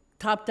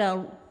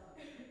top-down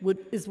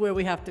is where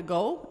we have to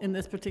go in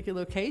this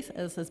particular case,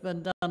 as has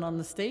been done on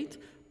the state,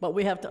 but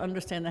we have to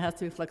understand there has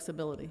to be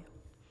flexibility.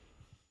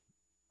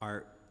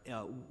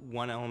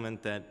 One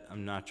element that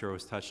I'm not sure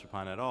was touched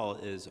upon at all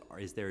is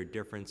there a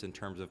difference in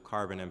terms of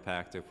carbon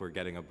impact if we're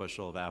getting a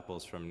bushel of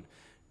apples from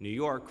New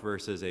York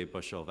versus a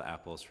bushel of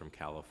apples from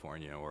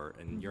California? Or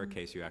in your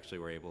case, you actually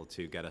were able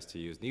to get us to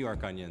use New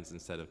York onions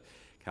instead of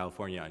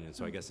California onions.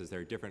 So I guess, is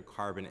there a different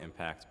carbon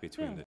impact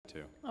between the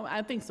two? Oh,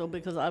 I think so,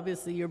 because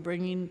obviously you're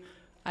bringing,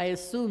 I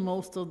assume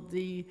most of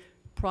the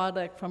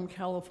product from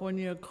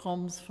California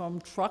comes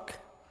from truck.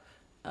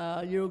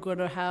 You're going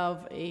to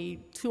have a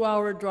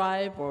 2-hour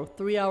drive or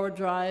 3-hour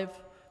drive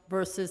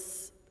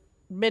versus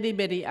many,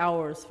 many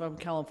hours from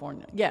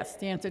California. Yes,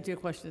 the answer to your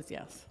question is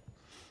yes.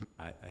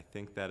 I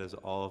think that is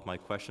all of my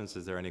questions.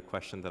 Is there any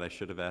question that I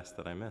should have asked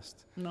that I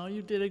missed? No,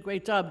 you did a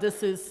great job.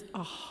 This is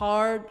a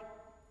hard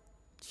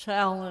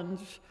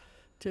challenge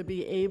to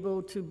be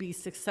able to be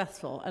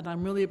successful, and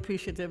I'm really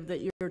appreciative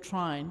that you're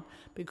trying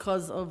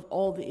because of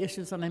all the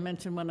issues that I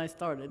mentioned when I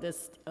started.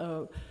 It's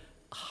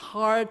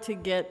hard to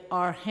get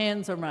our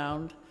hands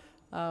around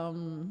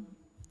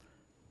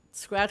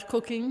scratch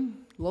cooking,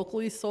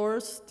 locally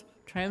sourced,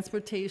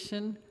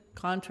 transportation,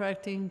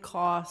 contracting,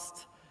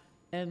 cost,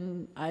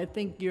 and I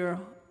think you're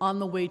on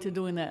the way to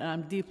doing that, and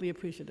I'm deeply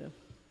appreciative.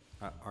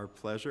 Our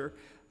pleasure.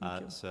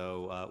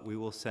 So we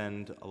will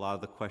send a lot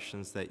of the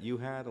questions that you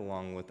had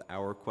along with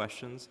our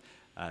questions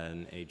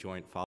and a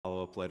joint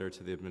follow-up letter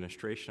to the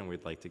administration.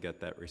 We'd like to get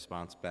that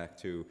response back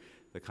to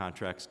the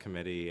Contracts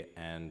Committee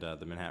and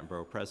the Manhattan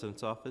Borough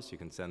President's Office. You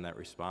can send that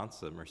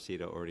response.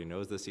 Mercita already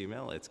knows this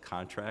email. It's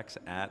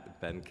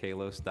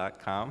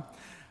contracts@benkalos.com.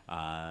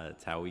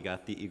 It's how we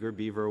got the Eager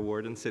Beaver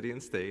Award in City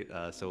and State.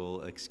 So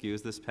we'll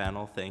excuse this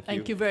panel. Thank you.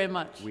 Thank you very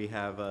much. We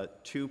have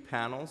 2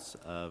 panels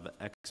of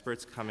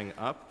experts coming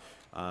up.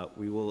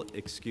 We will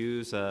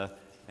excuse a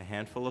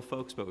handful of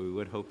folks, but we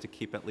would hope to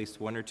keep at least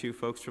 1 or 2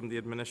 folks from the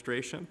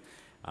administration.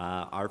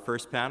 Our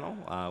first panel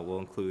will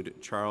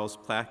include Charles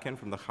Platkin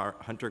from the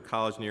Hunter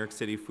College New York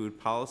City Food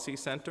Policy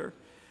Center,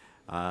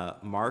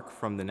 Mark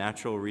from the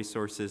Natural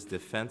Resources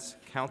Defense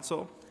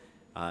Council,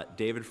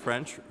 David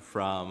French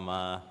from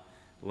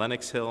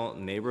Lenox Hill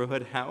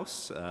Neighborhood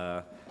House,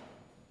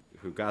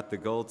 who got the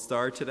gold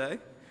star today.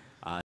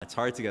 It's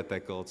hard to get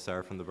that gold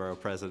star from the borough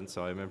president,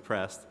 so I'm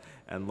impressed.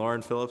 And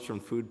Lauren Phillips from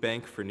Food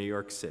Bank for New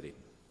York City.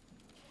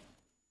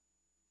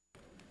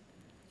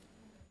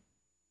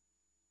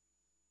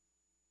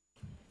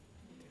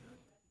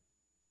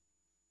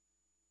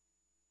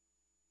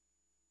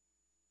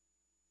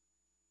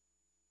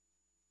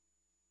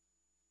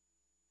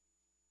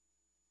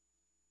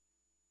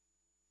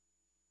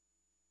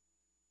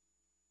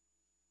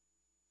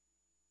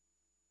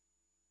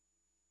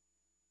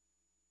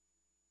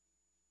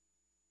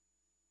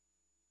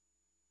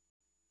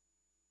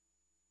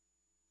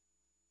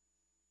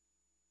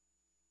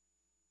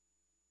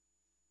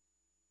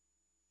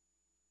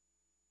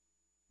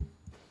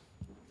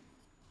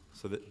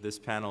 So this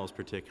panel is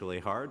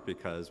particularly hard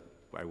because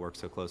I work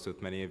so close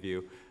with many of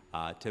you.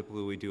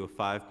 Typically, we do a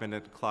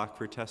 5-minute clock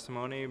for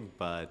testimony,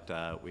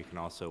 but we can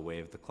also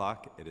waive the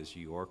clock. It is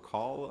your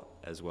call,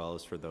 as well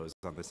as for those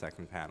on the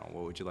second panel.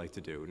 What would you like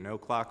to do? No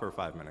clock or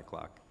 5-minute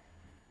clock?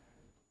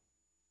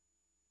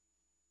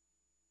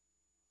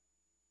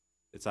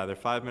 It's either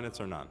 5 minutes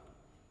or none.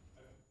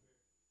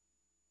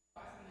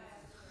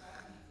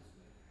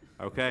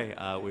 Okay,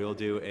 we will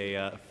do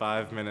a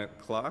 5-minute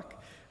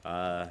clock,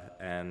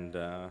 and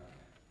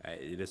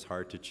it is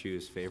hard to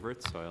choose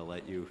favorites, so I'll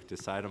let you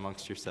decide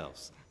amongst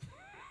yourselves.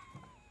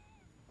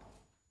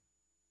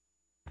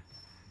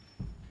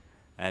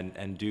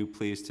 And do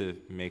please to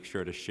make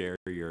sure to share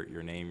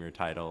your name, your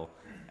title,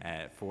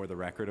 for the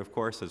record, of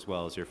course, as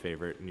well as your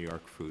favorite New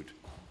York food.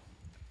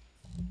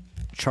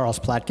 Charles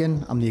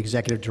Platkin. I'm the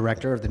executive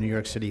director of the New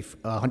York City,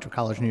 Hunter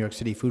College New York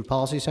City Food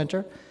Policy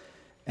Center,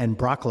 and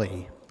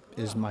broccoli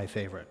is my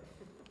favorite.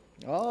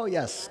 Oh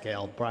yes,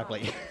 Gail,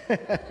 broccoli.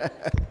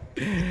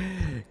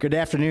 Good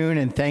afternoon,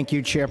 and thank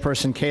you,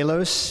 Chairperson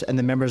Kalos and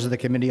the members of the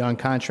Committee on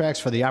Contracts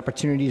for the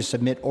opportunity to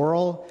submit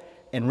oral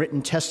and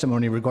written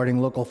testimony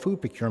regarding local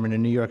food procurement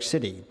in New York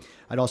City.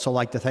 I'd also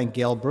like to thank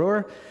Gail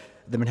Brewer,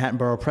 the Manhattan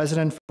Borough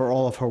President, for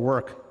all of her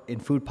work in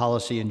food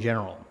policy in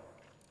general.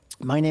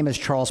 My name is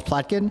Charles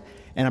Platkin,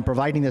 and I'm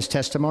providing this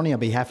testimony on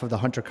behalf of the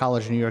Hunter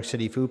College New York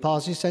City Food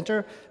Policy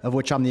Center, of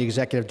which I'm the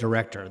executive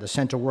director. The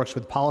center works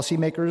with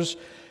policymakers,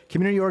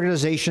 community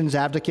organizations,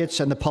 advocates,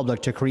 and the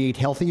public to create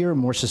healthier,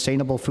 more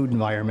sustainable food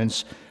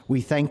environments. We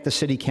thank the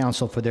City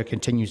Council for their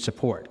continued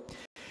support.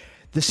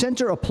 The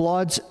center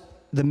applauds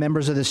the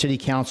members of the City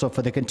Council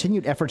for the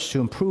continued efforts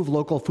to improve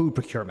local food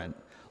procurement.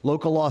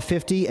 Local Law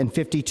 50 and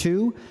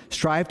 52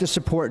 strive to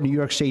support New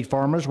York State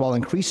farmers while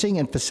increasing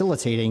and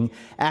facilitating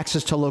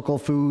access to local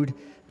food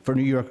for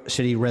New York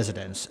City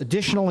residents.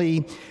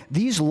 Additionally,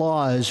 these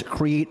laws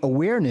create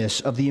awareness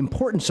of the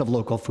importance of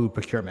local food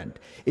procurement.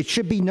 It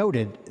should be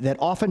noted that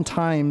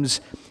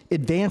oftentimes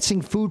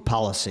advancing food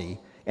policy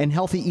and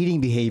healthy eating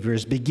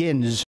behaviors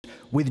begins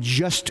with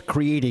just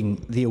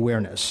creating the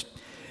awareness.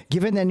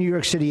 Given that New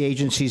York City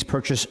agencies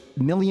purchase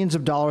millions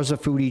of dollars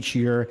of food each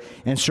year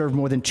and serve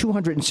more than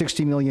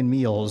 260 million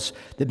meals,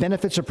 the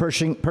benefits of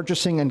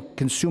purchasing and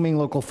consuming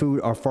local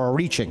food are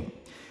far-reaching.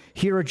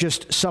 Here are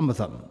just some of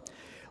them.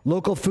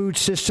 Local food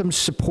systems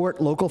support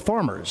local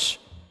farmers,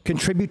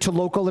 contribute to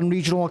local and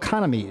regional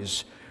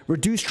economies,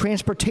 reduce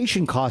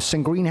transportation costs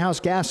and greenhouse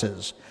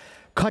gases,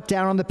 cut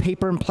down on the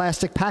paper and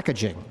plastic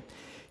packaging,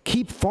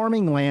 keep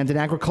farming land in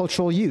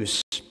agricultural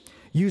use,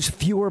 use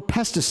fewer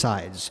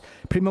pesticides,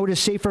 promote a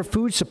safer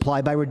food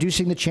supply by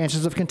reducing the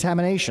chances of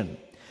contamination,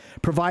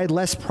 provide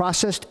less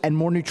processed and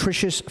more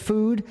nutritious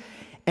food,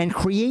 and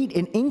create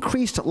an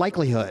increased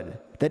likelihood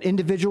that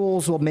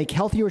individuals will make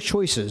healthier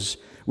choices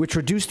which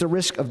reduce the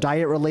risk of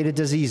diet-related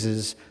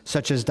diseases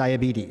such as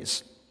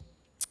diabetes.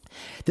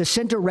 The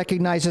center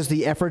recognizes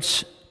the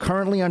efforts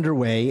currently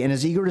underway and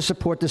is eager to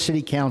support the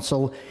City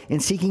Council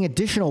in seeking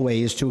additional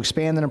ways to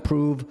expand and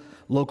improve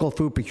local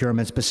food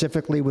procurement,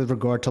 specifically with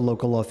regard to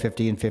Local Law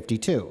 50 and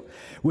 52.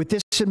 With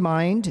this in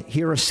mind,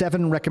 here are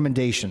 7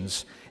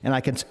 recommendations, and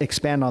I can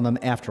expand on them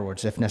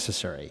afterwards if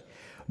necessary.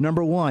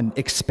 Number 1,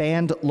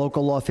 expand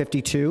Local Law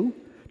 52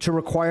 to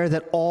require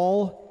that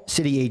all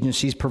city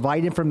agencies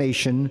provide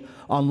information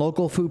on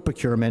local food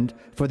procurement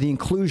for the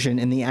inclusion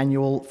in the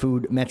annual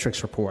food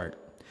metrics report.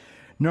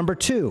 Number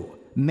 2,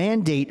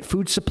 mandate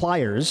food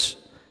suppliers,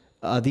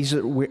 these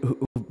are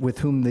with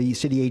whom the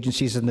city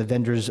agencies and the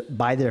vendors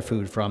buy their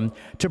food from,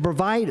 to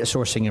provide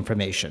sourcing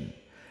information.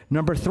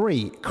 Number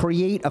 3,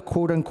 create a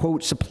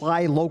quote-unquote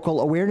supply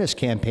local awareness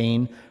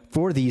campaign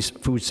for these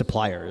food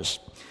suppliers.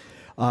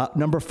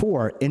 Number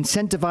 4,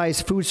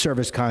 incentivize food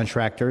service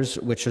contractors,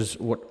 which is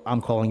what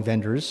I'm calling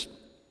vendors,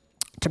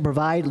 to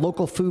provide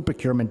local food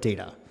procurement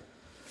data.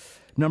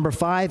 Number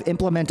 5,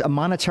 implement a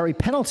monetary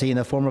penalty in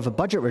the form of a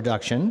budget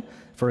reduction,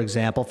 for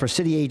example, for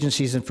city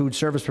agencies and food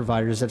service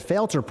providers that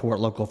fail to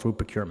report local food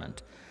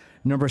procurement.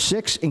 Number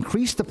 6,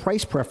 increase the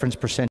price preference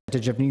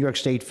percentage of New York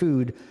State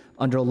food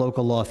under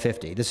Local Law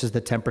 50. This is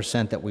the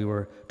 10% that we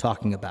were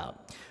talking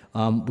about.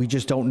 We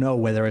just don't know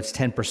whether it's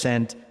 10%,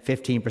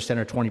 15%,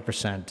 or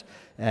 20%,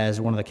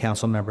 as one of the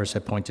council members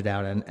had pointed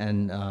out,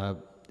 and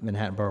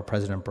Manhattan Borough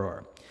President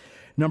Brewer.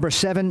 Number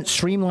 7,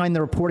 streamline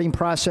the reporting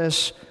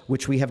process,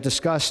 which we have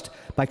discussed,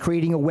 by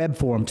creating a web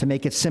form to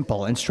make it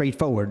simple and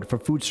straightforward for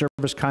food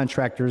service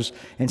contractors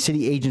and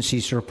city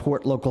agencies to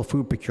report local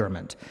food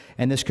procurement.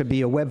 And this could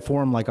be a web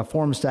form like a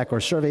FormStack or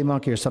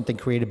SurveyMonkey or something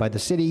created by the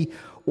city,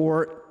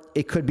 or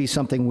it could be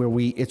something where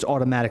it's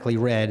automatically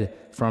read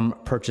from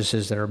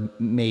purchases that are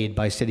made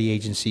by city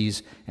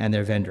agencies and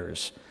their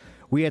vendors.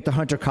 We at the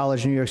Hunter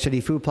College New York City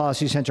Food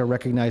Policy Center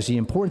recognize the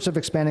importance of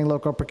expanding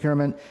local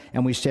procurement,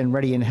 and we stand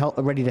ready to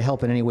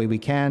help in any way we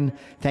can.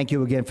 Thank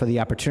you again for the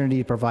opportunity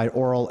to provide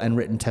oral and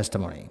written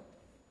testimony.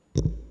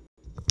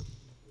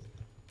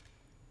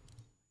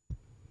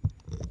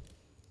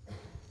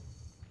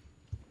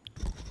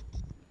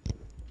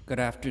 Good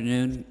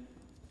afternoon.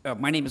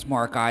 My name is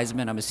Mark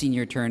Eisman. I'm a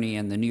senior attorney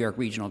and the New York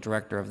Regional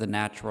Director of the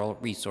Natural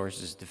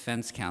Resources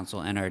Defense Council,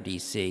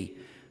 NRDC.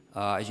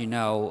 As you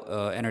know,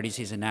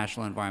 NRDC is a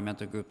national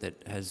environmental group that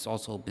has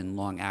also been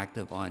long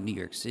active on New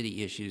York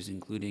City issues,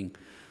 including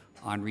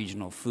on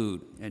regional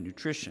food and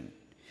nutrition.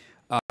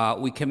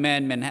 We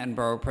commend Manhattan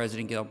Borough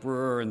President Gail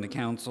Brewer and the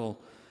Council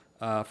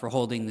for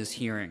holding this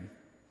hearing.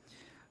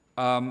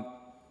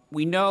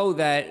 We know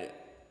that,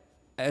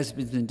 as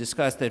has been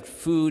discussed, that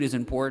food is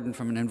important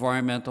from an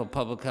environmental,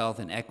 public health,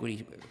 and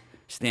equity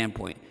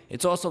standpoint.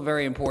 It's also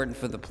very important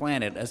for the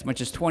planet. As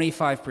much as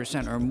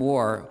 25% or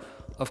more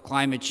of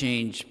climate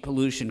change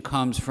pollution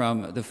comes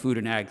from the food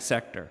and ag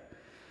sector.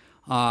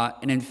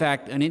 And in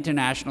fact, an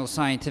international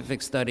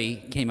scientific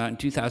study came out in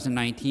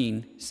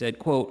 2019, said,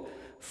 quote,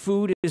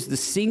 "Food is the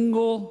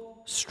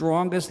single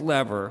strongest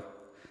lever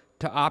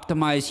to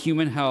optimize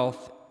human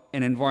health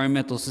and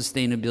environmental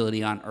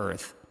sustainability on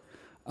Earth."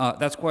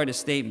 That's quite a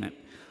statement.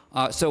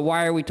 So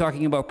why are we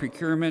talking about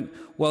procurement?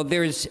 Well,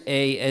 there's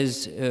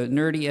as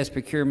nerdy as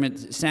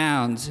procurement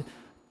sounds,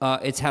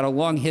 it's had a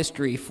long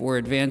history for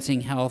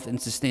advancing health and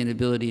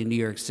sustainability in New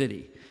York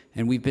City.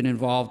 And we've been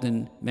involved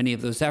in many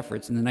of those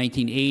efforts. In the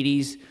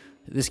 1980s,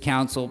 this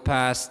council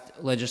passed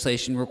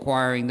legislation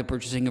requiring the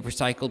purchasing of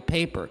recycled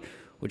paper,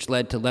 which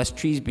led to less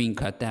trees being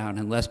cut down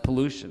and less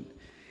pollution.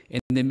 In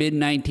the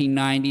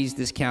mid-1990s,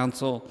 this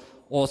council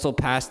also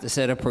passed a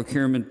set of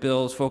procurement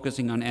bills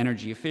focusing on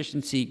energy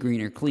efficiency,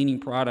 greener cleaning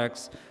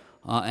products,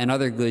 and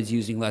other goods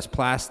using less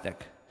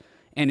plastic.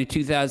 And in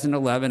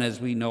 2011, as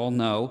we all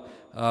know,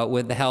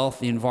 with the health,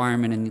 the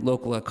environment, and the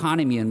local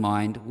economy in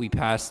mind, we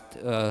passed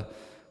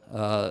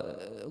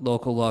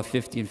Local Law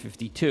 50 and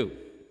 52.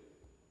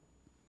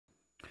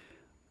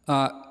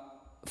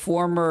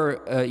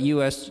 Former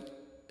U.S.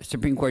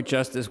 Supreme Court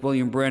Justice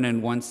William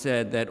Brennan once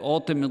said that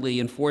ultimately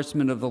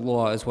enforcement of the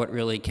law is what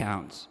really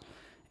counts.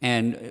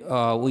 And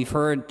we've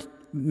heard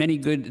many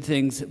good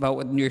things about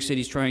what New York City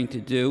is trying to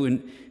do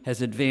and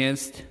has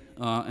advanced,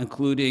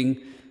 including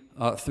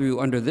through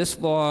under this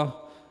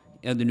law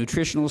and the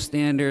nutritional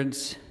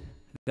standards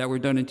that were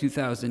done in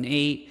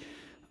 2008,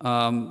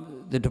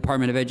 the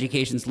Department of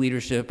Education's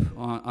leadership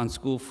on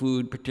school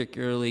food,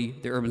 particularly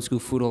the Urban School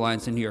Food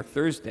Alliance and New York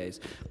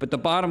Thursdays. But the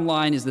bottom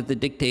line is that the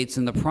dictates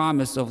and the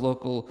promise of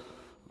local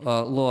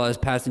laws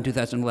passed in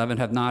 2011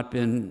 have not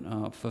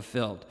been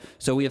fulfilled.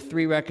 So we have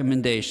three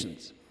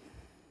recommendations.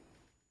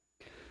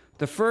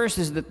 The first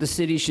is that the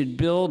city should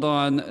build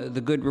on the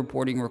good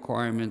reporting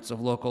requirements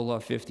of Local Law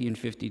 50 and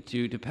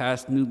 52 to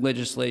pass new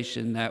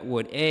legislation that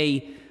would,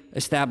 A,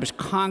 establish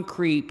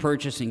concrete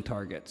purchasing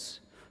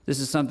targets.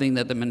 This is something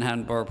that the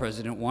Manhattan Borough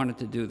President wanted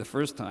to do the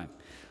first time,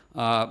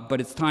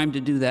 but it's time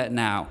to do that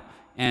now.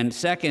 And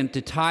second,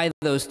 to tie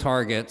those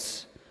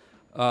targets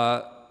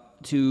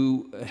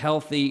to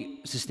healthy,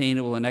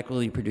 sustainable, and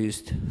equitably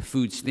produced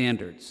food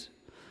standards.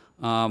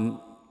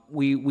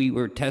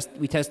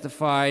 We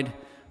testified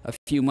a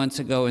few months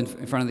ago in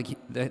front of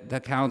the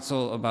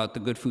council about the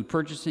Good Food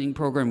Purchasing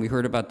Program. We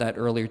heard about that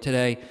earlier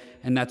today,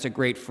 and that's a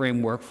great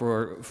framework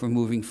for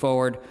moving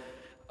forward.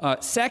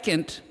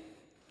 Second,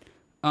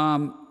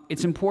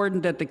 it's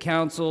important that the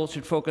council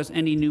should focus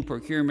any new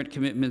procurement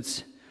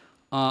commitments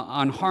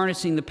on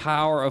harnessing the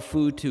power of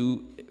food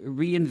to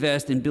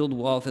reinvest and build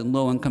wealth in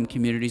low-income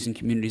communities and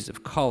communities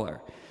of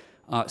color.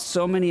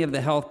 So many of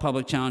the health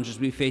public challenges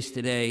we face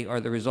today are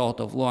the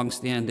result of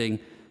longstanding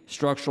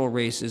structural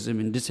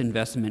racism and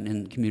disinvestment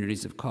in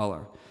communities of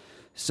color.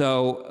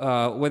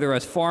 So whether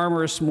as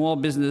farmers, small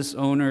business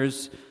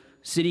owners,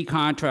 city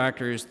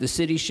contractors, the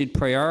city should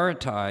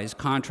prioritize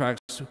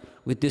contracts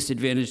with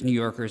disadvantaged New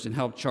Yorkers and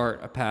help chart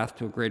a path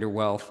to a greater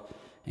wealth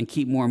and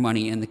keep more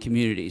money in the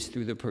communities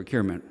through the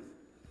procurement.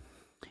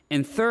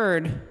 And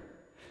third,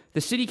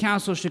 the City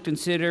Council should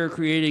consider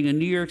creating a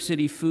New York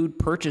City food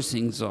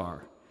purchasing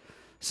czar,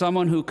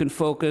 someone who can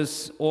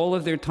focus all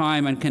of their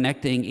time on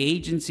connecting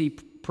agency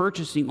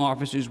purchasing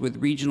officers with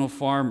regional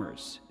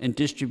farmers and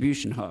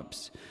distribution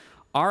hubs.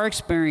 Our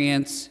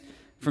experience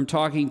from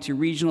talking to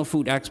regional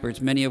food experts,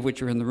 many of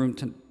which are in the room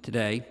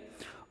today,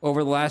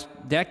 over the last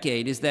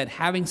decade is that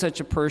having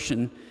such a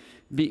person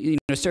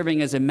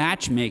serving as a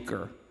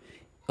matchmaker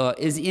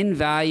is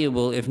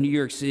invaluable if New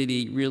York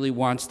City really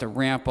wants to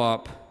ramp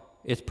up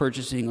its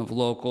purchasing of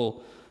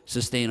local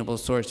sustainable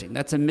sourcing.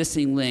 That's a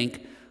missing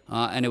link,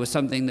 and it was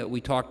something that we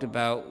talked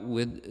about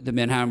with the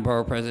Manhattan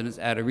Borough Presidents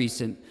at a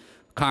recent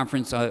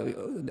conference,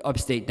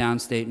 upstate,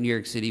 downstate, New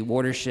York City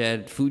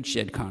watershed, food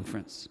shed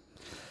conference.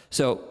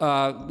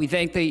 So we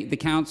thank the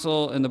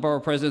council and the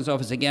Borough President's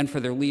Office again for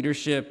their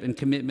leadership and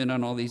commitment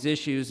on all these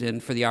issues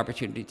and for the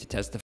opportunity to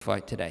testify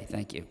today.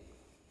 Thank you.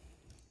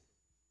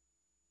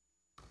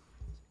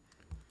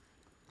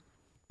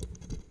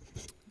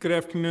 Good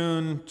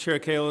afternoon, Chair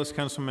Kalos,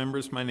 council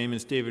members. My name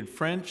is David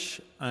French.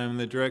 I'm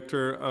the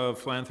Director of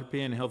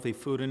Philanthropy and Healthy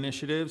Food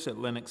Initiatives at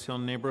Lenox Hill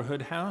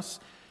Neighborhood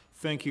House.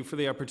 Thank you for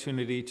the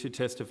opportunity to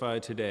testify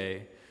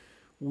today.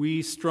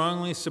 We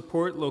strongly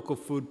support local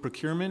food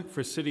procurement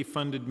for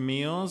city-funded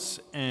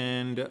meals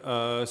and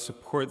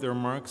support the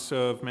remarks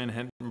of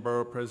Manhattan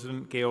Borough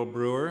President Gail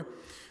Brewer.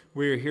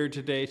 We are here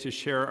today to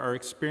share our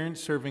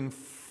experience serving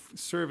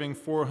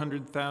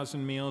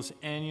 400,000 meals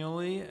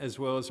annually, as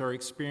well as our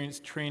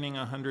experience training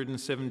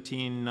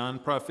 117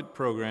 nonprofit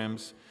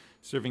programs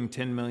serving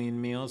 10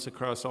 million meals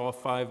across all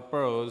 5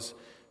 boroughs,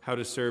 how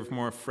to serve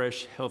more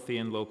fresh, healthy,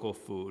 and local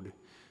food.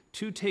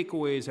 2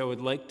 takeaways I would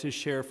like to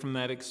share from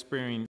that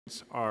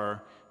experience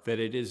are that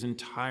it is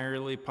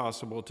entirely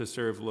possible to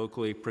serve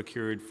locally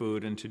procured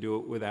food and to do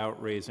it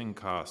without raising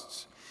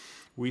costs.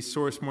 We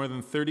source more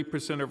than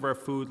 30% of our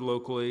food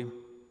locally,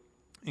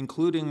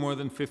 including more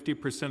than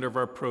 50% of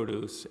our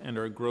produce, and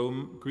are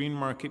Green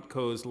Market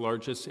Co.'s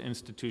largest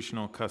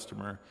institutional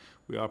customer.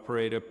 We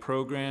operate a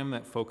program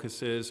that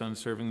focuses on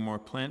serving more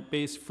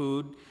plant-based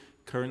food.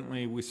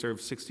 Currently, we serve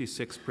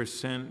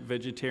 66%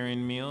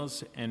 vegetarian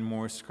meals and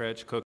more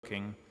scratch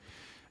cooking.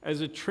 As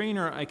a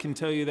trainer, I can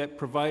tell you that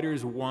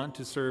providers want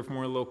to serve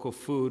more local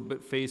food,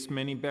 but face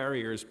many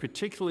barriers,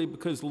 particularly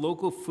because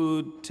local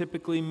food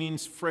typically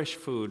means fresh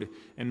food,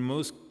 and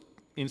most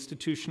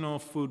institutional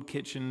food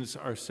kitchens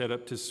are set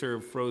up to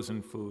serve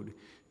frozen food.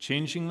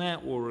 Changing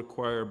that will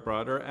require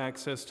broader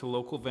access to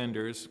local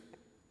vendors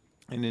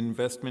and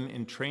investment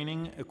in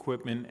training,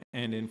 equipment,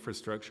 and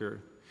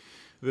infrastructure.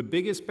 The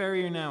biggest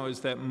barrier now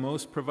is that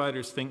most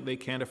providers think they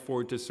can't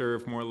afford to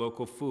serve more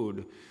local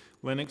food.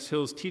 Lenox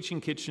Hill's Teaching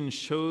Kitchen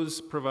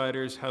shows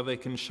providers how they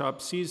can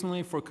shop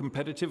seasonally for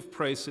competitive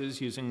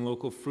prices using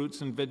local fruits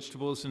and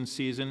vegetables in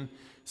season,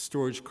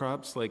 storage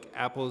crops like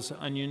apples,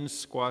 onions,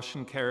 squash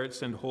and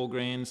carrots, and whole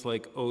grains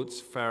like oats,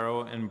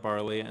 farro, and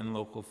barley, and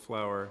local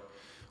flour.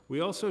 We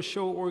also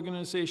show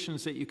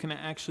organizations that you can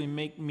actually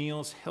make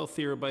meals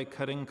healthier by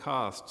cutting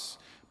costs,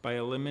 by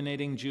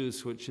eliminating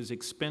juice, which is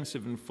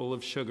expensive and full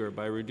of sugar,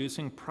 by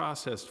reducing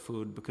processed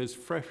food because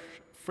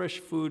fresh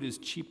food is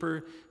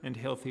cheaper and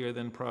healthier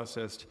than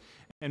processed,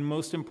 and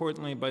most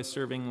importantly, by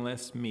serving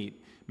less meat.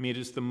 Meat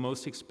is the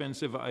most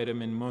expensive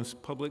item in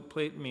most public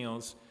plate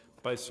meals.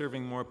 By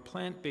serving more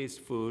plant-based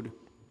food,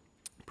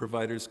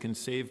 providers can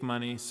save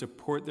money,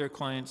 support their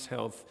clients'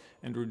 health,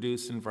 and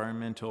reduce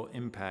environmental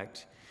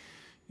impact.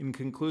 In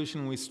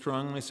conclusion, we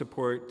strongly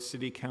support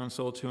City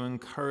Council to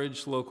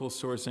encourage local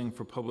sourcing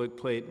for public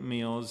plate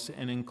meals,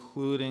 and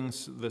including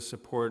the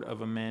support of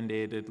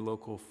mandated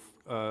local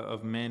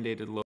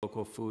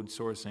food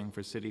sourcing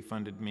for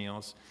city-funded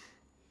meals.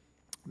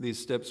 These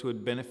steps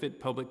would benefit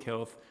public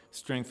health,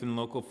 strengthen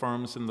local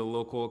farms and the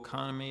local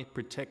economy,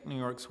 protect New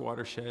York's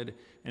watershed,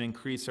 and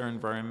increase our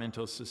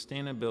environmental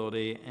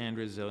sustainability and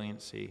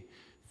resiliency.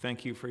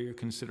 Thank you for your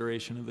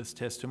consideration of this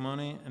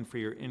testimony and for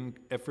your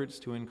efforts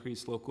to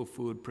increase local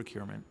food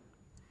procurement.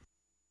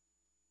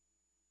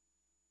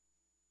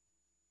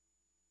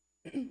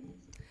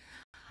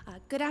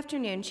 Good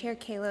afternoon, Chair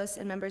Kalos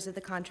and members of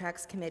the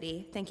Contracts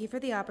Committee. Thank you for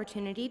the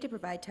opportunity to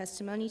provide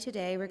testimony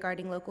today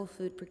regarding local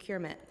food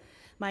procurement.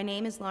 My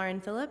name is Lauren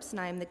Phillips, and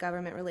I am the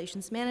Government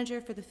Relations Manager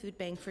for the Food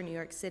Bank for New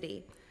York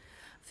City.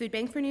 Food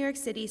Bank for New York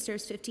City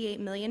serves 58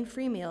 million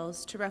free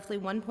meals to roughly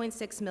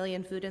 1.6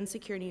 million food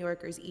insecure New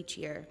Yorkers each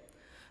year.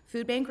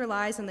 Food Bank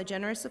relies on the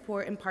generous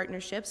support and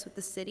partnerships with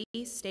the city,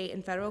 state,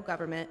 and federal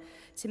government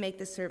to make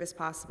this service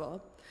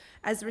possible.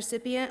 As the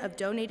recipient of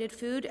donated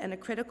food and a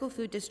critical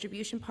food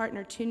distribution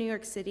partner to New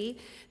York City,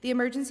 the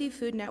Emergency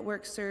Food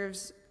Network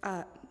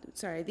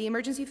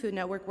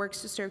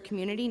works to serve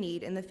community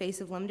need in the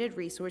face of limited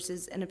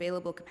resources and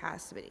available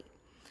capacity.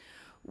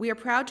 We are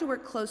proud to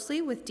work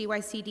closely with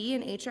DYCD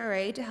and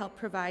HRA to help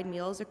provide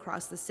meals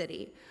across the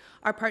city.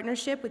 Our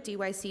partnership with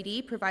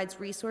DYCD provides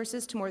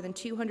resources to more than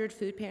 200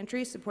 food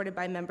pantries supported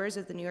by members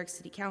of the New York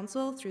City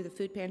Council through the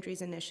Food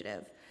Pantries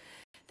Initiative.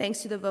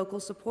 Thanks to the vocal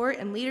support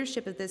and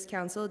leadership of this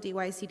council,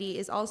 DYCD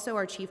is also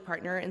our chief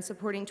partner in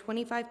supporting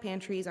 25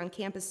 pantries on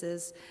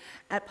campuses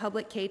at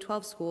public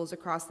K-12 schools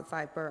across the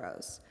 5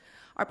 boroughs.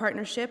 Our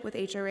partnership with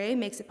HRA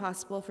makes it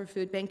possible for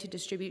Food Bank to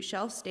distribute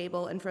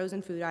shelf-stable and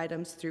frozen food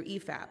items through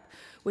EFAP,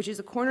 which is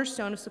a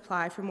cornerstone of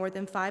supply for more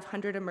than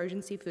 500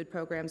 emergency food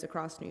programs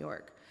across New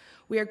York.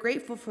 We are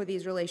grateful for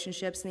these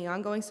relationships and the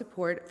ongoing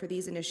support for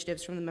these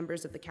initiatives from the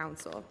members of the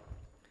council.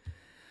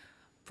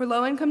 For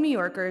low-income New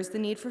Yorkers, the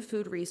need for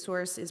food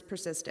resource is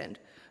persistent.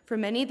 For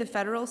many, the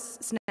federal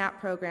SNAP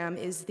program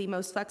is the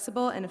most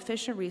flexible and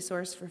efficient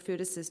resource for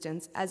food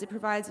assistance, as it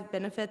provides a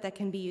benefit that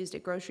can be used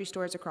at grocery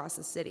stores across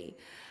the city.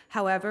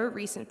 However,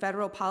 recent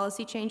federal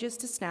policy changes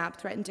to SNAP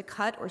threaten to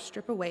cut or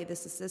strip away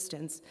this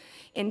assistance,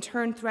 in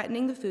turn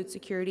threatening the food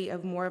security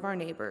of more of our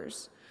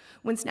neighbors.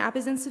 When SNAP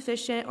is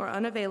insufficient or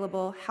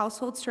unavailable,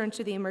 households turn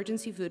to the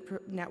Emergency Food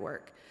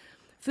Network.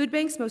 Food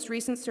Bank's most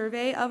recent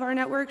survey of our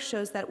network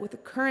shows that with the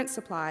current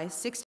supply,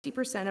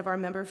 60% of our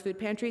member food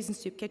pantries and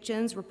soup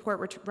kitchens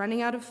report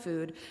running out of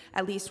food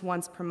at least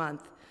once per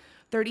month.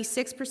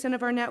 36%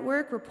 of our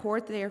network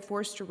report they are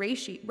forced to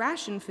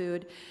ration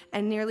food,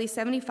 and nearly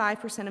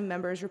 75% of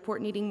members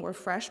report needing more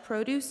fresh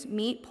produce,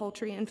 meat,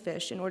 poultry, and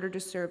fish in order to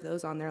serve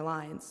those on their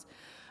lines.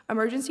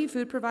 Emergency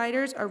food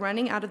providers are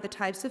running out of the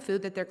types of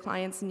food that their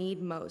clients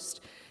need most.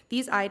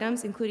 These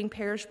items, including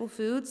perishable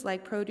foods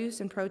like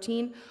produce and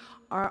protein,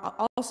 are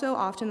also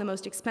often the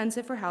most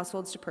expensive for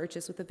households to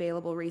purchase with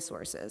available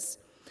resources.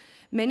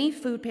 Many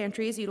food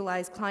pantries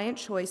utilize client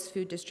choice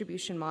food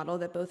distribution model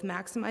that both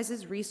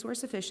maximizes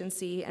resource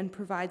efficiency and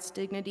provides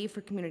dignity for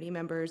community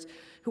members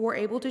who are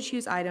able to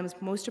choose items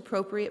most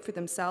appropriate for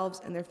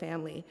themselves and their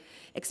family.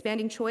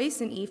 Expanding choice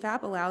in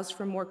EFAP allows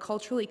for more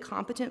culturally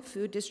competent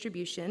food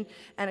distribution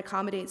and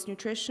accommodates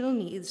nutritional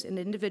needs and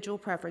individual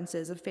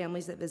preferences of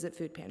families that visit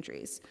food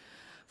pantries.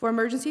 For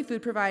emergency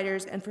food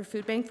providers and for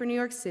Food Bank for New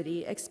York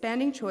City,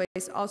 expanding choice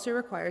also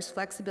requires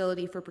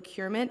flexibility for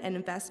procurement and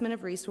investment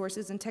of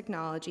resources and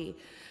technology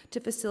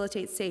to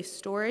facilitate safe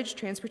storage,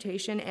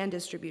 transportation, and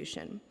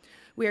distribution.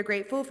 We are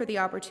grateful for the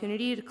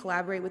opportunity to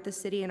collaborate with the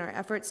city in our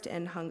efforts to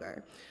end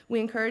hunger.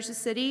 We encourage the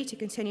city to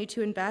continue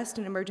to invest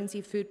in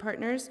emergency food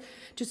partners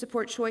to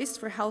support choice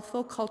for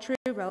healthful, culturally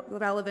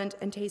relevant,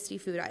 and tasty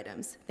food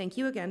items. Thank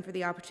you again for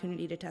the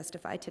opportunity to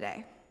testify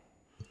today.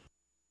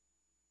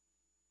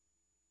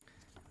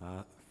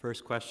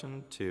 First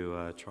question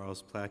to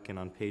Charles Plotkin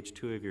on page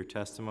 2 of your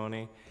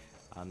testimony.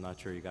 I'm not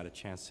sure you got a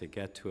chance to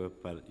get to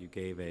it, but you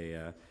gave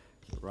a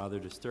rather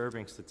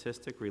disturbing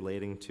statistic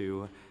relating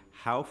to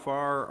how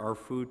far our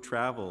food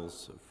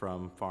travels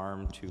from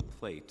farm to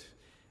plate.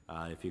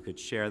 If you could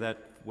share that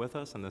with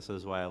us, and this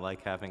is why I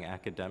like having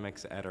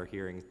academics at our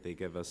hearings. They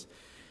give us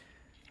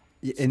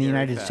in the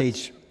United facts.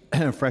 States,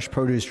 fresh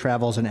produce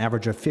travels an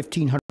average of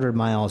 1,500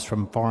 miles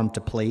from farm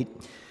to plate.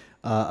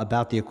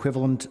 About the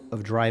equivalent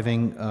of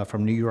driving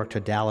from New York to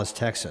Dallas,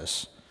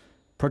 Texas.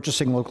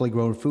 Purchasing locally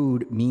grown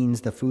food means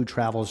the food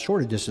travels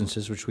shorter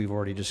distances, which we've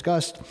already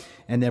discussed,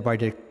 and thereby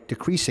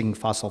decreasing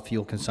fossil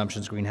fuel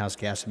consumption's greenhouse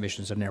gas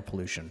emissions and air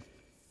pollution.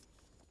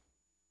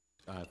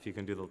 If you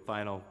can do the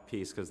final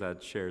piece, because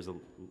that shares a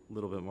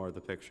little bit more of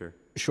the picture.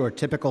 Sure.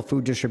 Typical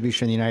food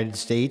distribution in the United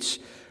States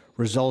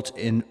results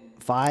in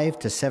 5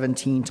 to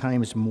 17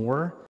 times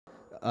more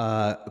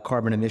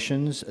carbon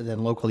emissions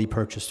than locally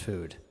purchased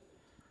food.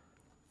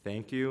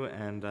 Thank you,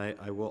 and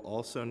I will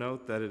also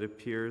note that it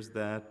appears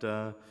that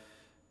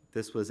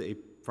this was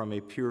from a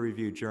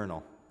peer-reviewed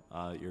journal,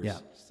 your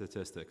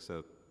statistics.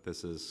 So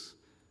this is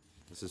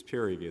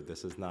peer-reviewed.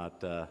 This is not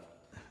that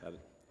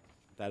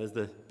is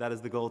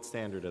the gold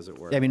standard, as it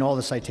were. Yeah, I mean, all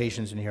the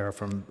citations in here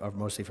are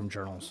mostly from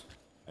journals.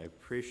 I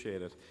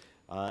appreciate it.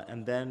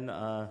 And then,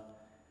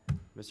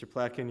 Mr.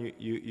 Plotkin,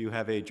 you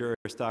have a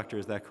Juris Doctor.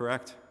 Is that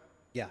correct?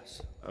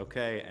 Yes.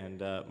 Okay,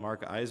 and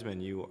Mark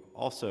Eisman, you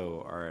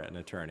also are an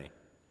attorney.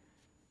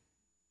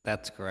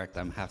 That's correct.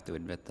 I have to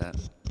admit that.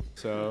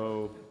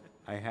 So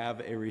I have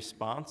a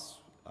response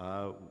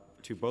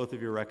to both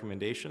of your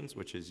recommendations,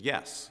 which is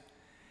yes.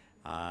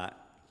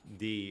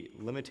 The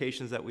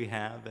limitations that we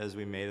have, as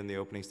we made in the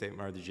opening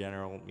statement, are the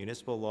general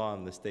municipal law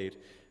and the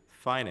state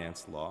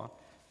finance law.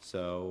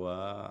 So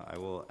I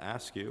will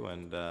ask you,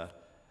 and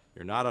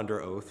you're not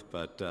under oath,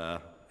 but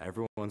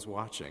everyone's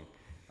watching.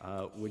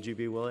 Would you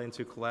be willing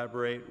to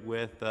collaborate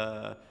with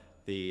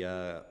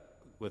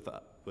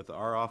with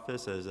our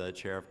office as a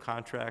chair of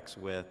contracts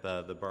with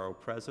the borough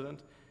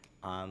president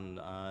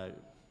on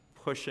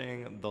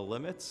pushing the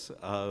limits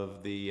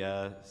of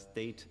the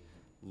state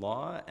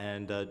law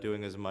and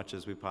doing as much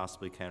as we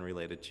possibly can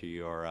related to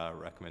your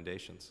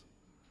recommendations?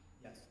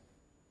 Yes.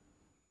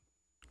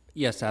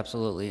 Yes,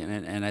 absolutely.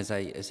 And as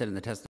I said in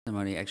the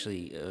testimony,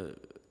 actually,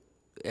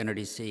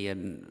 NRDC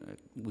and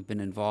we've been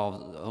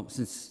involved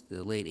since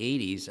the late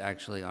 80s,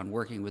 actually, on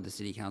working with the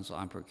City Council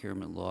on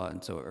procurement law,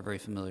 and so we're very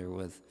familiar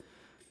with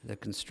the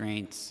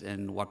constraints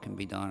and what can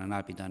be done and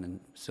not be done.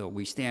 And so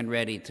we stand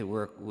ready to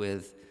work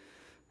with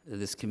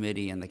this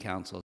committee and the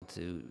council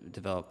to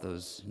develop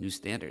those new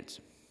standards.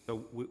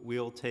 So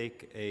we'll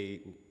take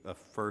a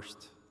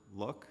first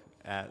look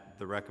at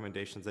the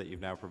recommendations that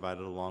you've now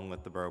provided along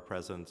with the borough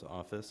president's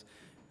office.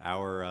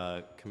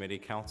 Our committee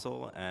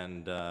council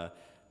and the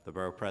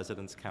borough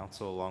president's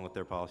council, along with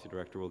their policy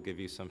director, will give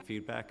you some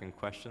feedback and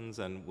questions,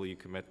 and will you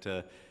commit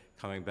to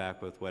coming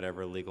back with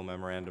whatever legal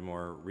memorandum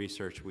or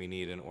research we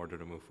need in order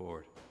to move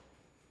forward?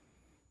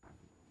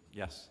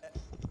 Yes.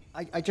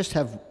 I just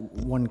have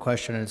one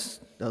question, and it's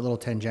a little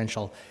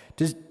tangential.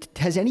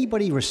 Has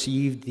anybody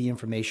received the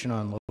information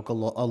on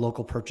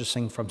local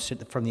purchasing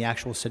from the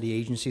actual city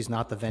agencies,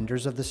 not the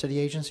vendors of the city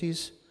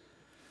agencies?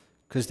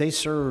 Because they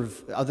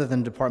serve, other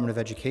than Department of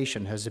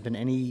Education, has there been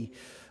any,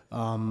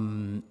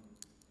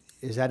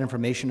 is that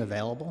information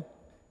available?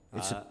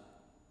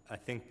 I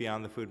think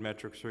beyond the food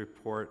metrics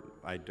report,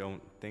 I don't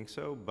think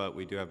so, but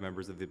we do have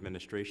members of the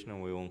administration,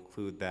 and we will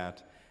include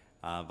that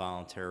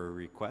voluntary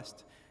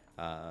request.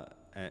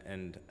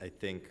 And I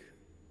think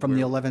from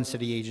the 11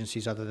 city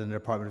agencies other than the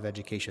Department of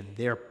Education,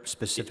 their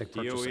specific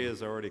purchasing. DOE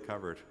is already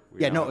covered.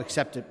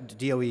 Except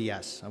DOE,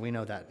 yes, we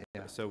know that.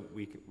 Yeah. So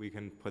we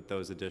can put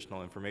those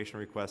additional information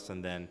requests,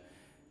 and then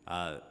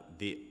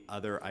the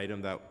other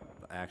item that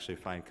I actually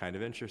find kind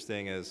of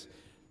interesting is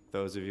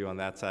those of you on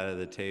that side of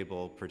the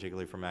table,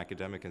 particularly from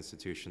academic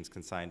institutions,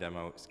 can sign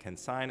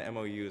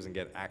MOUs and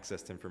get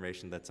access to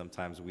information that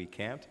sometimes we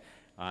can't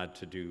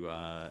to do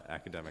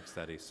academic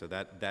studies. So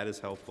that is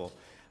helpful.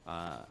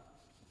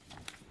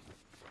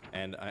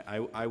 And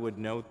I would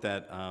note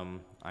that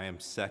I am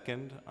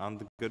second on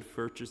the good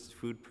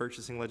food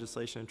purchasing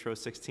legislation, Intro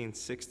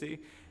 1660,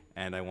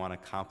 and I want to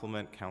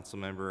compliment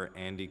Councilmember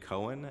Andy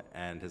Cohen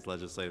and his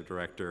legislative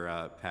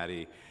director,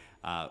 Patty,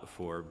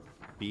 for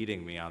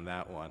beating me on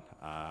that one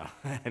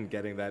and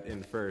getting that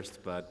in first.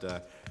 But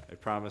I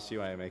promise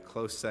you I am a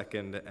close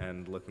second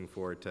and looking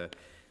forward to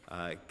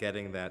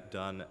getting that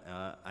done.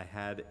 I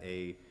had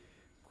a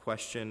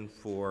question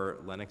for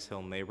Lenox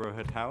Hill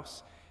Neighborhood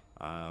House.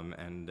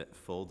 And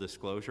full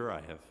disclosure,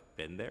 I have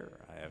been there.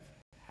 I have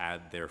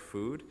had their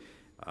food.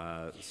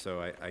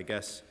 So I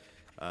guess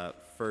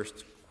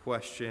first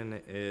question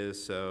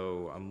is,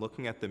 so I'm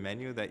looking at the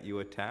menu that you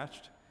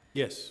attached.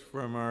 Yes,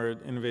 from our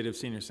Innovative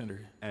Senior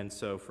Center. And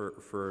so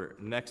for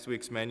next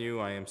week's menu,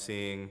 I am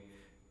seeing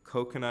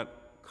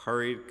coconut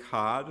curried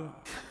cod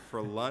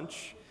for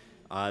lunch,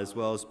 as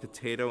well as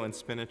potato and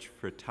spinach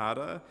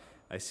frittata.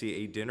 I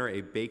see a dinner,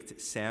 a baked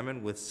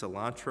salmon with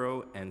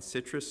cilantro and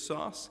citrus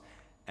sauce.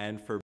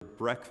 And for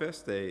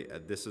breakfast,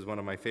 this is one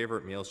of my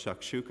favorite meals,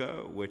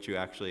 shakshuka, which you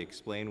actually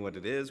explain what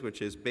it is,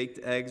 which is baked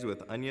eggs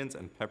with onions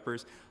and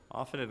peppers.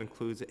 Often it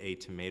includes a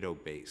tomato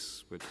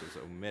base, which is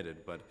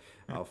omitted, but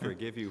I'll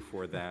forgive you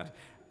for that.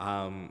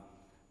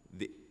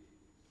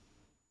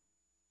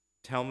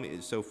 Tell me,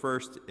 so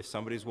first, if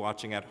somebody's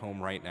watching at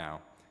home right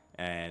now,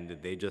 and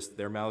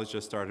their mouths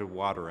just started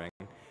watering,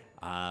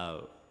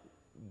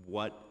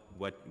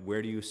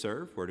 where do you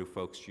serve? Where do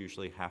folks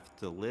usually have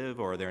to live,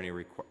 or are there any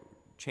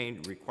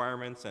change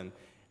requirements, and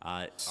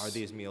are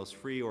these meals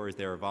free, or is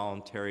there a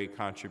voluntary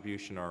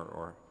contribution,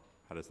 or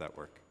how does that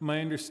work?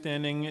 My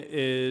understanding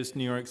is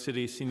New York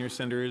City senior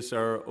centers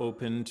are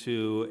open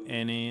to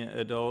any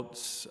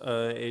adults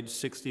age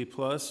 60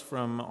 plus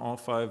from all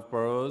 5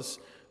 boroughs.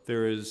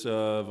 There is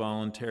a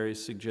voluntary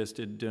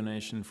suggested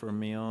donation for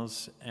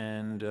meals,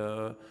 and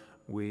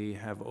we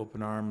have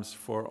open arms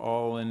for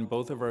all in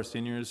both of our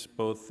seniors,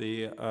 both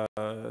the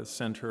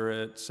center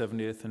at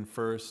 70th and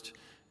 1st,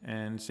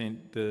 and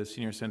the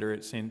senior center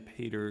at St.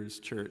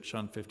 Peter's Church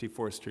on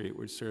 54th Street,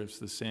 which serves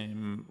the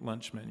same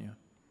lunch menu.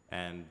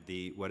 And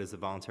what is the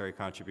voluntary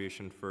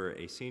contribution for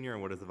a senior,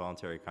 and what is the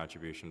voluntary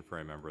contribution for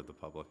a member of the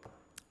public?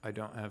 I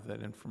don't have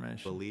that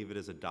information. I believe it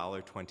is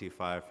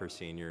 $1.25 for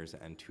seniors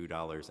and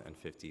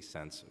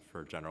 $2.50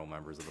 for general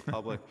members of the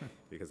public,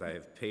 because I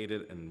have paid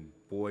it, and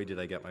boy, did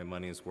I get my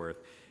money's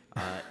worth.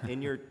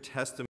 In your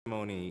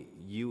testimony,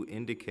 you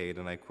indicate,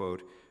 and I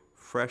quote,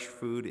 "Fresh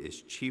food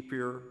is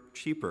cheaper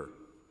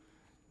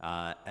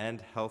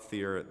and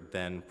healthier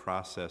than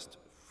processed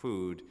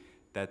food."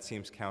 That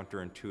seems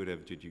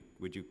counterintuitive.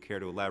 Would you care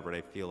to elaborate?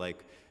 I feel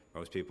like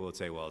most people would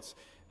say, well, it's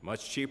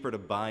much cheaper to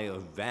buy a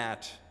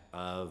vat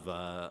of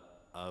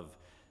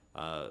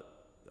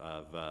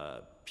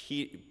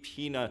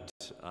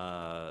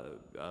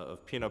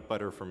peanut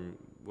butter from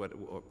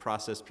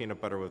processed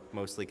peanut butter with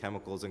mostly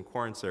chemicals and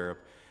corn syrup.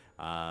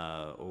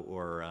 I'm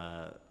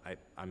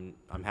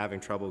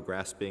having trouble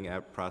grasping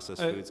at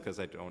processed foods because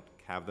I don't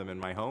have them in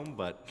my home,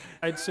 but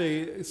I'd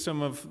say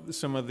some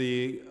of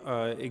the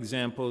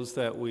examples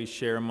that we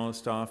share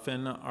most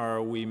often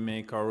are we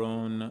make our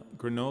own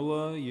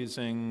granola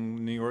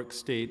using New York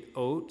State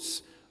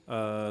oats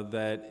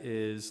that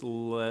is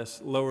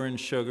lower in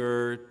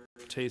sugar,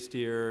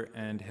 tastier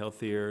and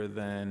healthier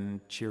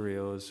than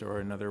Cheerios or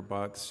another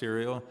box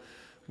cereal.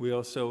 We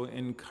also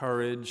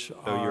encourage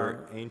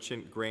your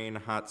ancient grain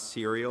hot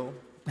cereal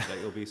that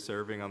you'll be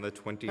serving on the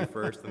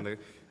 21st and the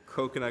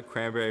coconut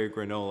cranberry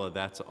granola,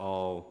 that's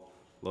all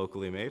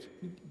locally made?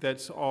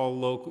 That's all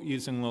local,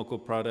 using local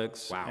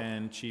products. Wow.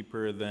 And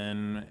cheaper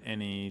than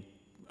any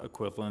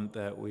equivalent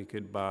that we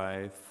could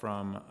buy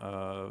from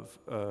a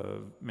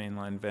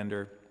mainline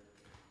vendor.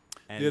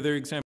 The other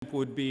example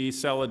would be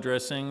salad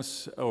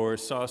dressings or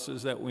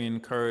sauces that we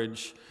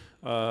encourage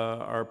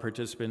our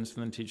participants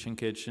in the Teaching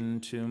Kitchen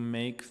to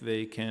make.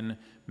 They can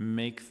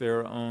make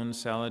their own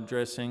salad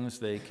dressings.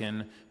 They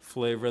can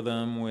flavor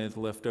them with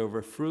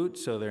leftover fruit,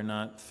 so they're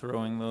not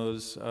throwing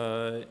those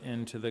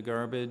into the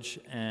garbage.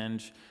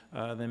 And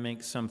they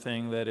make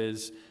something that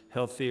is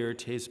healthier,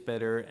 tastes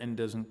better, and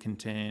doesn't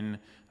contain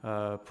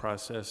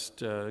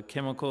processed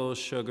chemicals,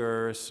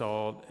 sugar,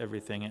 salt,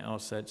 everything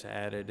else that's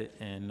added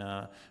in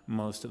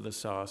most of the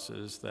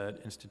sauces that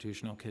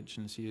institutional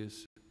kitchens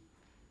use.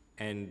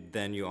 And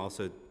then you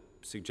also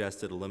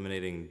suggested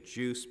eliminating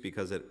juice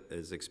because it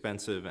is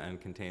expensive and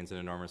contains an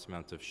enormous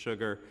amount of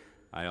sugar.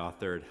 I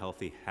authored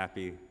Healthy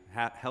Happy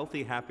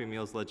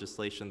Meals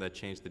legislation that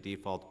changed the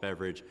default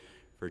beverage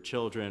for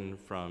children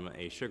from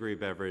a sugary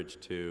beverage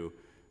to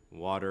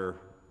water,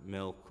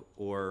 milk,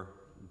 or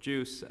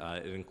juice.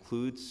 It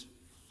includes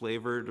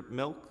flavored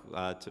milk,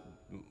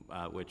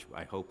 which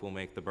I hope will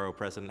make the borough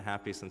president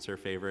happy, since her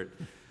favorite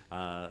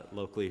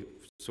locally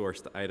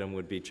sourced item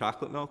would be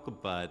chocolate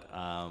milk. But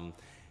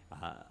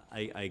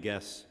I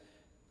guess,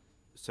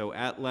 so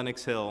at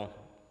Lenox Hill,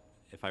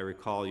 if I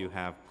recall, you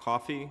have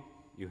coffee,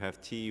 you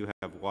have tea, you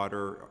have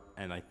water,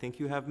 and I think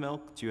you have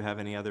milk. Do you have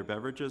any other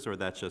beverages, or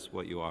that's just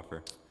what you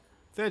offer?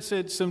 That's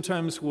it.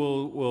 Sometimes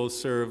we'll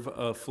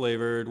serve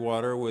flavored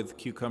water with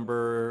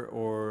cucumber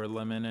or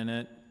lemon in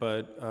it,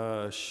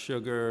 but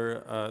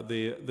sugar,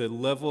 the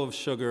level of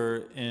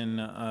sugar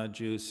in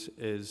juice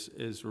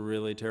is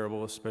really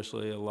terrible,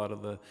 especially a lot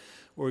of the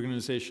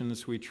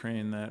organizations we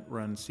train that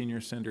run senior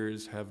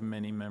centers have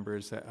many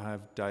members that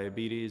have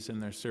diabetes,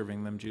 and they're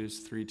serving them juice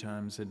 3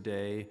 times a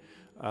day.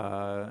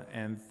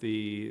 And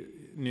the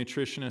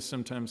nutritionists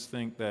sometimes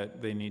think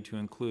that they need to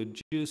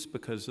include juice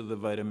because of the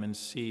vitamin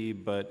C,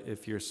 but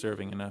if you're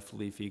serving enough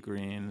leafy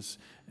greens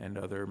and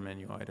other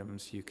menu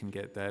items, you can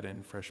get that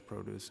in fresh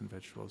produce and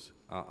vegetables.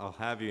 I'll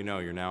have you know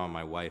you're now on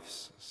my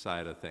wife's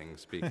side of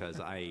things because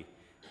I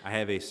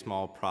have a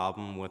small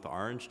problem with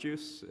orange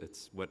juice.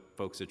 It's what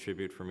folks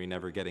attribute for me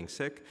never getting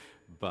sick,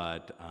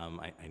 but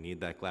I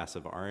need that glass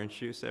of orange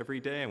juice every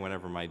day, and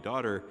whenever my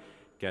daughter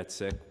gets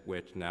sick,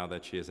 which now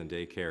that she is in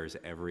daycare is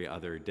every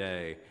other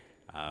day,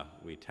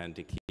 we tend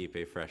to keep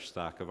a fresh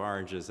stock of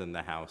oranges in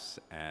the house,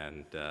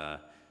 and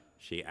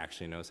she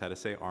actually knows how to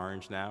say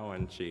orange now,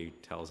 and she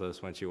tells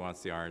us when she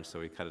wants the orange, so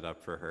we cut it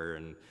up for her,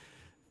 and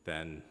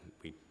then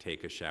we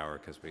take a shower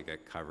because we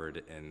get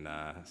covered in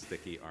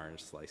sticky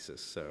orange slices.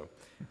 So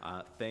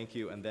thank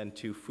you. And then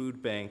to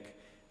Food Bank,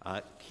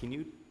 can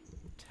you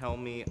tell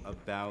me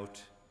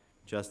about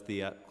just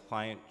the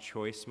client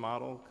choice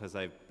model? Because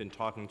I've been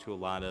talking to a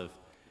lot of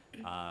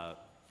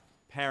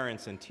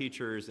parents and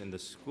teachers in the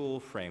school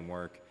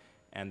framework,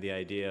 and the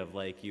idea of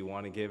like you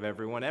want to give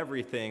everyone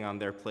everything on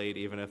their plate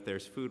even if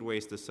there's food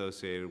waste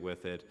associated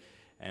with it,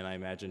 and I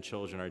imagine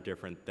children are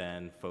different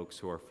than folks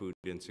who are food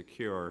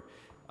insecure.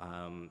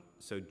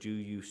 So do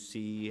you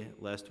see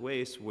less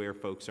waste where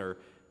folks are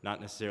not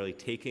necessarily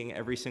taking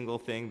every single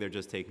thing, they're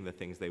just taking the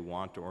things they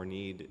want or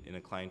need in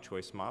a client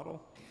choice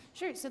model?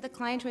 Sure. So the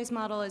client choice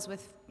model is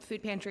with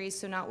food pantries,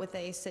 so not with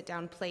a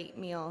sit-down plate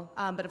meal.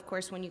 But of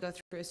course, when you go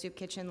through a soup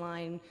kitchen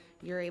line,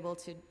 you're able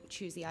to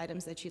choose the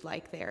items that you'd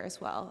like there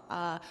as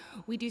well.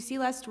 We do see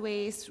less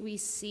waste. We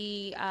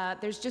see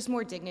there's just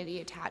more dignity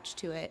attached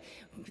to it.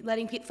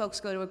 Letting folks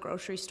go to a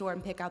grocery store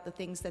and pick out the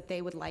things that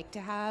they would like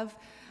to have.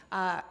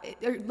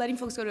 Or letting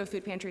folks go to a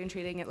food pantry and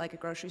treating it like a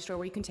grocery store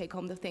where you can take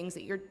home the things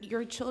that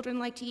your children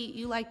like to eat,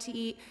 you like to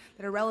eat,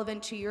 that are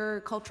relevant to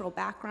your cultural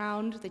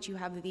background, that you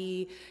have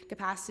the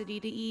capacity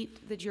to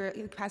eat, that your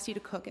capacity to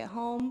cook at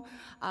home.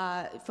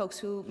 Folks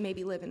who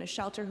maybe live in a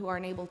shelter who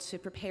aren't able to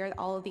prepare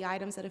all of the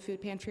items at a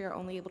food pantry are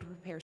only able to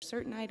prepare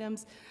certain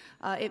items.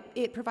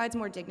 It provides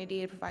more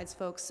dignity. It provides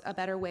folks a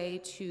better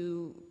way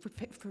to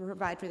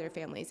provide for their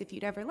families. If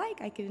you'd ever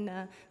like, I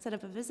can set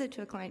up a visit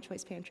to a client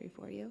choice pantry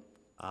for you.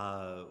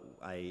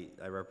 I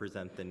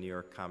represent the New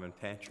York Common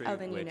Pantry, Oh,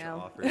 then you which know.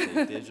 offers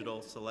a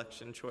digital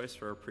selection choice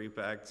for a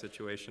pre-bagged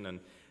situation, and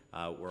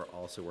we're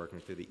also working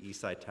through the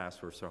Eastside Task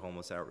Force for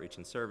Homeless Outreach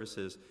and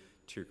Services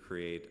to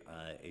create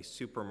a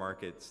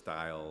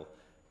supermarket-style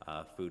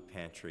food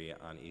pantry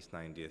on East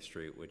 90th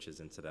Street, which is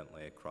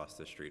incidentally across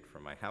the street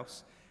from my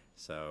house.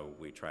 So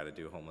we try to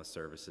do homeless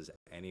services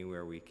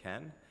anywhere we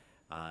can.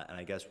 And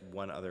I guess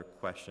one other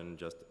question,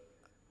 just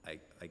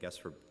I guess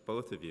for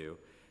both of you,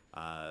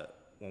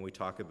 when we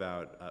talk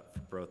about, for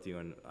both you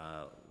and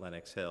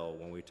Lenox Hill,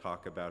 when we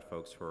talk about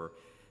folks who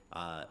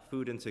are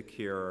food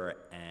insecure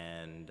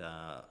and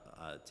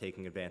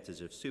taking advantage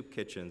of soup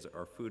kitchens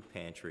or food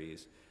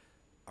pantries,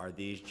 are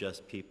these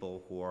just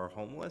people who are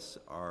homeless?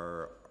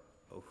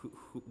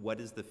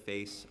 What is the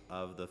face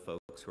of the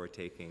folks who are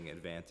taking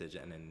advantage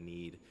and in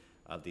need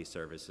of these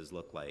services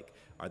look like?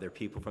 Are there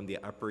people from the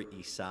Upper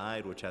East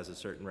Side, which has a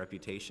certain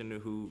reputation,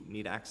 who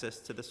need access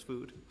to this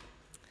food?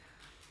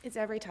 It's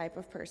every type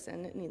of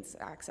person that needs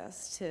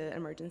access to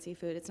emergency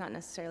food. It's not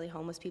necessarily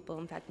homeless people.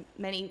 In fact,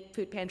 many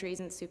food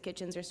pantries and soup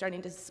kitchens are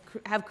starting to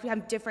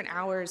have different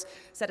hours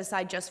set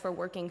aside just for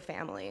working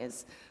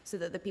families so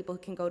that the people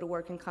can go to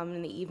work and come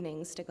in the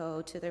evenings to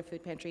go to their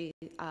food pantry.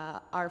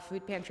 Our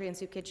food pantry and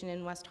soup kitchen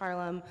in West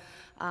Harlem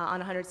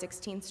on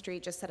 116th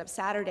Street just set up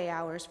Saturday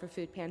hours for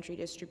food pantry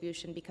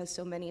distribution because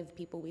so many of the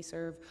people we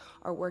serve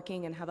are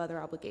working and have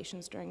other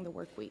obligations during the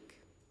work week.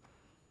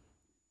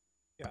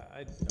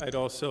 Yeah, I'd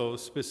also,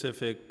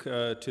 specific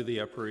to the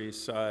Upper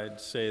East Side,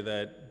 say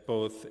that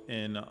both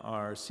in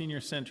our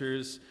senior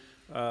centers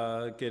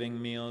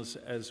getting meals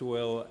as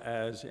well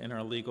as in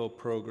our legal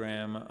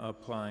program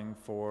applying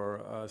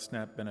for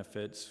SNAP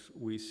benefits,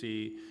 we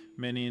see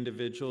many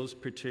individuals,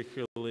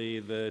 particularly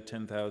the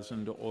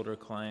 10,000 older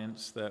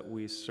clients that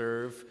we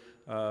serve,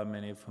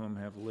 many of whom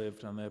have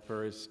lived on the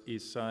Upper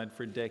East Side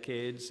for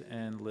decades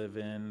and live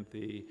in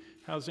the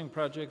housing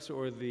projects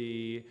or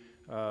the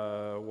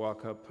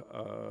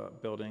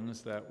walk-up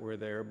buildings that were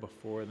there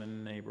before the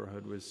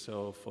neighborhood was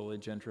so fully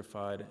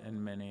gentrified,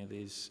 and many of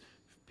these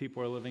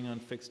people are living on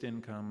fixed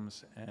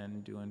incomes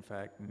and do in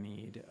fact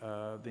need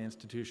the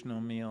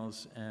institutional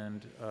meals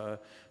and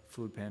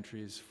food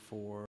pantries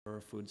for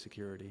food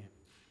security.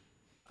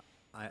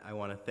 I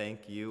want to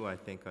thank you. I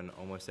think on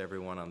almost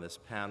everyone on this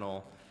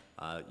panel.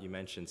 You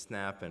mentioned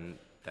SNAP, and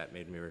that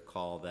made me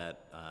recall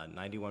that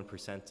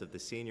 91% of the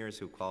seniors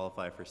who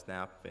qualify for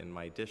SNAP in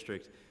my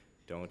district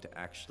don't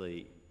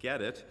actually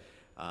get it.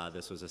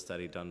 This was a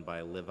study done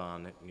by Live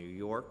On New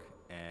York,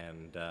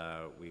 and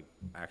we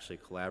actually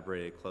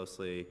collaborated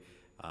closely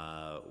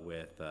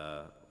with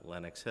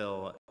Lenox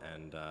Hill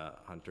and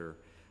Hunter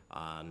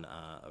on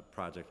a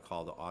project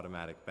called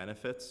Automatic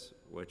Benefits,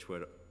 which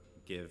would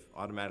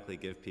automatically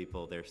give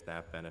people their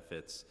staff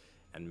benefits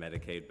and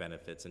Medicaid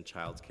benefits and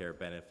child care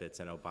benefits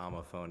and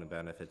Obama phone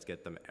benefits,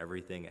 get them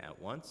everything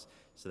at once,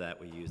 so that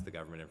we use the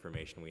government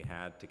information we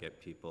had to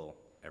get people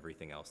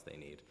everything else they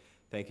need.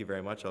 Thank you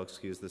very much. I'll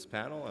excuse this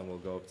panel, and we'll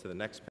go up to the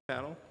next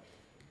panel.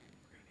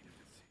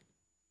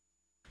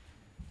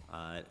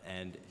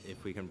 And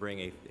if we can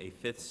bring a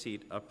fifth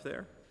seat up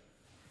there.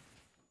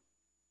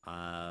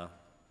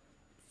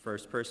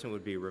 First person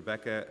would be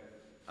Rebecca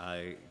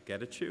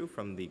Getachew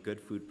from the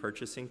Good Food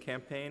Purchasing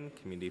Campaign,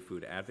 Community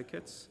Food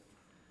Advocates.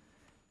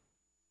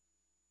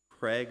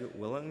 Craig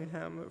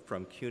Willingham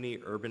from CUNY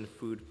Urban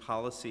Food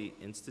Policy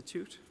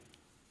Institute.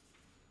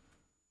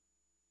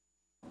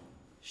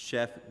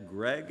 Chef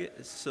Greg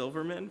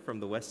Silverman from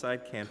the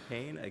Westside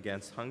Campaign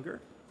Against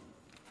Hunger.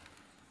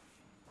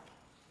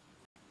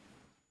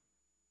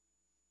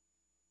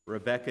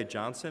 Rebecca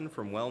Johnson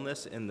from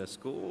Wellness in the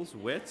Schools,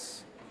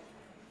 WITS.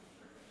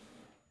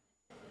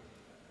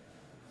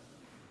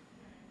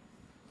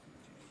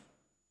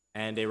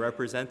 And a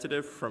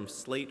representative from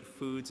Slate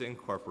Foods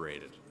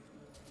Incorporated.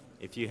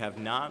 If you have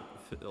not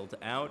filled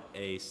out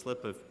a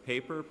slip of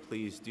paper,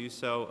 please do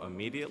so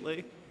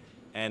immediately.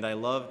 And I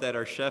love that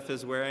our chef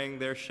is wearing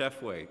their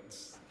chef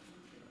weights.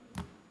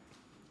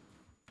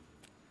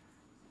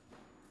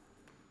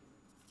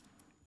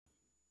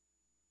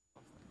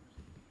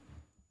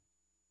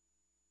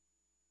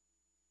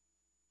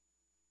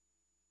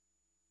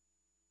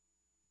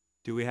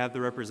 Do we have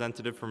the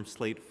representative from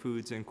Slate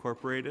Foods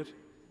Incorporated?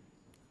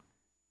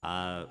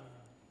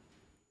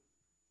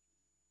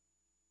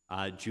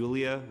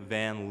 Julia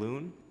Van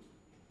Loon.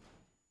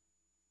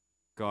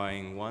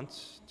 Going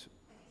once.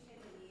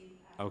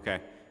 Okay.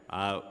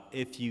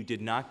 If you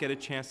did not get a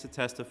chance to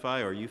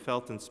testify or you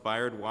felt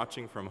inspired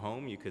watching from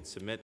home, you could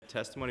submit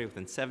testimony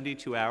within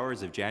 72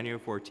 hours of January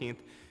 14th,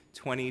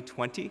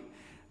 2020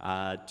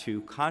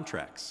 to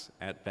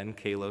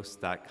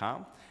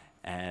contracts@benkalos.com.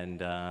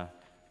 And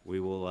we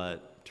will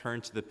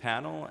turn to the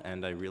panel,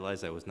 and I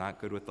realize I was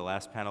not good with the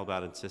last panel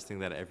about insisting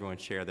that everyone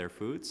share their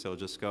food, so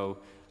just go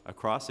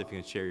across. If you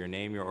can share your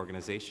name, your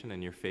organization,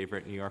 and your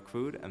favorite New York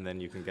food, and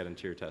then you can get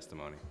into your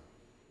testimony.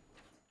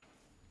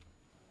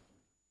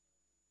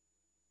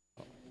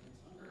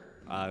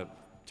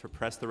 To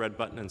press the red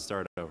button and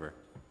start over.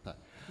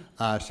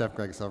 Chef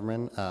Greg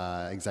Silverman,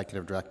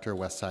 Executive Director,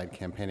 Westside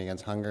Campaign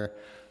Against Hunger.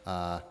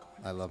 I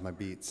love my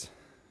beets.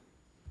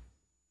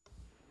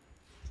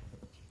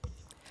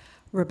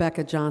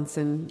 Rebecca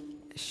Johnson,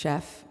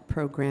 Chef,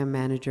 Program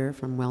Manager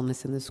from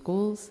Wellness in the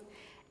Schools.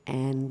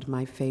 And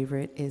my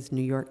favorite is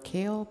New York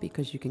kale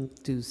because you can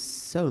do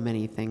so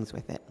many things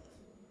with it.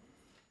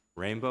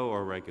 Rainbow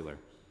or regular?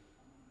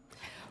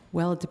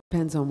 Well, it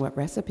depends on what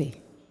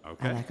recipe.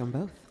 Okay. I like them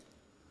both.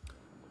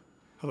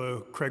 Hello,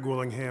 Craig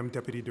Willingham,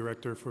 Deputy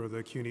Director for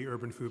the CUNY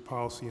Urban Food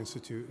Policy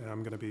Institute, and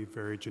I'm going to be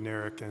very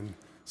generic and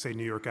say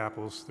New York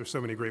apples. There's so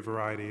many great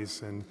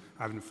varieties, and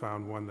I haven't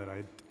found one that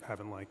I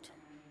haven't liked.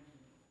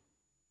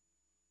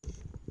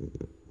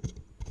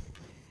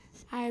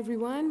 Hi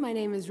everyone, my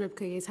name is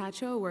Ribka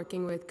Yesacho,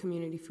 working with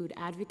Community Food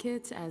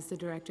Advocates as the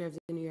Director of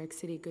the New York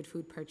City Good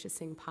Food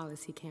Purchasing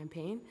Policy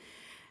Campaign.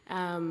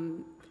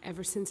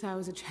 Ever since I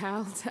was a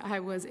child, I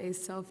was a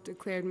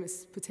self-declared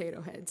Miss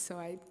Potato Head, so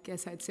I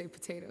guess I'd say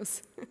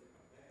potatoes.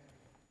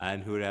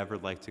 And who would ever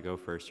like to go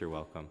first, you're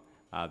welcome.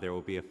 There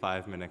will be a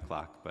 5-minute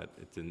clock, but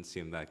it didn't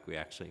seem like we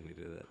actually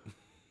needed it.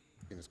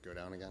 You can just go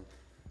down again.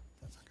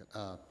 That's not good.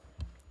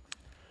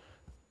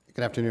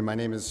 Good afternoon. My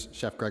name is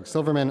Chef Greg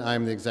Silverman.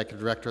 I'm the Executive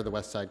Director of the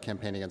Westside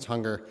Campaign Against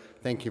Hunger.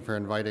 Thank you for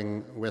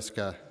inviting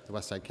WISCA, the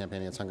Westside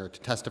Campaign Against Hunger,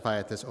 to testify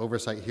at this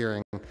oversight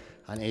hearing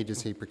on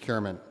agency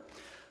procurement.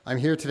 I'm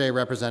here today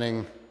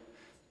representing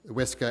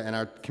WISCA and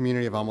our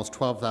community of almost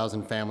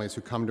 12,000 families who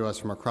come to us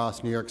from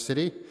across New York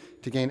City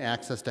to gain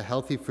access to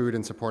healthy food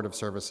and supportive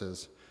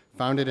services.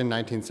 Founded in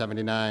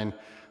 1979,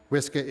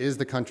 WISCA is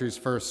the country's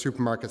first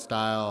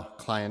supermarket-style,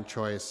 client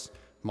choice,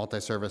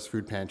 multi-service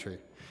food pantry,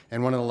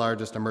 and one of the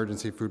largest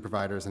emergency food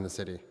providers in the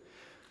city.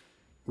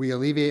 We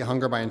alleviate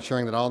hunger by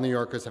ensuring that all New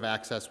Yorkers have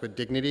access with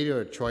dignity to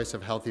a choice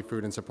of healthy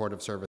food and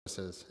supportive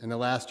services. In the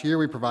last year,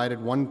 we provided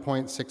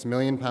 1.6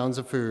 million pounds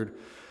of food,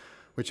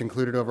 which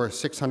included over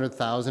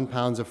 600,000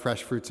 pounds of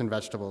fresh fruits and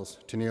vegetables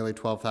to nearly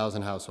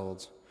 12,000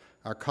 households.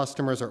 Our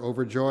customers are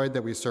overjoyed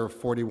that we serve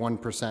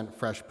 41%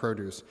 fresh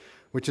produce,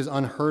 which is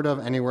unheard of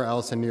anywhere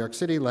else in New York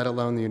City, let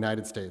alone the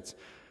United States.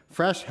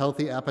 Fresh,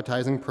 healthy,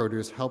 appetizing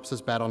produce helps us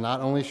battle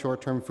not only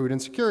short-term food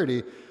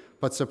insecurity,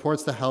 but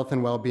supports the health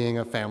and well-being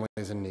of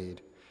families in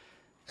need.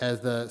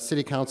 As the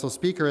City Council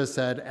Speaker has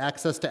said,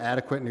 access to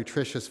adequate,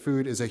 nutritious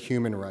food is a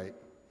human right.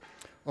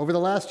 Over the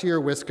last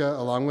year, WISCA,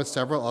 along with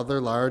several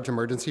other large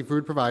emergency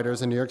food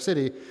providers in New York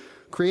City,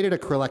 created a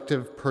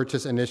collective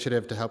purchase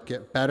initiative to help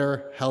get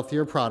better,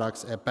 healthier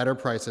products at better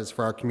prices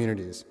for our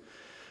communities.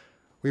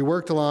 We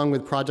worked along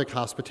with Project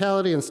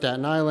Hospitality in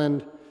Staten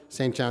Island,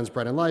 St. John's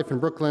Bread and Life in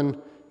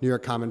Brooklyn, New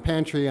York Common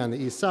Pantry on the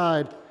East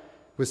Side,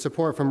 with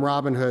support from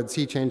Robin Hood,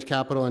 Sea Change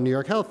Capital, and New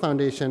York Health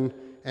Foundation,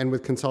 and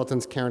with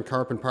consultants Karen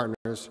Karp and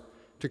Partners,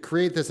 to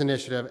create this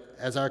initiative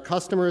as our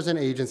customers and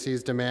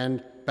agencies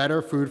demand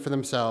better food for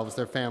themselves,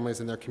 their families,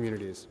 and their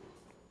communities.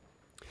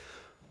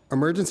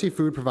 Emergency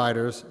food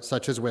providers,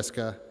 such as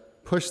WSCA,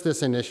 push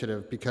this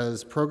initiative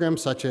because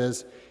programs such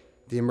as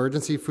the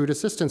Emergency Food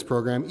Assistance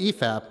Program,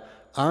 EFAP,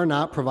 are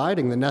not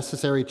providing the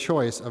necessary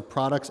choice of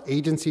products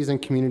agencies and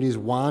communities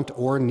want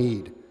or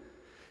need.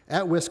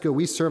 At WSCA,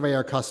 we survey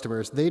our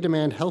customers. They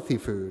demand healthy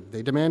food.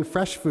 They demand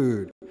fresh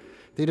food.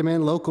 They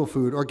demand local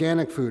food,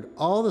 organic food,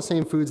 all the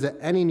same foods that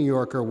any New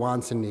Yorker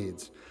wants and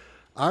needs.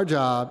 Our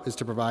job is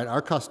to provide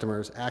our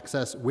customers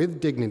access with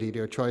dignity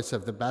to a choice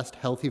of the best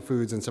healthy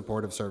foods and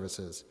supportive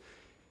services.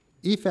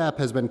 EFAP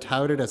has been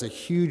touted as a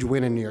huge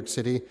win in New York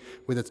City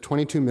with its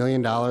 $22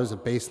 million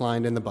of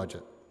baseline in the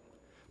budget.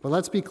 But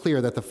let's be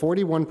clear that the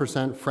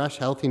 41% fresh,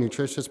 healthy,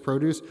 nutritious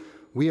produce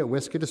we at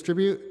WSCA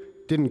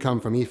distribute didn't come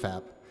from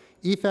EFAP.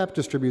 EFAP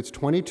distributes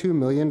 $22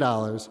 million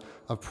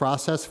of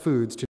processed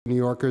foods to New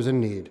Yorkers in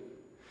need.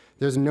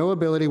 There's no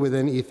ability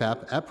within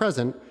EFAP at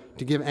present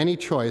to give any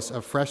choice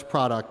of fresh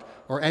product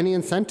or any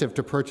incentive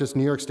to purchase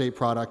New York State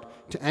product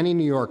to any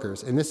New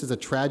Yorkers, and this is a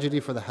tragedy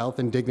for the health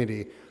and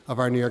dignity of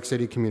our New York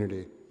City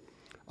community.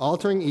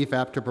 Altering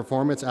EFAP to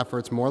perform its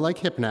efforts more like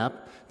HIPNAP,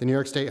 the New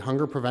York State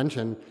Hunger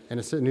Prevention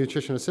and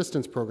Nutrition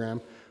Assistance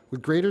Program,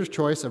 with greater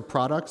choice of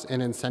products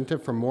and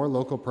incentive for more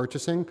local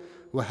purchasing,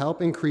 will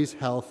help increase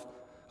health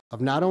of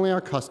not only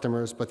our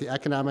customers, but the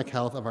economic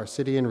health of our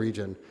city and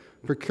region.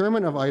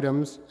 Procurement of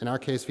items, in our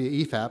case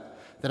via EFAP,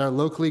 that are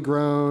locally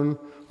grown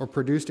or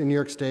produced in New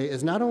York State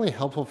is not only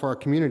helpful for our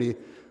community,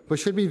 but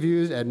should be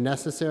viewed as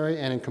necessary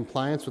and in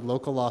compliance with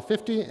Local Law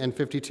 50 and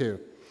 52.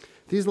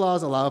 These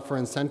laws allow for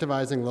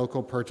incentivizing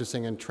local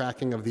purchasing and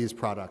tracking of these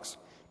products.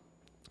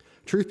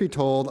 Truth be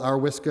told, our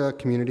WSCA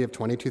community of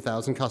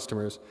 22,000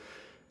 customers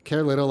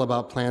care little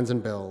about plans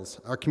and bills.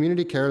 Our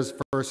community cares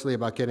firstly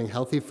about getting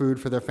healthy food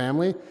for their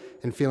family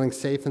and feeling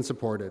safe and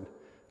supported.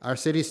 Our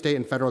city, state,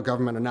 and federal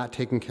government are not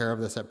taking care of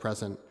this at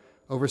present.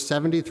 Over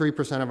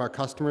 73% of our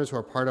customers who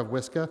are part of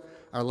WSCA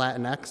are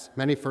Latinx,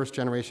 many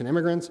first-generation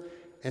immigrants,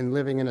 and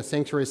living in a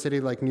sanctuary city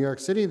like New York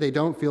City, they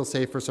don't feel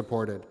safe or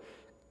supported.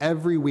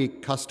 Every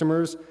week,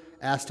 customers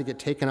ask to get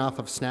taken off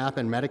of SNAP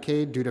and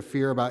Medicaid due to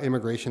fear about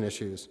immigration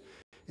issues.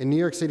 In New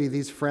York City,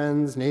 these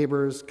friends,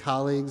 neighbors,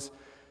 colleagues,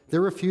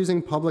 they're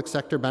refusing public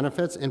sector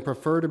benefits and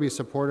prefer to be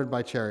supported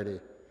by charity.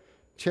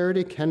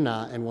 Charity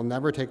cannot and will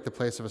never take the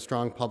place of a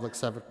strong public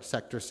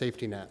sector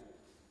safety net.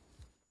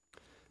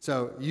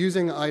 So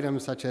using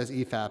items such as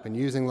EFAP and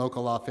using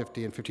Local Law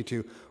 50 and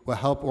 52 will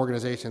help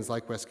organizations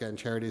like WSCA and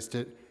charities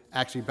to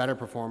actually better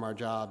perform our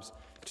jobs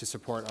to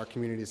support our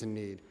communities in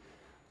need.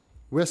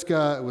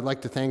 WSCA would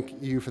like to thank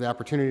you for the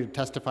opportunity to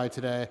testify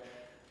today.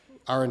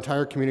 Our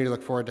entire community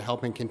look forward to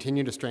helping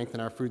continue to strengthen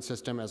our food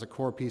system as a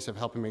core piece of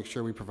helping make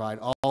sure we provide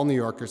all New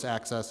Yorkers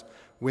access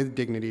with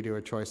dignity to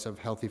a choice of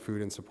healthy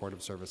food and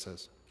supportive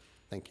services.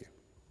 Thank you.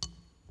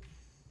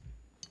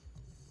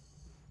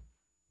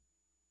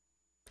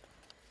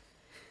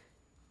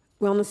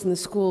 Wellness in the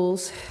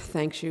Schools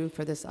thanks you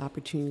for this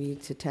opportunity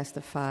to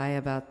testify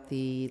about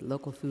the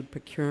local food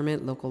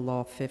procurement, Local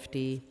Law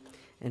 50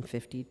 and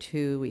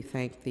 52. We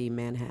thank the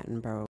Manhattan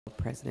Borough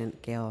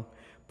President, Gail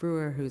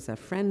Brewer, who's a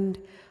friend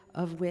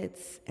of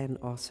WITS, and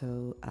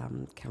also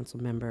Council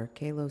Member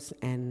Kalos,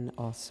 and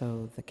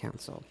also the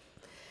Council.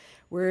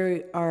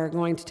 We are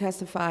going to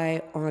testify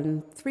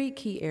on 3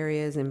 key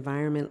areas: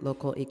 environment,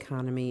 local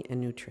economy, and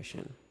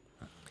nutrition.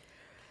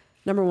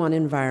 Number 1,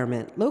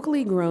 environment.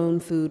 Locally grown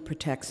food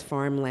protects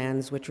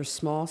farmlands which are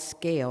small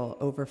scale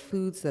over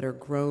foods that are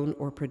grown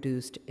or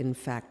produced in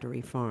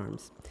factory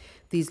farms.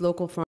 These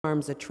local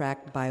farms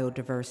attract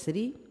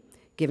biodiversity,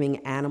 giving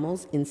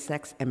animals,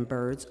 insects, and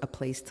birds a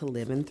place to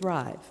live and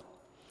thrive.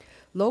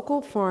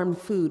 Local farm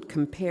food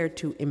compared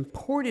to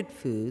imported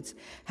foods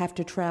have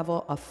to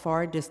travel a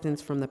far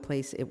distance from the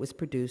place it was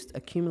produced,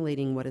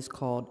 accumulating what is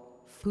called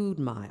food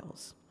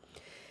miles.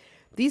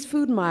 These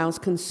food miles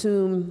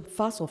consume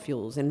fossil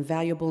fuels and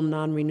valuable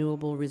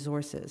non-renewable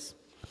resources.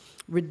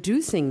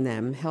 Reducing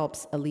them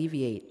helps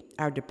alleviate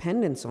our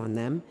dependence on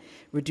them,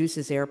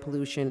 reduces air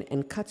pollution,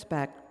 and cuts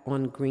back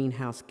on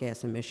greenhouse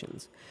gas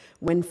emissions.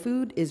 When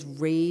food is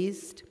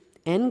raised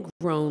and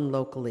grown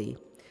locally,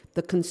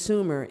 the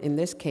consumer, in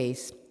this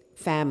case,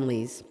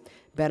 families,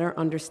 better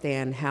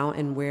understand how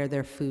and where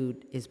their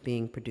food is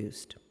being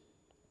produced.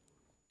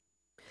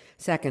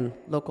 Second,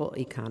 local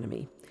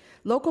economy.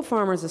 Local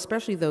farmers,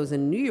 especially those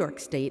in New York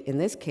State, in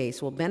this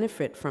case, will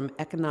benefit from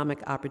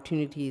economic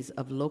opportunities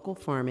of local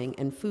farming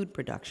and food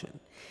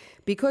production.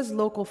 Because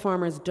local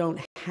farmers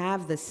don't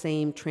have the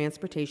same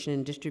transportation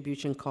and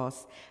distribution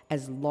costs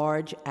as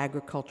large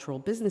agricultural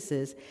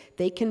businesses,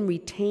 they can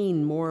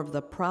retain more of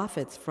the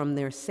profits from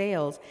their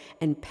sales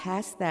and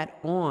pass that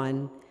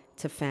on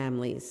to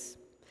families.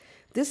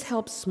 This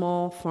helps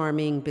small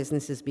farming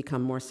businesses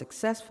become more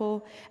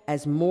successful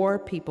as more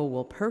people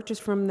will purchase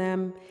from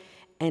them,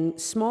 and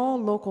small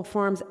local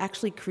farms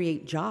actually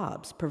create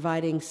jobs,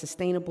 providing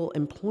sustainable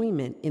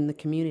employment in the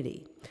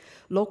community.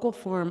 Local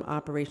farm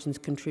operations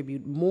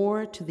contribute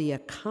more to the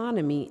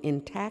economy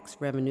in tax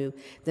revenue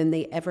than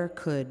they ever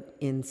could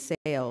in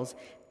sales.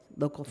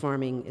 Local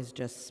farming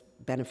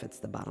benefits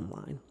the bottom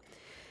line.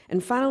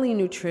 And finally,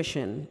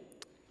 nutrition.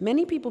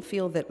 Many people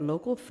feel that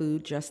local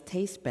food just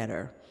tastes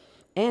better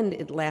and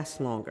it lasts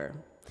longer.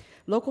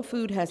 Local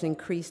food has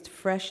increased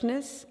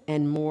freshness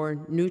and more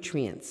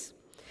nutrients,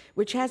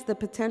 which has the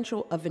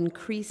potential of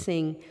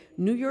increasing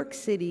New York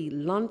City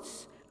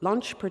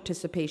lunch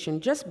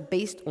participation just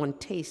based on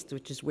taste,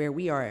 which is where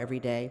we are every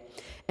day,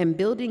 and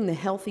building the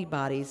healthy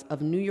bodies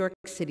of New York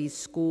City's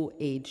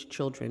school-age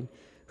children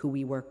who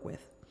we work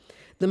with.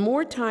 The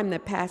more time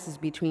that passes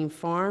between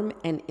farm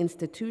and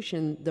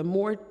institution, the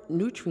more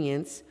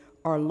nutrients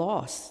are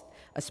lost,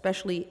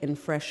 especially in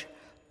fresh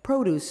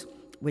produce,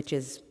 which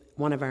is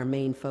one of our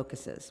main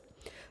focuses.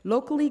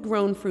 Locally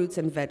grown fruits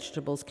and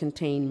vegetables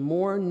contain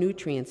more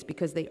nutrients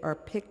because they are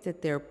picked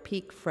at their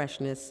peak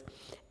freshness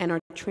and are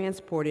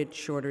transported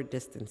shorter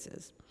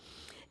distances.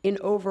 In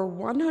over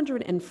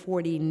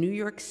 140 New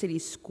York City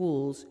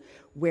schools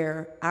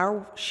where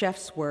our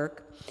chefs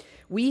work,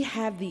 we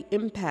have the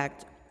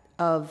impact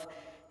of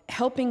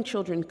helping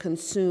children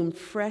consume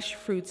fresh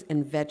fruits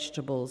and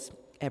vegetables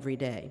every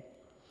day.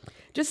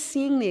 Just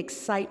seeing the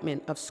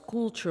excitement of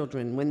school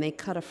children when they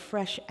cut a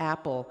fresh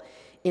apple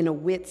in a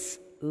WITS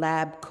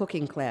lab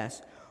cooking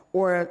class,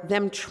 or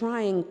them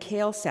trying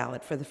kale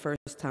salad for the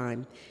first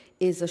time,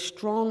 is a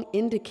strong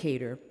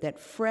indicator that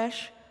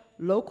fresh,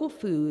 local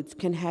foods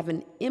can have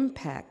an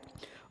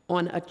impact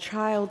on a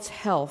child's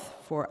health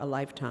for a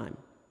lifetime.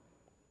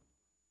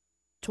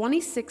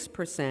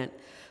 26%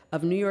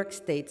 of New York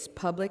State's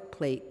public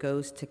plate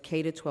goes to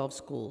K-12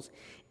 schools,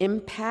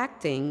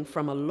 impacting,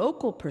 from a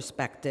local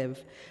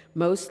perspective,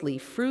 mostly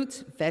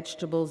fruits,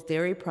 vegetables,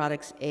 dairy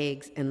products,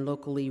 eggs, and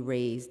locally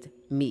raised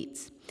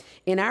meats.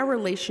 In our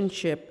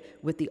relationship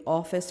with the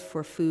Office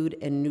for Food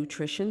and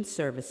Nutrition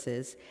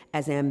Services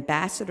as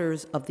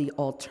ambassadors of the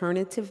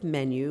alternative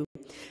menu,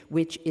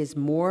 which is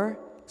more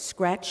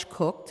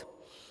scratch-cooked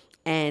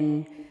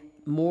and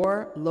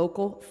more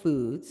local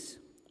foods,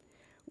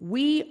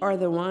 we are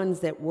the ones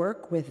that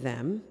work with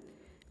them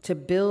to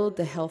build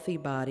the healthy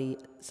bodies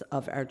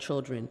of our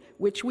children,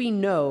 which we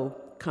know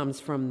comes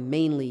from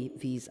mainly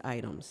these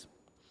items.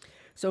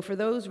 So for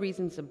those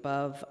reasons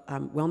above,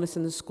 Wellness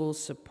in the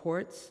Schools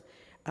supports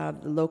the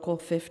Local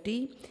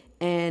 50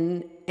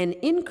 and an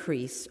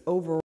increase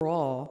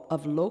overall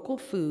of local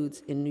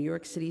foods in New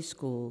York City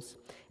schools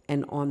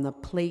and on the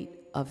plate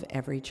of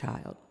every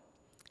child.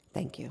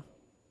 Thank you.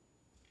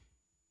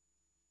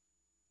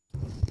 Go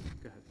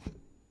ahead.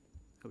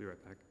 He'll be right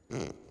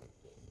back.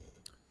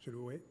 Should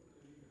we wait?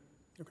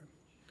 Okay.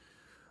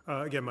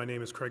 Again, my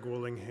name is Craig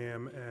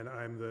Willingham, and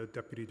I'm the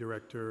Deputy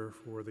Director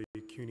for the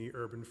CUNY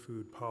Urban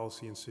Food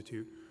Policy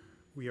Institute.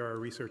 We are a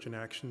research and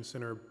action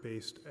center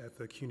based at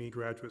the CUNY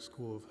Graduate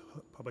School of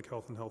Public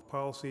Health and Health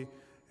Policy,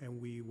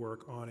 and we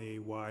work on a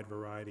wide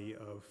variety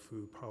of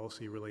food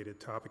policy-related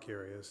topic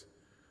areas.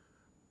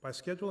 By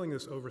scheduling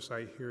this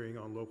oversight hearing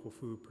on local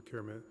food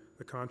procurement,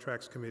 the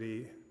Contracts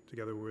Committee,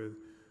 together with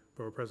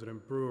Borough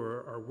President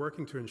Brewer, are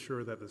working to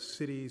ensure that the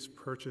city's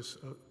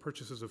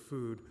purchases of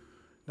food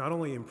not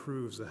only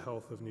improves the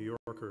health of New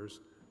Yorkers,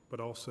 but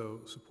also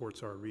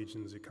supports our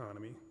region's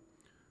economy.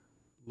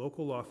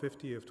 Local Law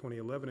 50 of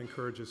 2011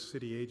 encourages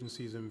city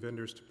agencies and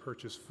vendors to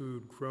purchase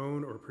food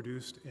grown or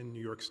produced in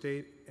New York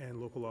State,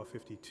 and Local Law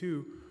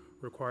 52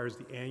 requires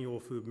the annual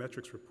food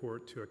metrics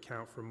report to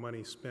account for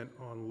money spent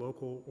on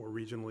local or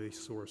regionally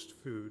sourced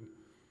food.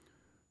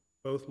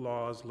 Both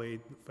laws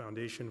laid the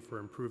foundation for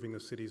improving the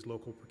city's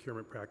local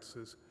procurement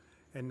practices,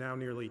 and now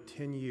nearly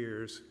 10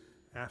 years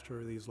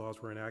after these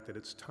laws were enacted,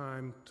 it's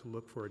time to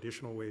look for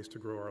additional ways to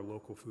grow our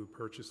local food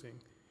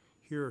purchasing.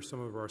 Here are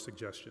some of our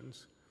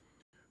suggestions.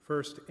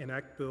 First,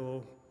 enact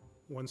Bill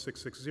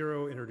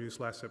 1660, introduced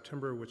last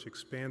September, which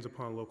expands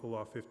upon Local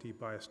Law 50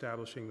 by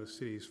establishing the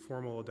city's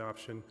formal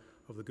adoption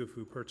of the Good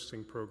Food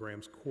Purchasing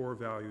Program's core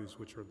values,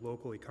 which are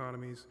local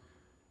economies,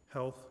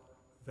 health,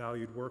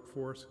 valued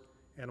workforce,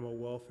 animal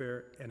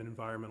welfare, and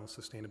environmental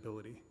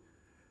sustainability.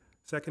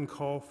 Second,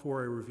 call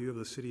for a review of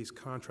the city's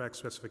contract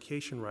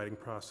specification writing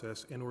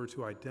process in order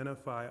to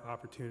identify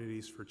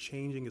opportunities for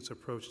changing its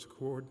approach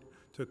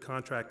to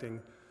contracting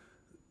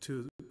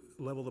to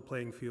level the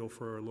playing field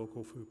for our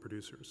local food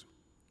producers.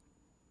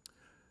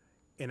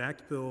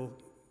 Enact Bill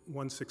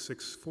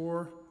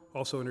 1664,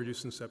 also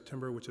introduced in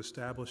September, which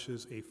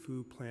establishes a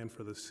food plan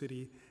for the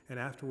city, and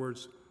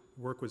afterwards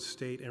work with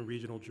state and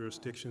regional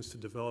jurisdictions to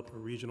develop a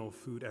regional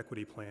food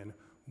equity plan,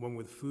 one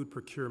with food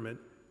procurement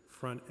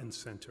front and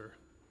center.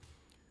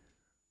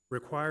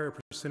 Require a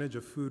percentage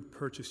of food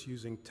purchased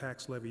using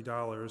tax levy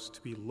dollars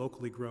to be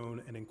locally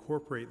grown and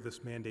incorporate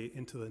this mandate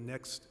into the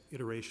next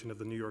iteration of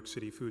the New York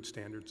City food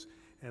standards.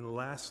 And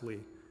lastly,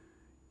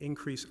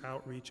 increase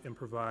outreach, and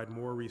provide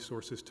more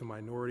resources to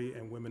minority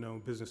and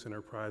women-owned business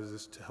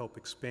enterprises to help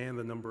expand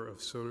the number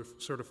of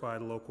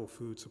certified local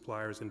food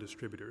suppliers and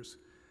distributors.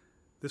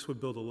 This would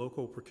build a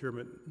local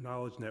procurement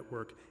knowledge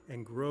network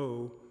and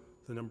grow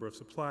the number of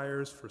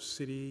suppliers for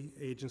city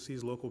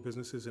agencies, local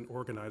businesses, and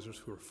organizers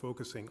who are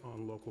focusing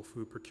on local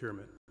food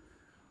procurement.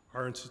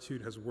 Our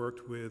institute has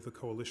worked with the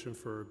Coalition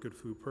for Good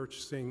Food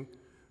Purchasing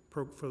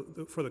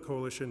with the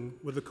Coalition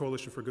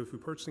for Good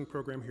Food Purchasing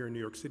program here in New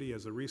York City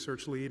as a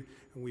research lead,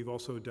 and we've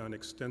also done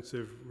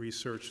extensive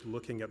research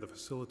looking at the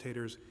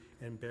facilitators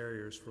and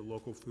barriers for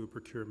local food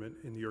procurement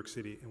in New York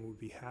City, and we'll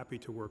be happy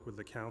to work with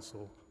the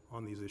council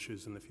on these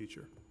issues in the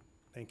future.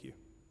 Thank you.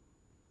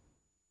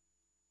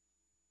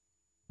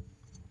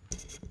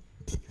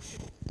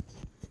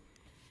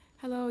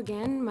 Hello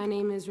again, my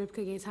name is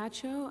Ripka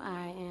Gates-Hacho.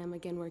 I am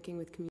again working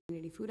with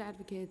community food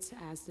advocates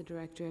as the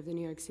director of the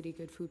New York City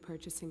Good Food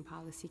Purchasing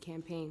Policy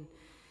Campaign.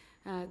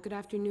 Good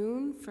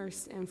afternoon.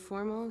 First and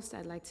foremost,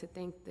 I'd like to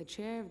thank the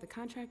chair of the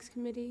Contracts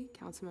Committee,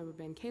 Councilmember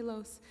Ben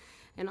Kalos,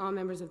 and all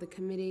members of the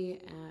committee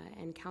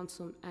and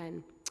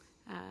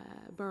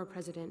Borough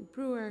President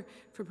Brewer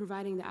for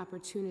providing the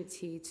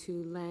opportunity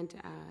to lend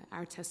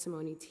our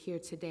testimony here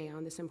today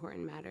on this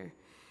important matter.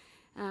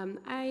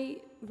 I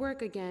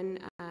work again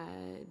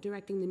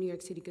directing the New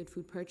York City Good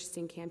Food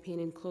Purchasing Campaign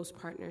in close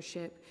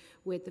partnership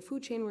with the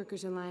Food Chain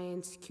Workers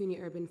Alliance, CUNY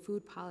Urban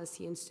Food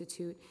Policy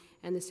Institute,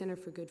 and the Center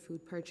for Good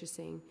Food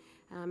Purchasing.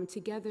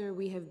 Together,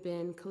 we have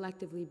been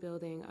collectively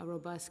building a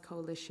robust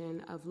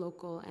coalition of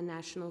local and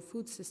national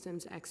food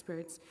systems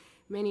experts,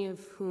 many of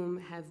whom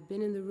have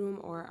been in the room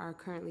or are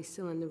currently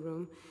still in the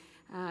room,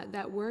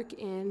 that work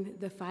in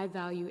the 5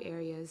 value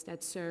areas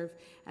that serve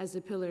as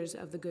the pillars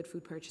of the Good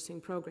Food Purchasing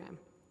Program.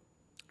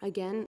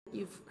 Again,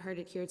 you've heard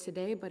it here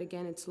today, but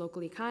again, it's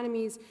local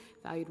economies,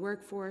 valued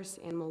workforce,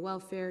 animal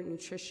welfare,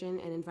 nutrition,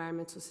 and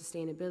environmental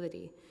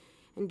sustainability.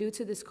 And due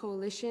to this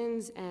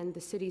coalition's and the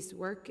city's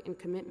work and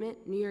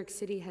commitment, New York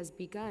City has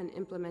begun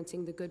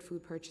implementing the Good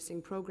Food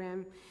Purchasing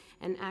Program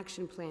and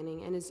action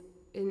planning,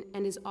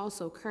 and is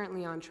also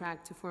currently on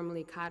track to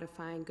formally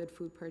codifying Good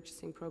Food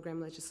Purchasing Program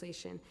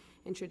legislation,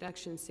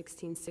 Introduction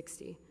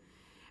 1660.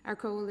 Our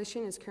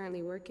coalition is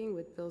currently working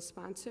with Bill's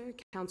sponsor,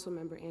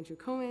 Councilmember Andrew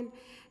Cohen,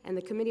 and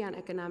the Committee on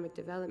Economic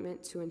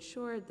Development to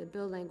ensure the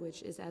bill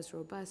language is as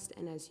robust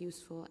and as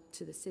useful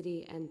to the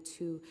city and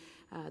to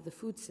the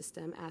food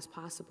system as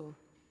possible.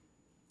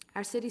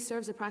 Our city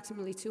serves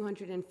approximately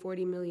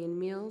 240 million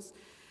meals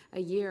a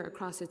year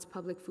across its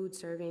public food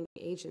serving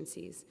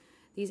agencies.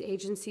 These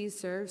agencies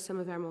serve some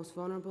of our most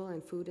vulnerable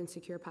and food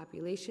insecure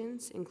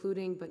populations,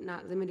 including but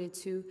not limited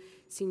to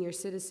senior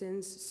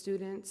citizens,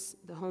 students,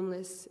 the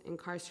homeless,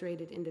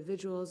 incarcerated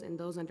individuals, and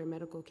those under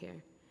medical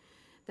care.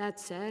 That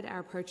said,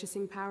 our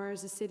purchasing power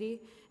as a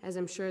city, as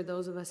I'm sure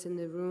those of us in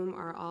the room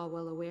are all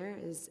well aware,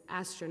 is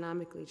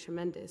astronomically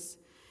tremendous.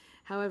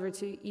 However,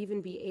 to even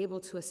be able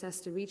to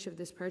assess the reach of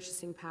this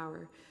purchasing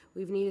power,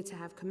 we've needed to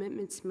have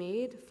commitments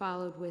made,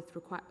 followed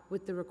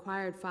with the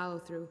required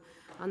follow-through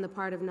on the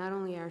part of not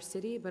only our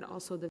city, but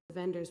also the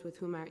vendors with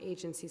whom our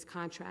agencies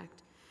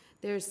contract.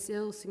 There is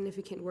still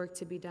significant work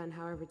to be done,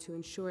 however, to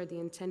ensure the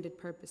intended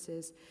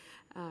purposes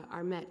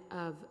are met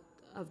of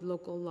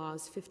Local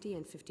Laws 50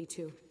 and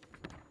 52.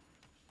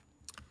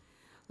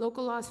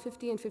 Local Laws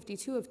 50 and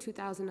 52 of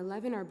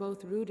 2011 are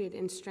both rooted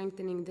in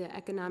strengthening the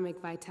economic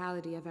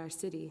vitality of our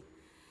city.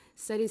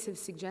 Studies have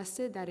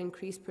suggested that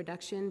increased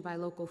production by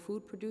local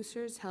food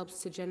producers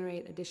helps to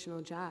generate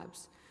additional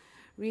jobs.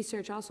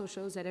 Research also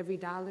shows that every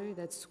dollar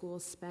that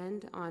schools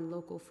spend on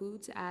local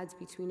foods adds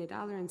between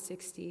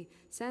 $1.60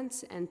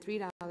 and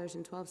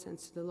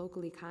 $3.12 to the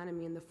local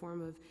economy in the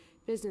form of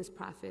business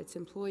profits,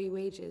 employee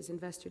wages,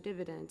 investor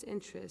dividends,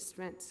 interest,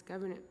 rents,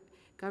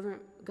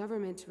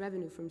 government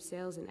revenue from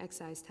sales and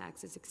excise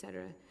taxes,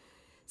 etc.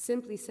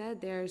 Simply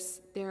said, there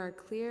are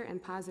clear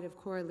and positive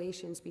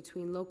correlations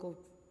between local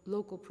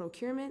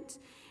procurement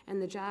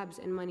and the jobs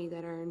and money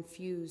that are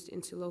infused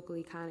into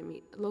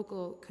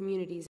local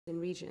communities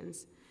and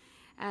regions.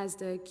 As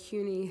the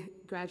CUNY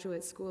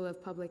Graduate School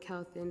of Public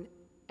Health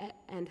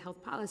and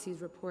Health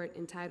Policies report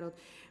entitled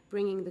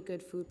Bringing the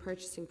Good Food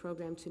Purchasing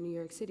Program to New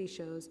York City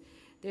shows,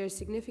 there is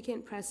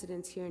significant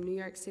precedence here in New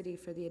York City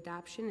for the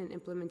adoption and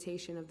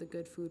implementation of the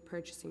Good Food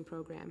Purchasing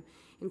Program,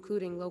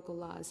 including Local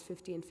Laws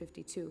 50 and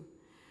 52.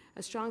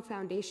 A strong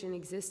foundation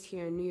exists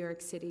here in New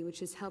York City, which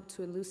has helped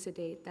to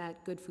elucidate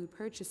that good food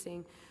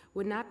purchasing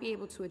would not be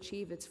able to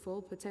achieve its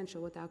full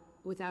potential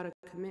without a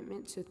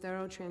commitment to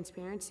thorough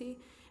transparency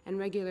and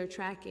regular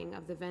tracking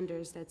of the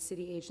vendors that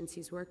city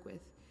agencies work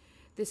with.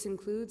 This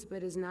includes,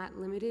 but is not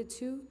limited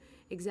to,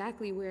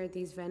 exactly where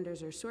these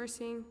vendors are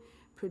sourcing,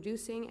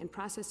 producing, and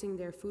processing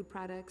their food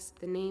products,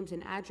 the names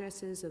and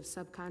addresses of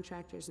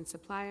subcontractors and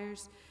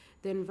suppliers,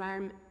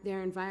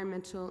 their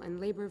environmental and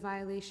labor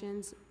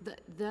violations,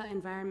 the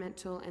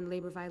environmental and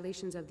labor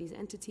violations of these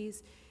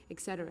entities,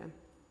 etc.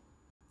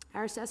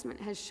 Our assessment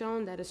has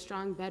shown that a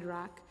strong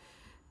bedrock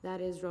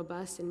that is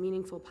robust and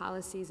meaningful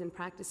policies and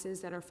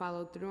practices that are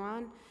followed through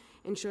on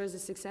ensures a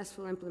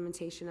successful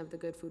implementation of the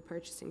Good Food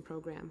Purchasing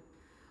Program.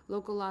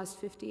 Local Laws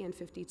 50 and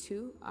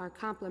 52 are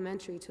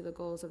complementary to the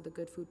goals of the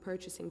Good Food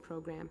Purchasing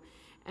Program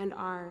and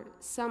are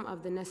some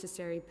of the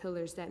necessary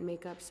pillars that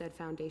make up said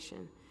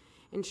foundation.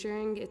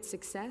 Ensuring its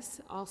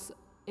successes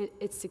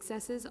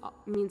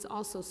means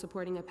also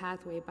supporting a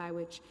pathway by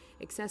which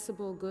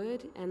accessible,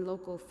 good, and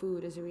local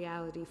food is a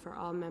reality for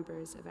all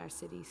members of our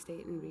city,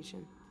 state, and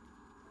region.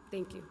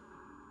 Thank you.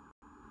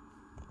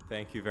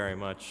 Thank you very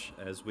much.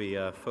 As we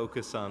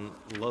focus on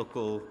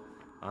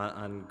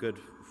on good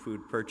food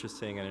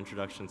purchasing and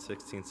Introduction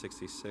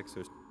 1666,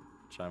 which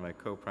I'm a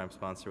co-prime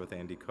sponsor with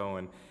Andy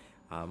Cohen,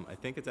 I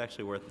think it's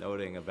actually worth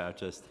noting about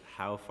just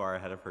how far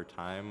ahead of her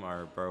time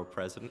our borough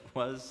president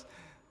was.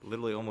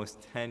 Literally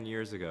almost 10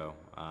 years ago,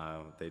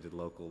 they did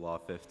Local Law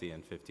 50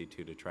 and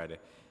 52 to try to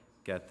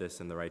get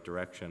this in the right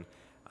direction.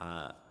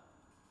 I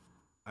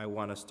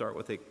want to start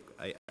with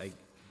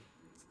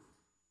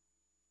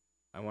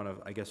I want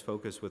to, I guess,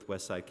 focus with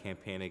Westside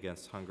Campaign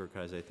Against Hunger,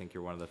 because I think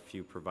you're one of the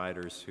few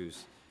providers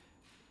who's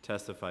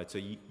testified. So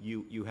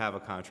you have a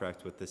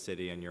contract with the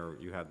city, and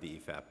you have the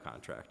EFAP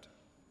contract.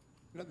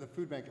 No, the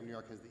Food Bank of New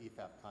York has the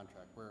EFAP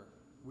contract.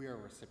 We are a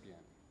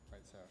recipient,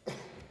 right? So.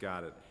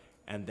 Got it.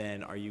 And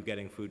then are you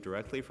getting food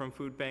directly from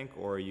Food Bank,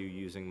 or are you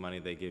using money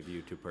they give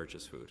you to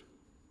purchase food?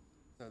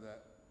 So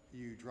that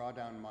you draw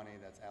down money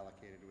that's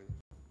allocated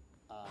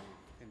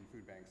in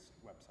Food Bank's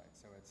website.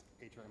 So it's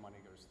HRA money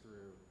goes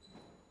through.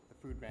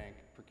 The Food Bank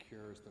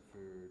procures the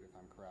food, if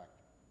I'm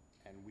correct,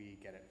 and we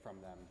get it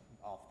from them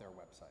off their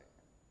website.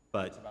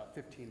 But it's about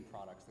 15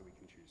 products that we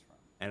can choose from.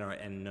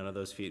 And none of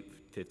those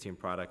 15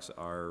 products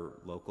are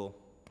local,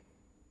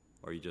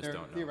 or you just don't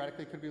know?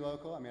 Theoretically could be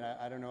local. I mean,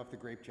 I don't know if the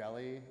grape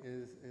jelly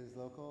is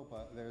local,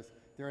 but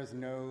there is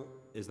no.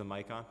 Is the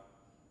mic on?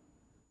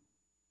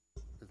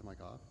 Is the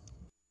mic off?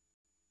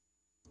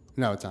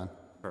 No, it's on.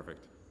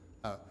 Perfect.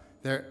 Oh,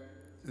 there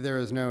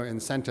is no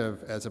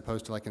incentive, as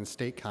opposed to like in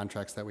state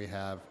contracts that we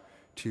have,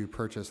 to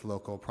purchase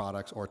local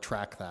products or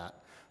track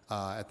that.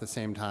 At the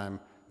same time,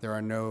 there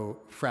are no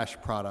fresh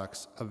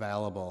products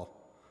available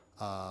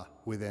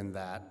within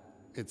that.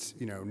 It's,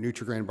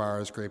 Nutri-Grain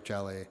bars, grape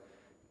jelly,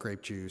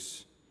 grape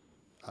juice,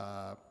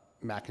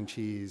 mac and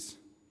cheese.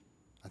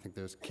 I think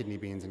there's kidney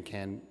beans and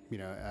canned,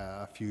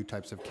 a few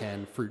types of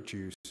canned fruit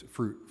juice,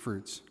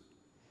 fruits.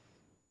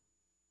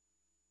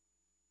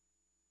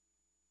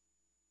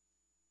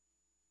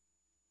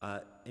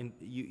 And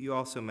you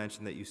also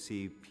mentioned that you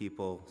see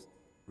people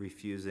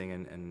refusing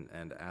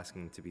and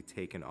asking to be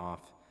taken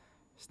off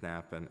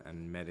SNAP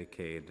and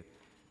Medicaid.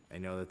 I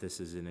know that this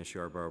is an issue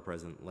our borough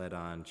president led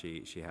on.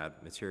 She had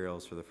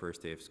materials for the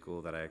first day of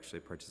school that I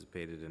actually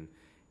participated in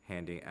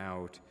handing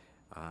out.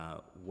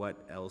 What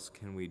else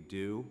can we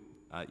do?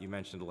 You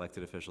mentioned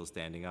elected officials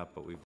standing up,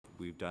 but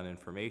we've done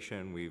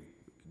information, we've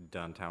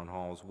done town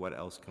halls. What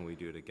else can we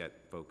do to get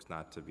folks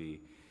not to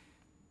be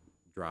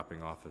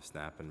dropping off of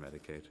SNAP and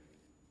Medicaid?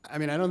 I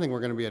mean, I don't think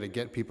we're going to be able to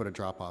get people to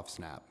drop off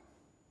SNAP,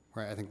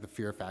 right? I think the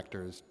fear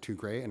factor is too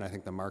great, and I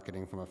think the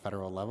marketing from a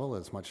federal level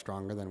is much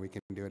stronger than we can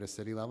do at a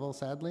city level,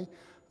 sadly.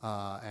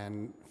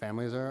 And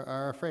families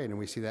are afraid, and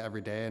we see that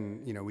every day,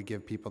 and we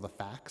give people the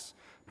facts,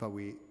 but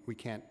we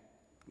can't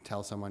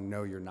tell someone,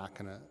 no, you're not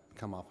going to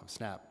come off of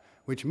SNAP,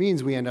 which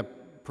means we end up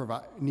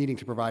needing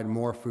to provide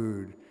more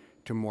food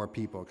to more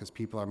people, because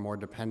people are more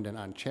dependent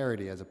on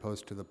charity as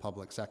opposed to the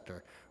public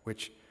sector,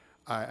 which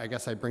I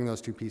guess I bring those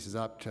two pieces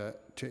up to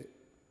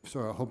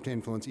sort of hope to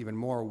influence even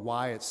more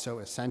why it's so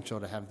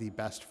essential to have the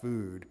best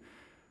food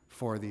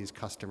for these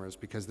customers,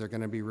 because they're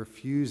going to be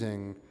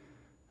refusing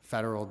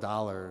federal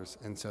dollars,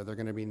 and so they're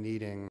going to be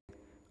needing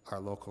our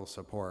local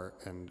support.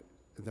 And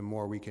the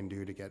more we can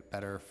do to get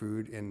better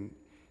food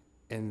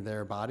in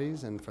their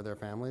bodies and for their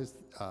families,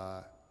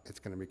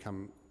 it's going to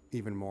become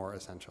even more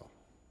essential.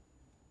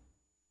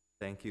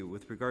 Thank you.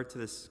 With regard to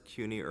this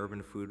CUNY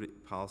Urban Food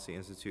Policy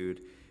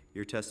Institute,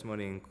 your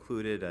testimony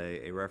included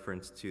a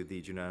reference to the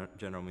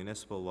General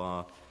Municipal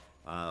Law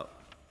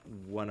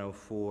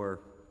 104.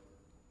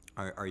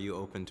 Are you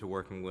open to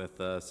working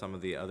with some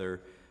of the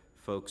other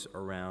folks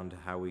around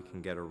how we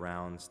can get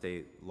around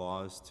state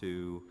laws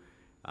to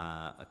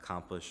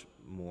accomplish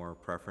more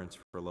preference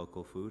for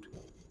local food?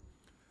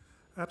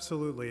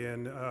 Absolutely,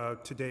 and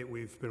to date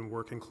we've been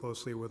working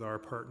closely with our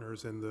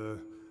partners in the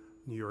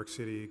New York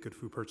City Good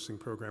Food Purchasing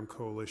Program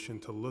Coalition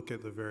to look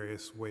at the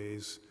various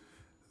ways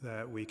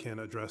that we can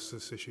address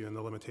this issue and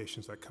the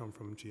limitations that come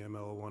from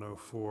GML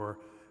 104.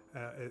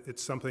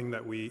 It's something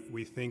that we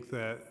think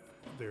that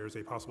there's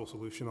a possible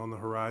solution on the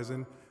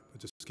horizon, but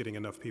just getting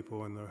enough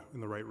people in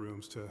the right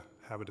rooms to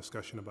have a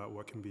discussion about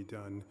what can be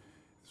done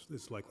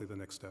is likely the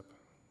next step.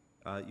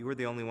 You were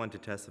the only one to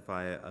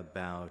testify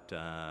about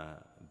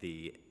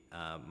the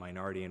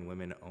Minority and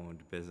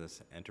Women-Owned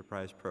Business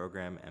Enterprise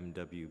Program,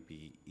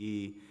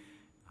 MWBE,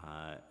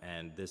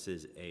 and this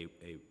is a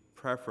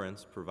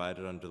preference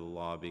provided under the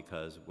law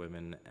because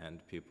women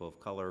and people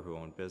of color who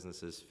own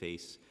businesses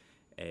face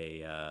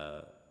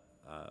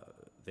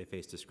they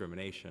face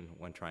discrimination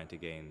when trying to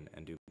gain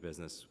and do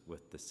business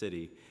with the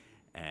city.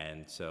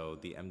 And so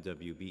the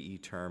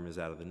MWBE term is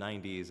out of the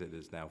 90s. It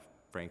is now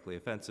frankly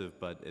offensive,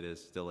 but it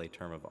is still a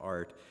term of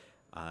art.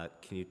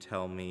 Can you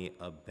tell me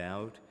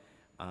about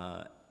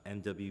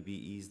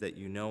MWBEs that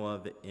you know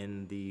of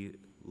in the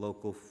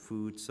local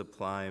food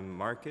supply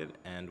market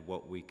and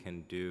what we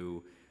can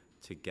do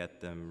to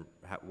get them,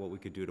 what we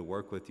could do to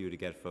work with you to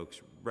get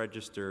folks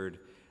registered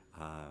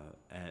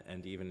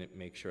and even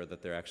make sure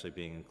that they're actually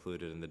being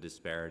included in the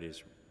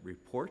disparities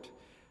report?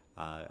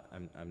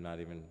 I'm not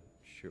even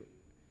sure.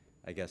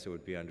 I guess it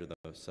would be under the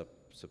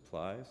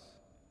supplies.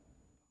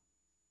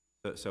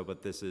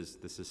 But this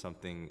is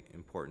something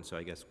important. So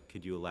I guess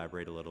could you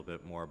elaborate a little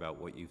bit more about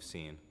what you've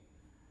seen?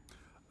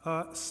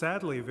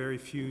 Sadly, very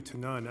few to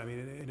none. I mean,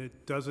 and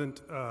it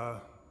doesn't,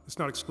 it's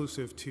not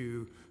exclusive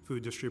to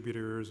food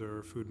distributors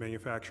or food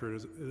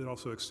manufacturers. It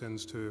also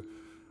extends to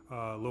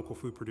local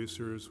food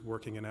producers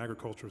working in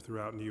agriculture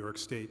throughout New York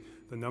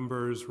State. The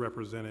numbers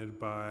represented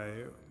by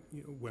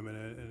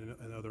women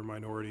and other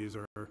minorities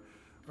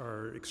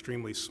are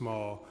extremely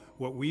small.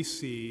 What we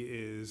see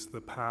is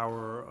the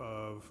power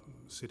of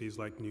cities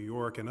like New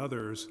York and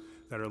others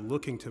that are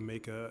looking to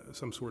make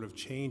some sort of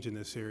change in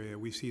this area.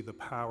 We see the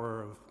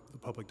power of the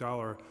public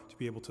dollar to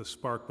be able to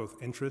spark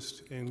both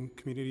interest in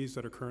communities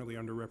that are currently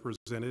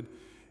underrepresented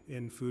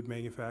in food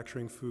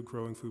manufacturing, food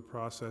growing, food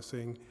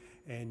processing,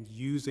 and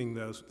using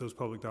those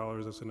public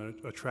dollars as an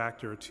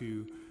attractor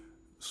to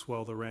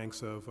swell the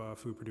ranks of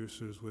food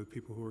producers with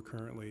people who are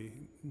currently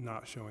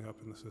not showing up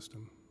in the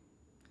system.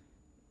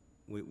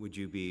 Would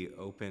you be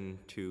open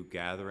to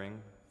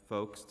gathering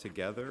folks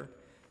together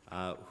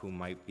who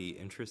might be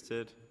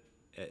interested?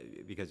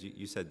 Because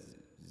you said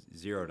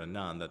 0 to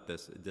none,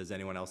 does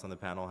anyone else on the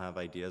panel have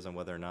ideas on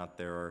whether or not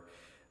there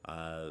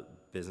are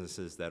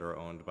businesses that are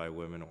owned by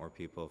women or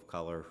people of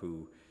color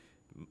who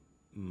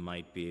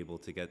might be able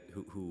to get,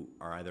 who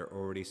are either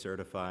already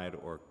certified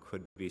or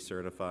could be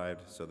certified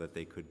so that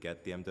they could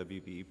get the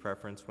MWBE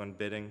preference when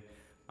bidding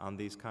on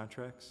these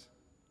contracts?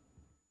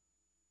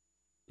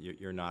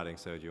 You're nodding,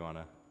 so do you want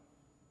to?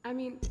 I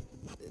mean,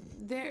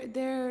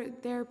 there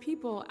are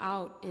people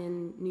out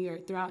in New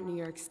York, throughout New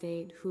York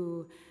State,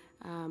 who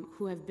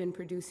have been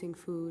producing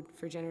food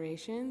for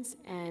generations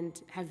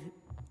and have,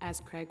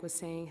 as Craig was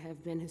saying,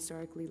 have been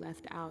historically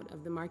left out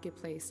of the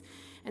marketplace.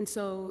 And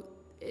so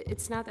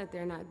it's not that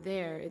they're not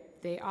there;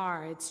 they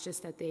are. It's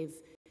just that they've,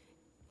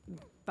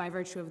 by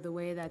virtue of the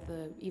way that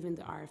even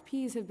the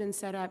RFPs have been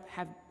set up,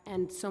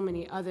 and so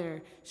many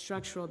other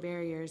structural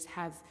barriers,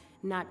 have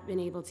not been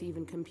able to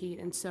even compete.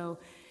 And so,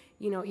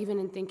 even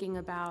in thinking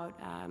about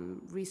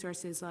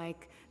resources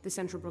like the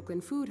Central Brooklyn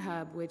Food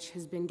Hub, which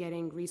has been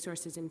getting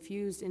resources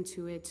infused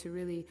into it to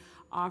really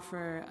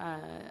offer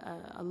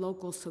a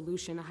local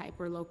solution, a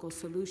hyper-local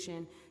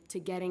solution to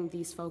getting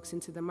these folks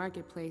into the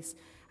marketplace,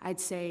 I'd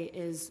say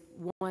is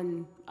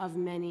one of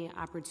many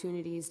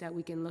opportunities that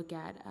we can look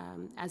at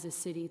as a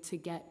city to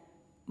get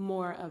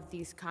more of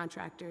these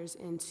contractors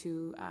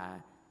into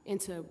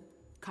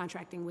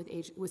contracting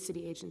with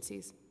city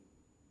agencies.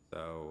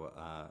 So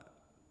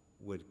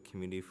would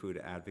Community Food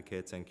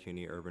Advocates and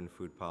CUNY Urban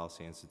Food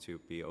Policy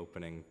Institute be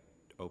open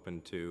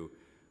to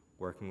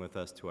working with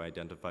us to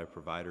identify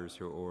providers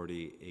who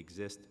already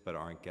exist but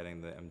aren't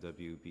getting the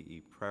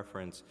MWBE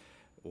preference,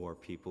 or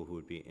people who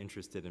would be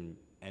interested in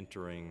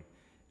entering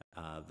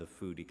the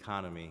food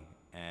economy,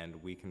 and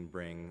we can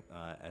bring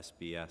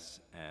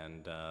SBS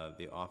and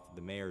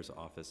the mayor's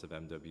office of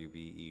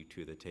MWBE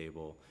to the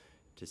table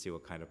to see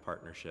what kind of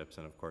partnerships,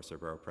 and of course our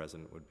borough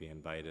president would be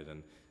invited,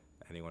 and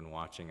anyone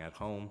watching at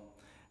home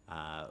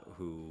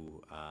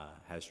who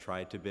has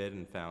tried to bid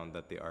and found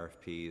that the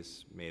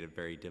RFPs made it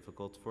very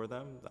difficult for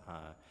them,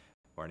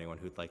 or anyone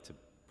who'd like to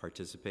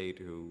participate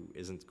who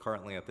isn't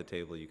currently at the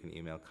table, you can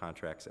email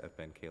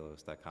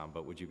contracts@benkalos.com.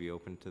 But would you be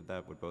open to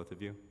that, would both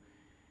of you?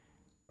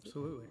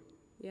 Absolutely.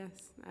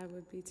 Yes, I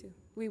would be too.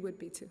 We would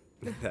be too.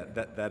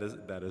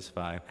 that is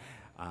fine.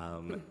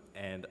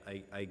 And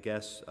I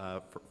guess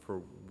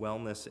for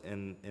wellness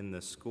in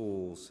the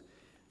schools,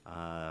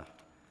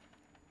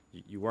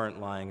 you weren't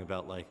lying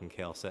about liking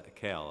kale.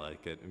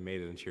 Like it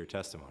made it into your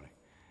testimony.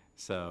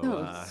 So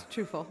No, it's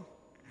truthful.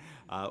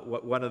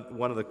 One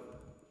of the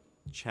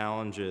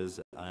challenges,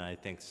 and I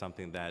think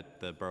something that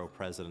the borough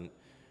president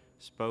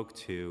spoke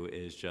to,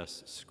 is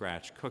just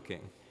scratch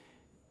cooking,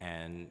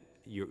 and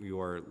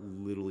you're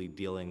literally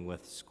dealing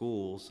with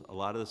schools. A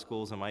lot of the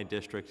schools in my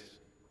district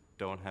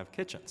don't have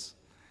kitchens.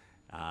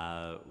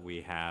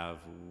 We have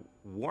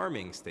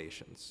warming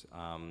stations,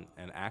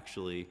 and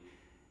actually,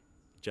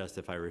 just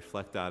if I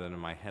reflect out in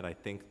my head, I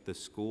think the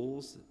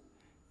schools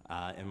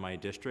in my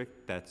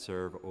district that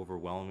serve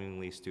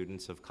overwhelmingly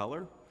students of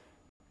color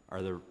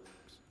are the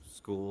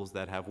schools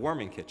that have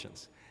warming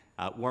kitchens,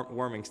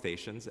 warming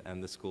stations,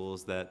 and the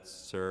schools that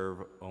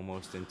serve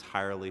almost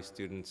entirely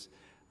students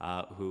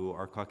who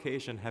are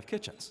Caucasian have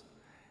kitchens.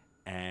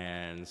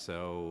 And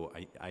so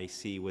I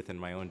see within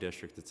my own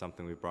district, it's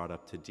something we brought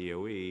up to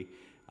DOE,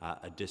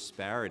 a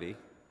disparity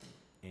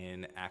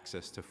in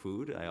access to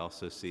food. I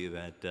also see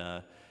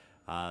that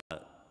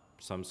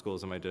some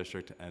schools in my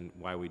district, and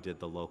why we did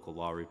the local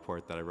law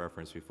report that I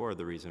referenced before,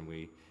 the reason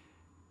we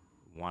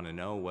want to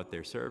know what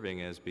they're serving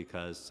is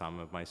because some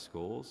of my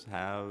schools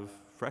have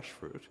fresh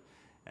fruit,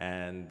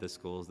 and the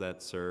schools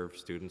that serve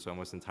students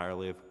almost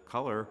entirely of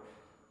color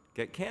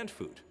get canned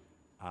food.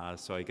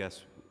 So I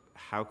guess,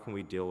 how can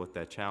we deal with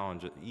that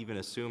challenge, even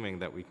assuming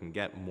that we can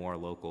get more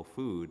local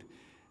food?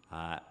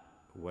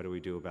 What do we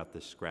do about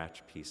the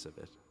scratch piece of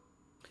it?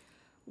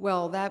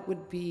 Well, that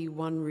would be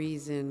one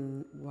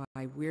reason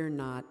why we're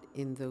not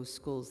in those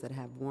schools that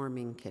have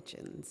warming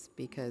kitchens,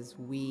 because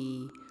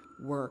we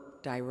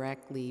work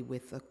directly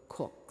with the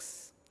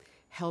cooks,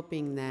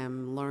 helping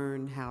them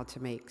learn how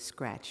to make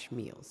scratch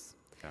meals.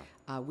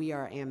 Yeah. We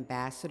are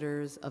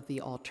ambassadors of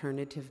the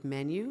alternative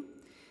menu.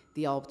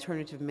 The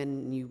alternative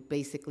menu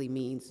basically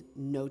means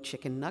no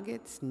chicken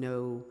nuggets,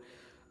 no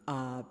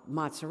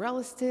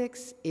mozzarella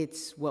sticks.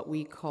 It's what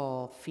we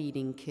call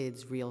feeding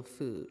kids real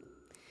food.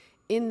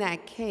 In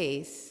that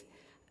case,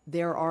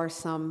 there are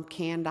some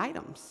canned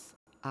items.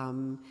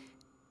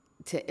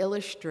 To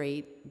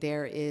illustrate,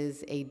 there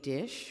is a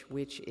dish,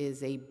 which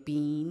is a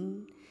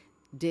bean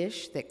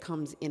dish that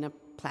comes in a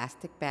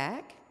plastic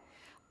bag.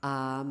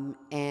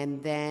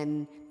 And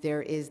then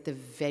there is the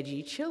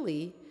veggie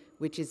chili,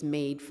 which is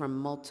made from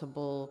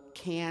multiple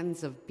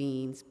cans of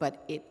beans,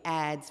 but it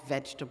adds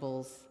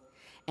vegetables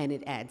and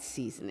it adds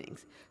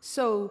seasonings.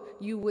 So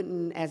you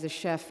wouldn't, as a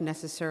chef,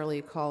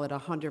 necessarily call it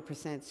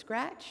 100%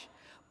 scratch,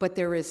 but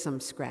there is some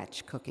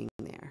scratch cooking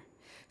there.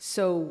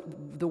 So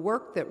the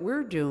work that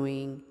we're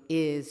doing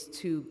is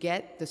to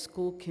get the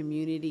school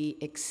community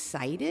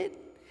excited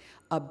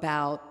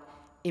about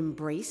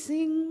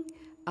embracing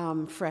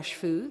fresh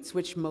foods,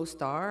 which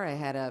most are. I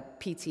had a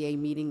PTA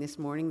meeting this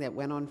morning that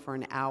went on for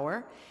an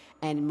hour,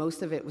 and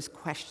most of it was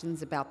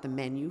questions about the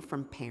menu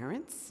from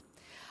parents.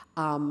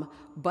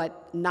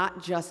 But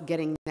not just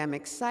getting them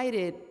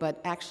excited,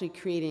 but actually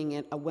creating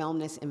a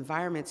wellness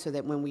environment so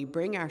that when we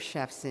bring our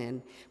chefs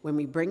in, when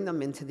we bring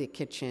them into the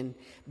kitchen,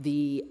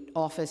 the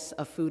Office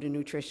of Food and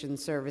Nutrition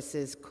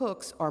Services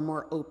cooks are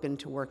more open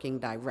to working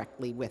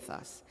directly with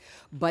us.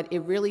 But it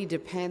really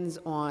depends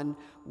on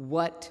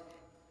what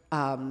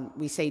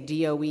we say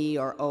DOE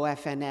or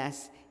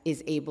OFNS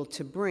is able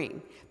to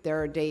bring.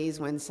 There are days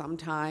when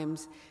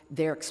sometimes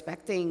they're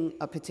expecting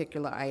a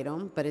particular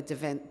item, but it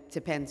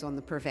depends on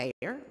the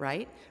purveyor,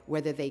 right?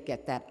 Whether they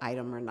get that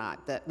item or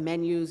not. The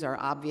menus are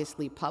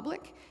obviously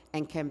public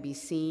and can be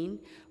seen.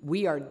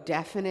 We are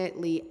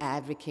definitely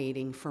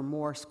advocating for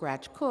more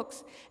scratch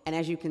cooks. And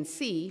as you can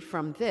see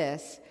from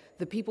this,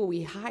 the people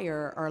we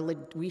hire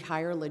we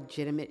hire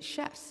legitimate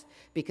chefs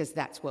because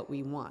that's what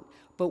we want.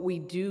 But we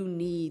do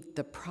need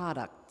the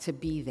product to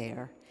be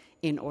there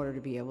in order to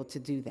be able to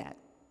do that.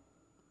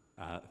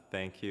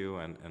 Thank you,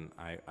 and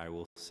I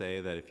will say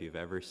that if you've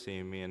ever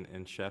seen me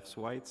in chef's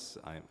whites,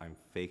 I'm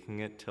faking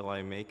it till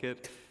I make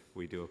it.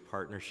 We do a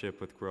partnership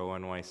with Grow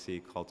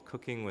NYC called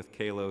Cooking with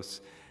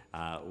Kalos,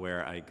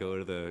 where I go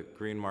to the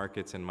green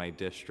markets in my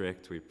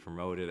district. We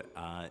promote it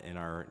in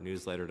our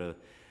newsletter to,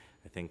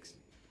 I think,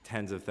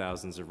 tens of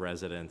thousands of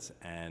residents,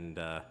 and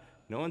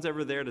no one's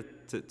ever there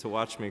to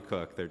watch me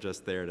cook. They're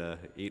just there to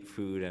eat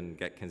food and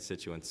get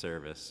constituent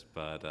service.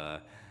 But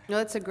no,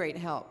 that's a great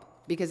help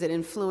because it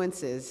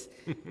influences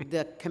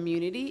the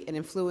community, it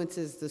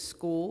influences the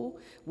school.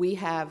 We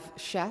have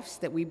chefs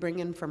that we bring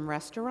in from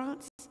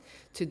restaurants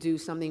to do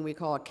something we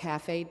call a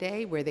cafe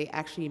day, where they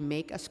actually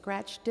make a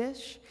scratch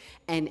dish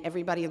and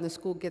everybody in the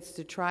school gets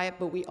to try it,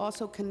 but we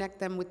also connect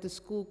them with the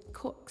school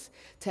cooks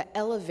to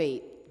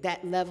elevate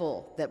that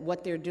level, that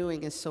what they're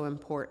doing is so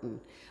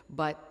important.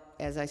 But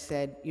as I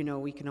said, you know,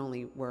 we can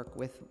only work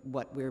with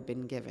what we've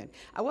been given.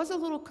 I was a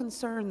little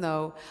concerned,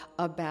 though,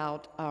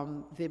 about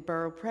the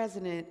borough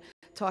president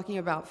talking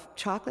about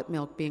chocolate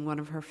milk being one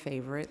of her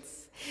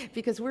favorites,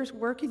 because we're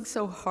working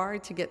so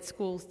hard to get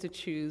schools to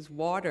choose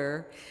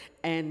water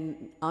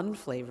and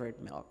unflavored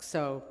milk.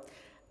 So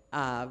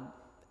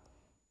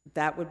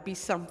that would be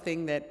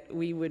something that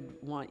we would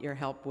want your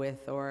help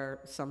with, or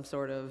some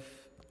sort of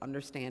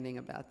understanding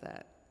about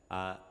that.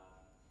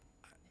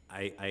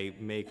 I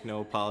make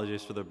no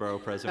apologies for the borough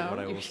president. Oh,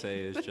 what I will say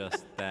is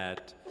just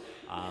that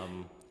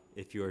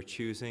if you are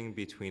choosing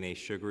between a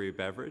sugary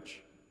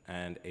beverage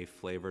and a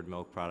flavored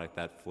milk product,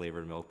 that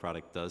flavored milk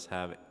product does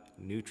have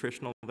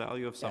nutritional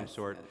value of some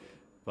sort.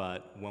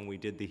 But when we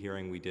did the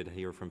hearing, we did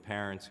hear from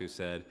parents who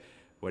said,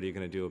 what are you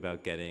going to do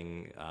about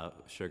getting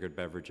sugared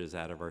beverages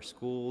out of our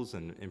schools?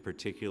 And in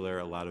particular,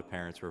 a lot of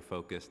parents were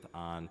focused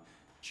on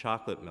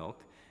chocolate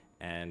milk.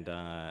 And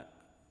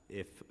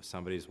if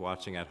somebody's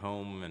watching at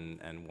home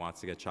and wants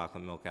to get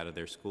chocolate milk out of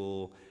their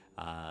school,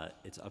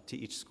 it's up to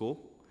each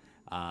school.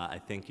 I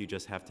think you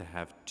just have to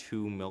have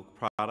 2 milk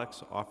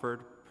products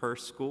offered per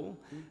school.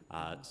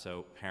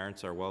 So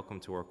parents are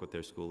welcome to work with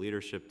their school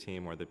leadership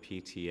team or the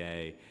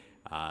PTA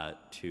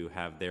to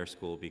have their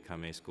school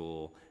become a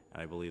school.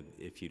 And I believe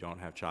if you don't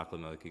have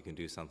chocolate milk, you can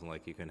do something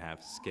like you can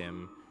have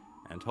skim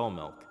and whole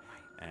milk.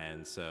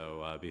 And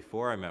so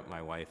before I met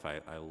my wife,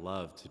 I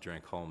loved to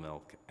drink whole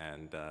milk,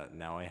 and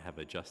now I have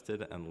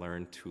adjusted and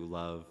learned to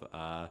love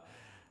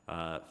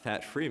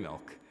fat-free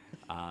milk.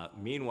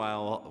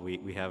 Meanwhile,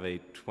 we have a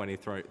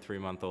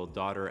 23-month-old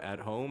daughter at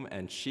home,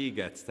 and she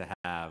gets to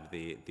have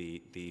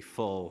the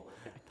full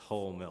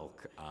whole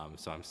milk.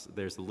 So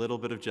there's a little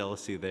bit of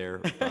jealousy there,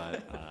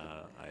 but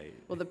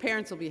Well, the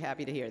parents will be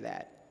happy to hear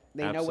that.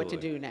 They know what to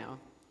do now.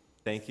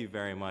 Thank you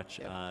very much.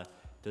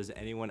 Does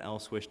anyone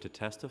else wish to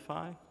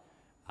testify?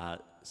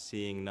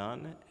 Seeing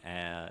none,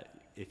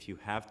 if you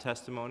have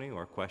testimony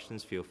or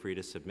questions, feel free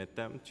to submit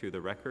them to the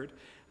record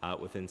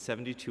within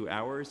 72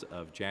 hours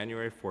of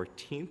January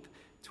 14th,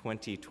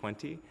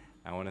 2020.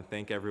 I want to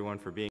thank everyone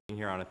for being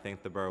here. I want to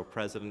thank the Borough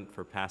President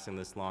for passing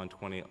this law in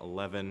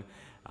 2011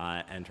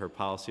 and her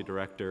Policy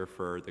Director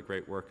for the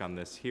great work on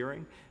this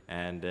hearing,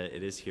 and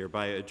it is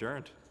hereby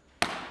adjourned.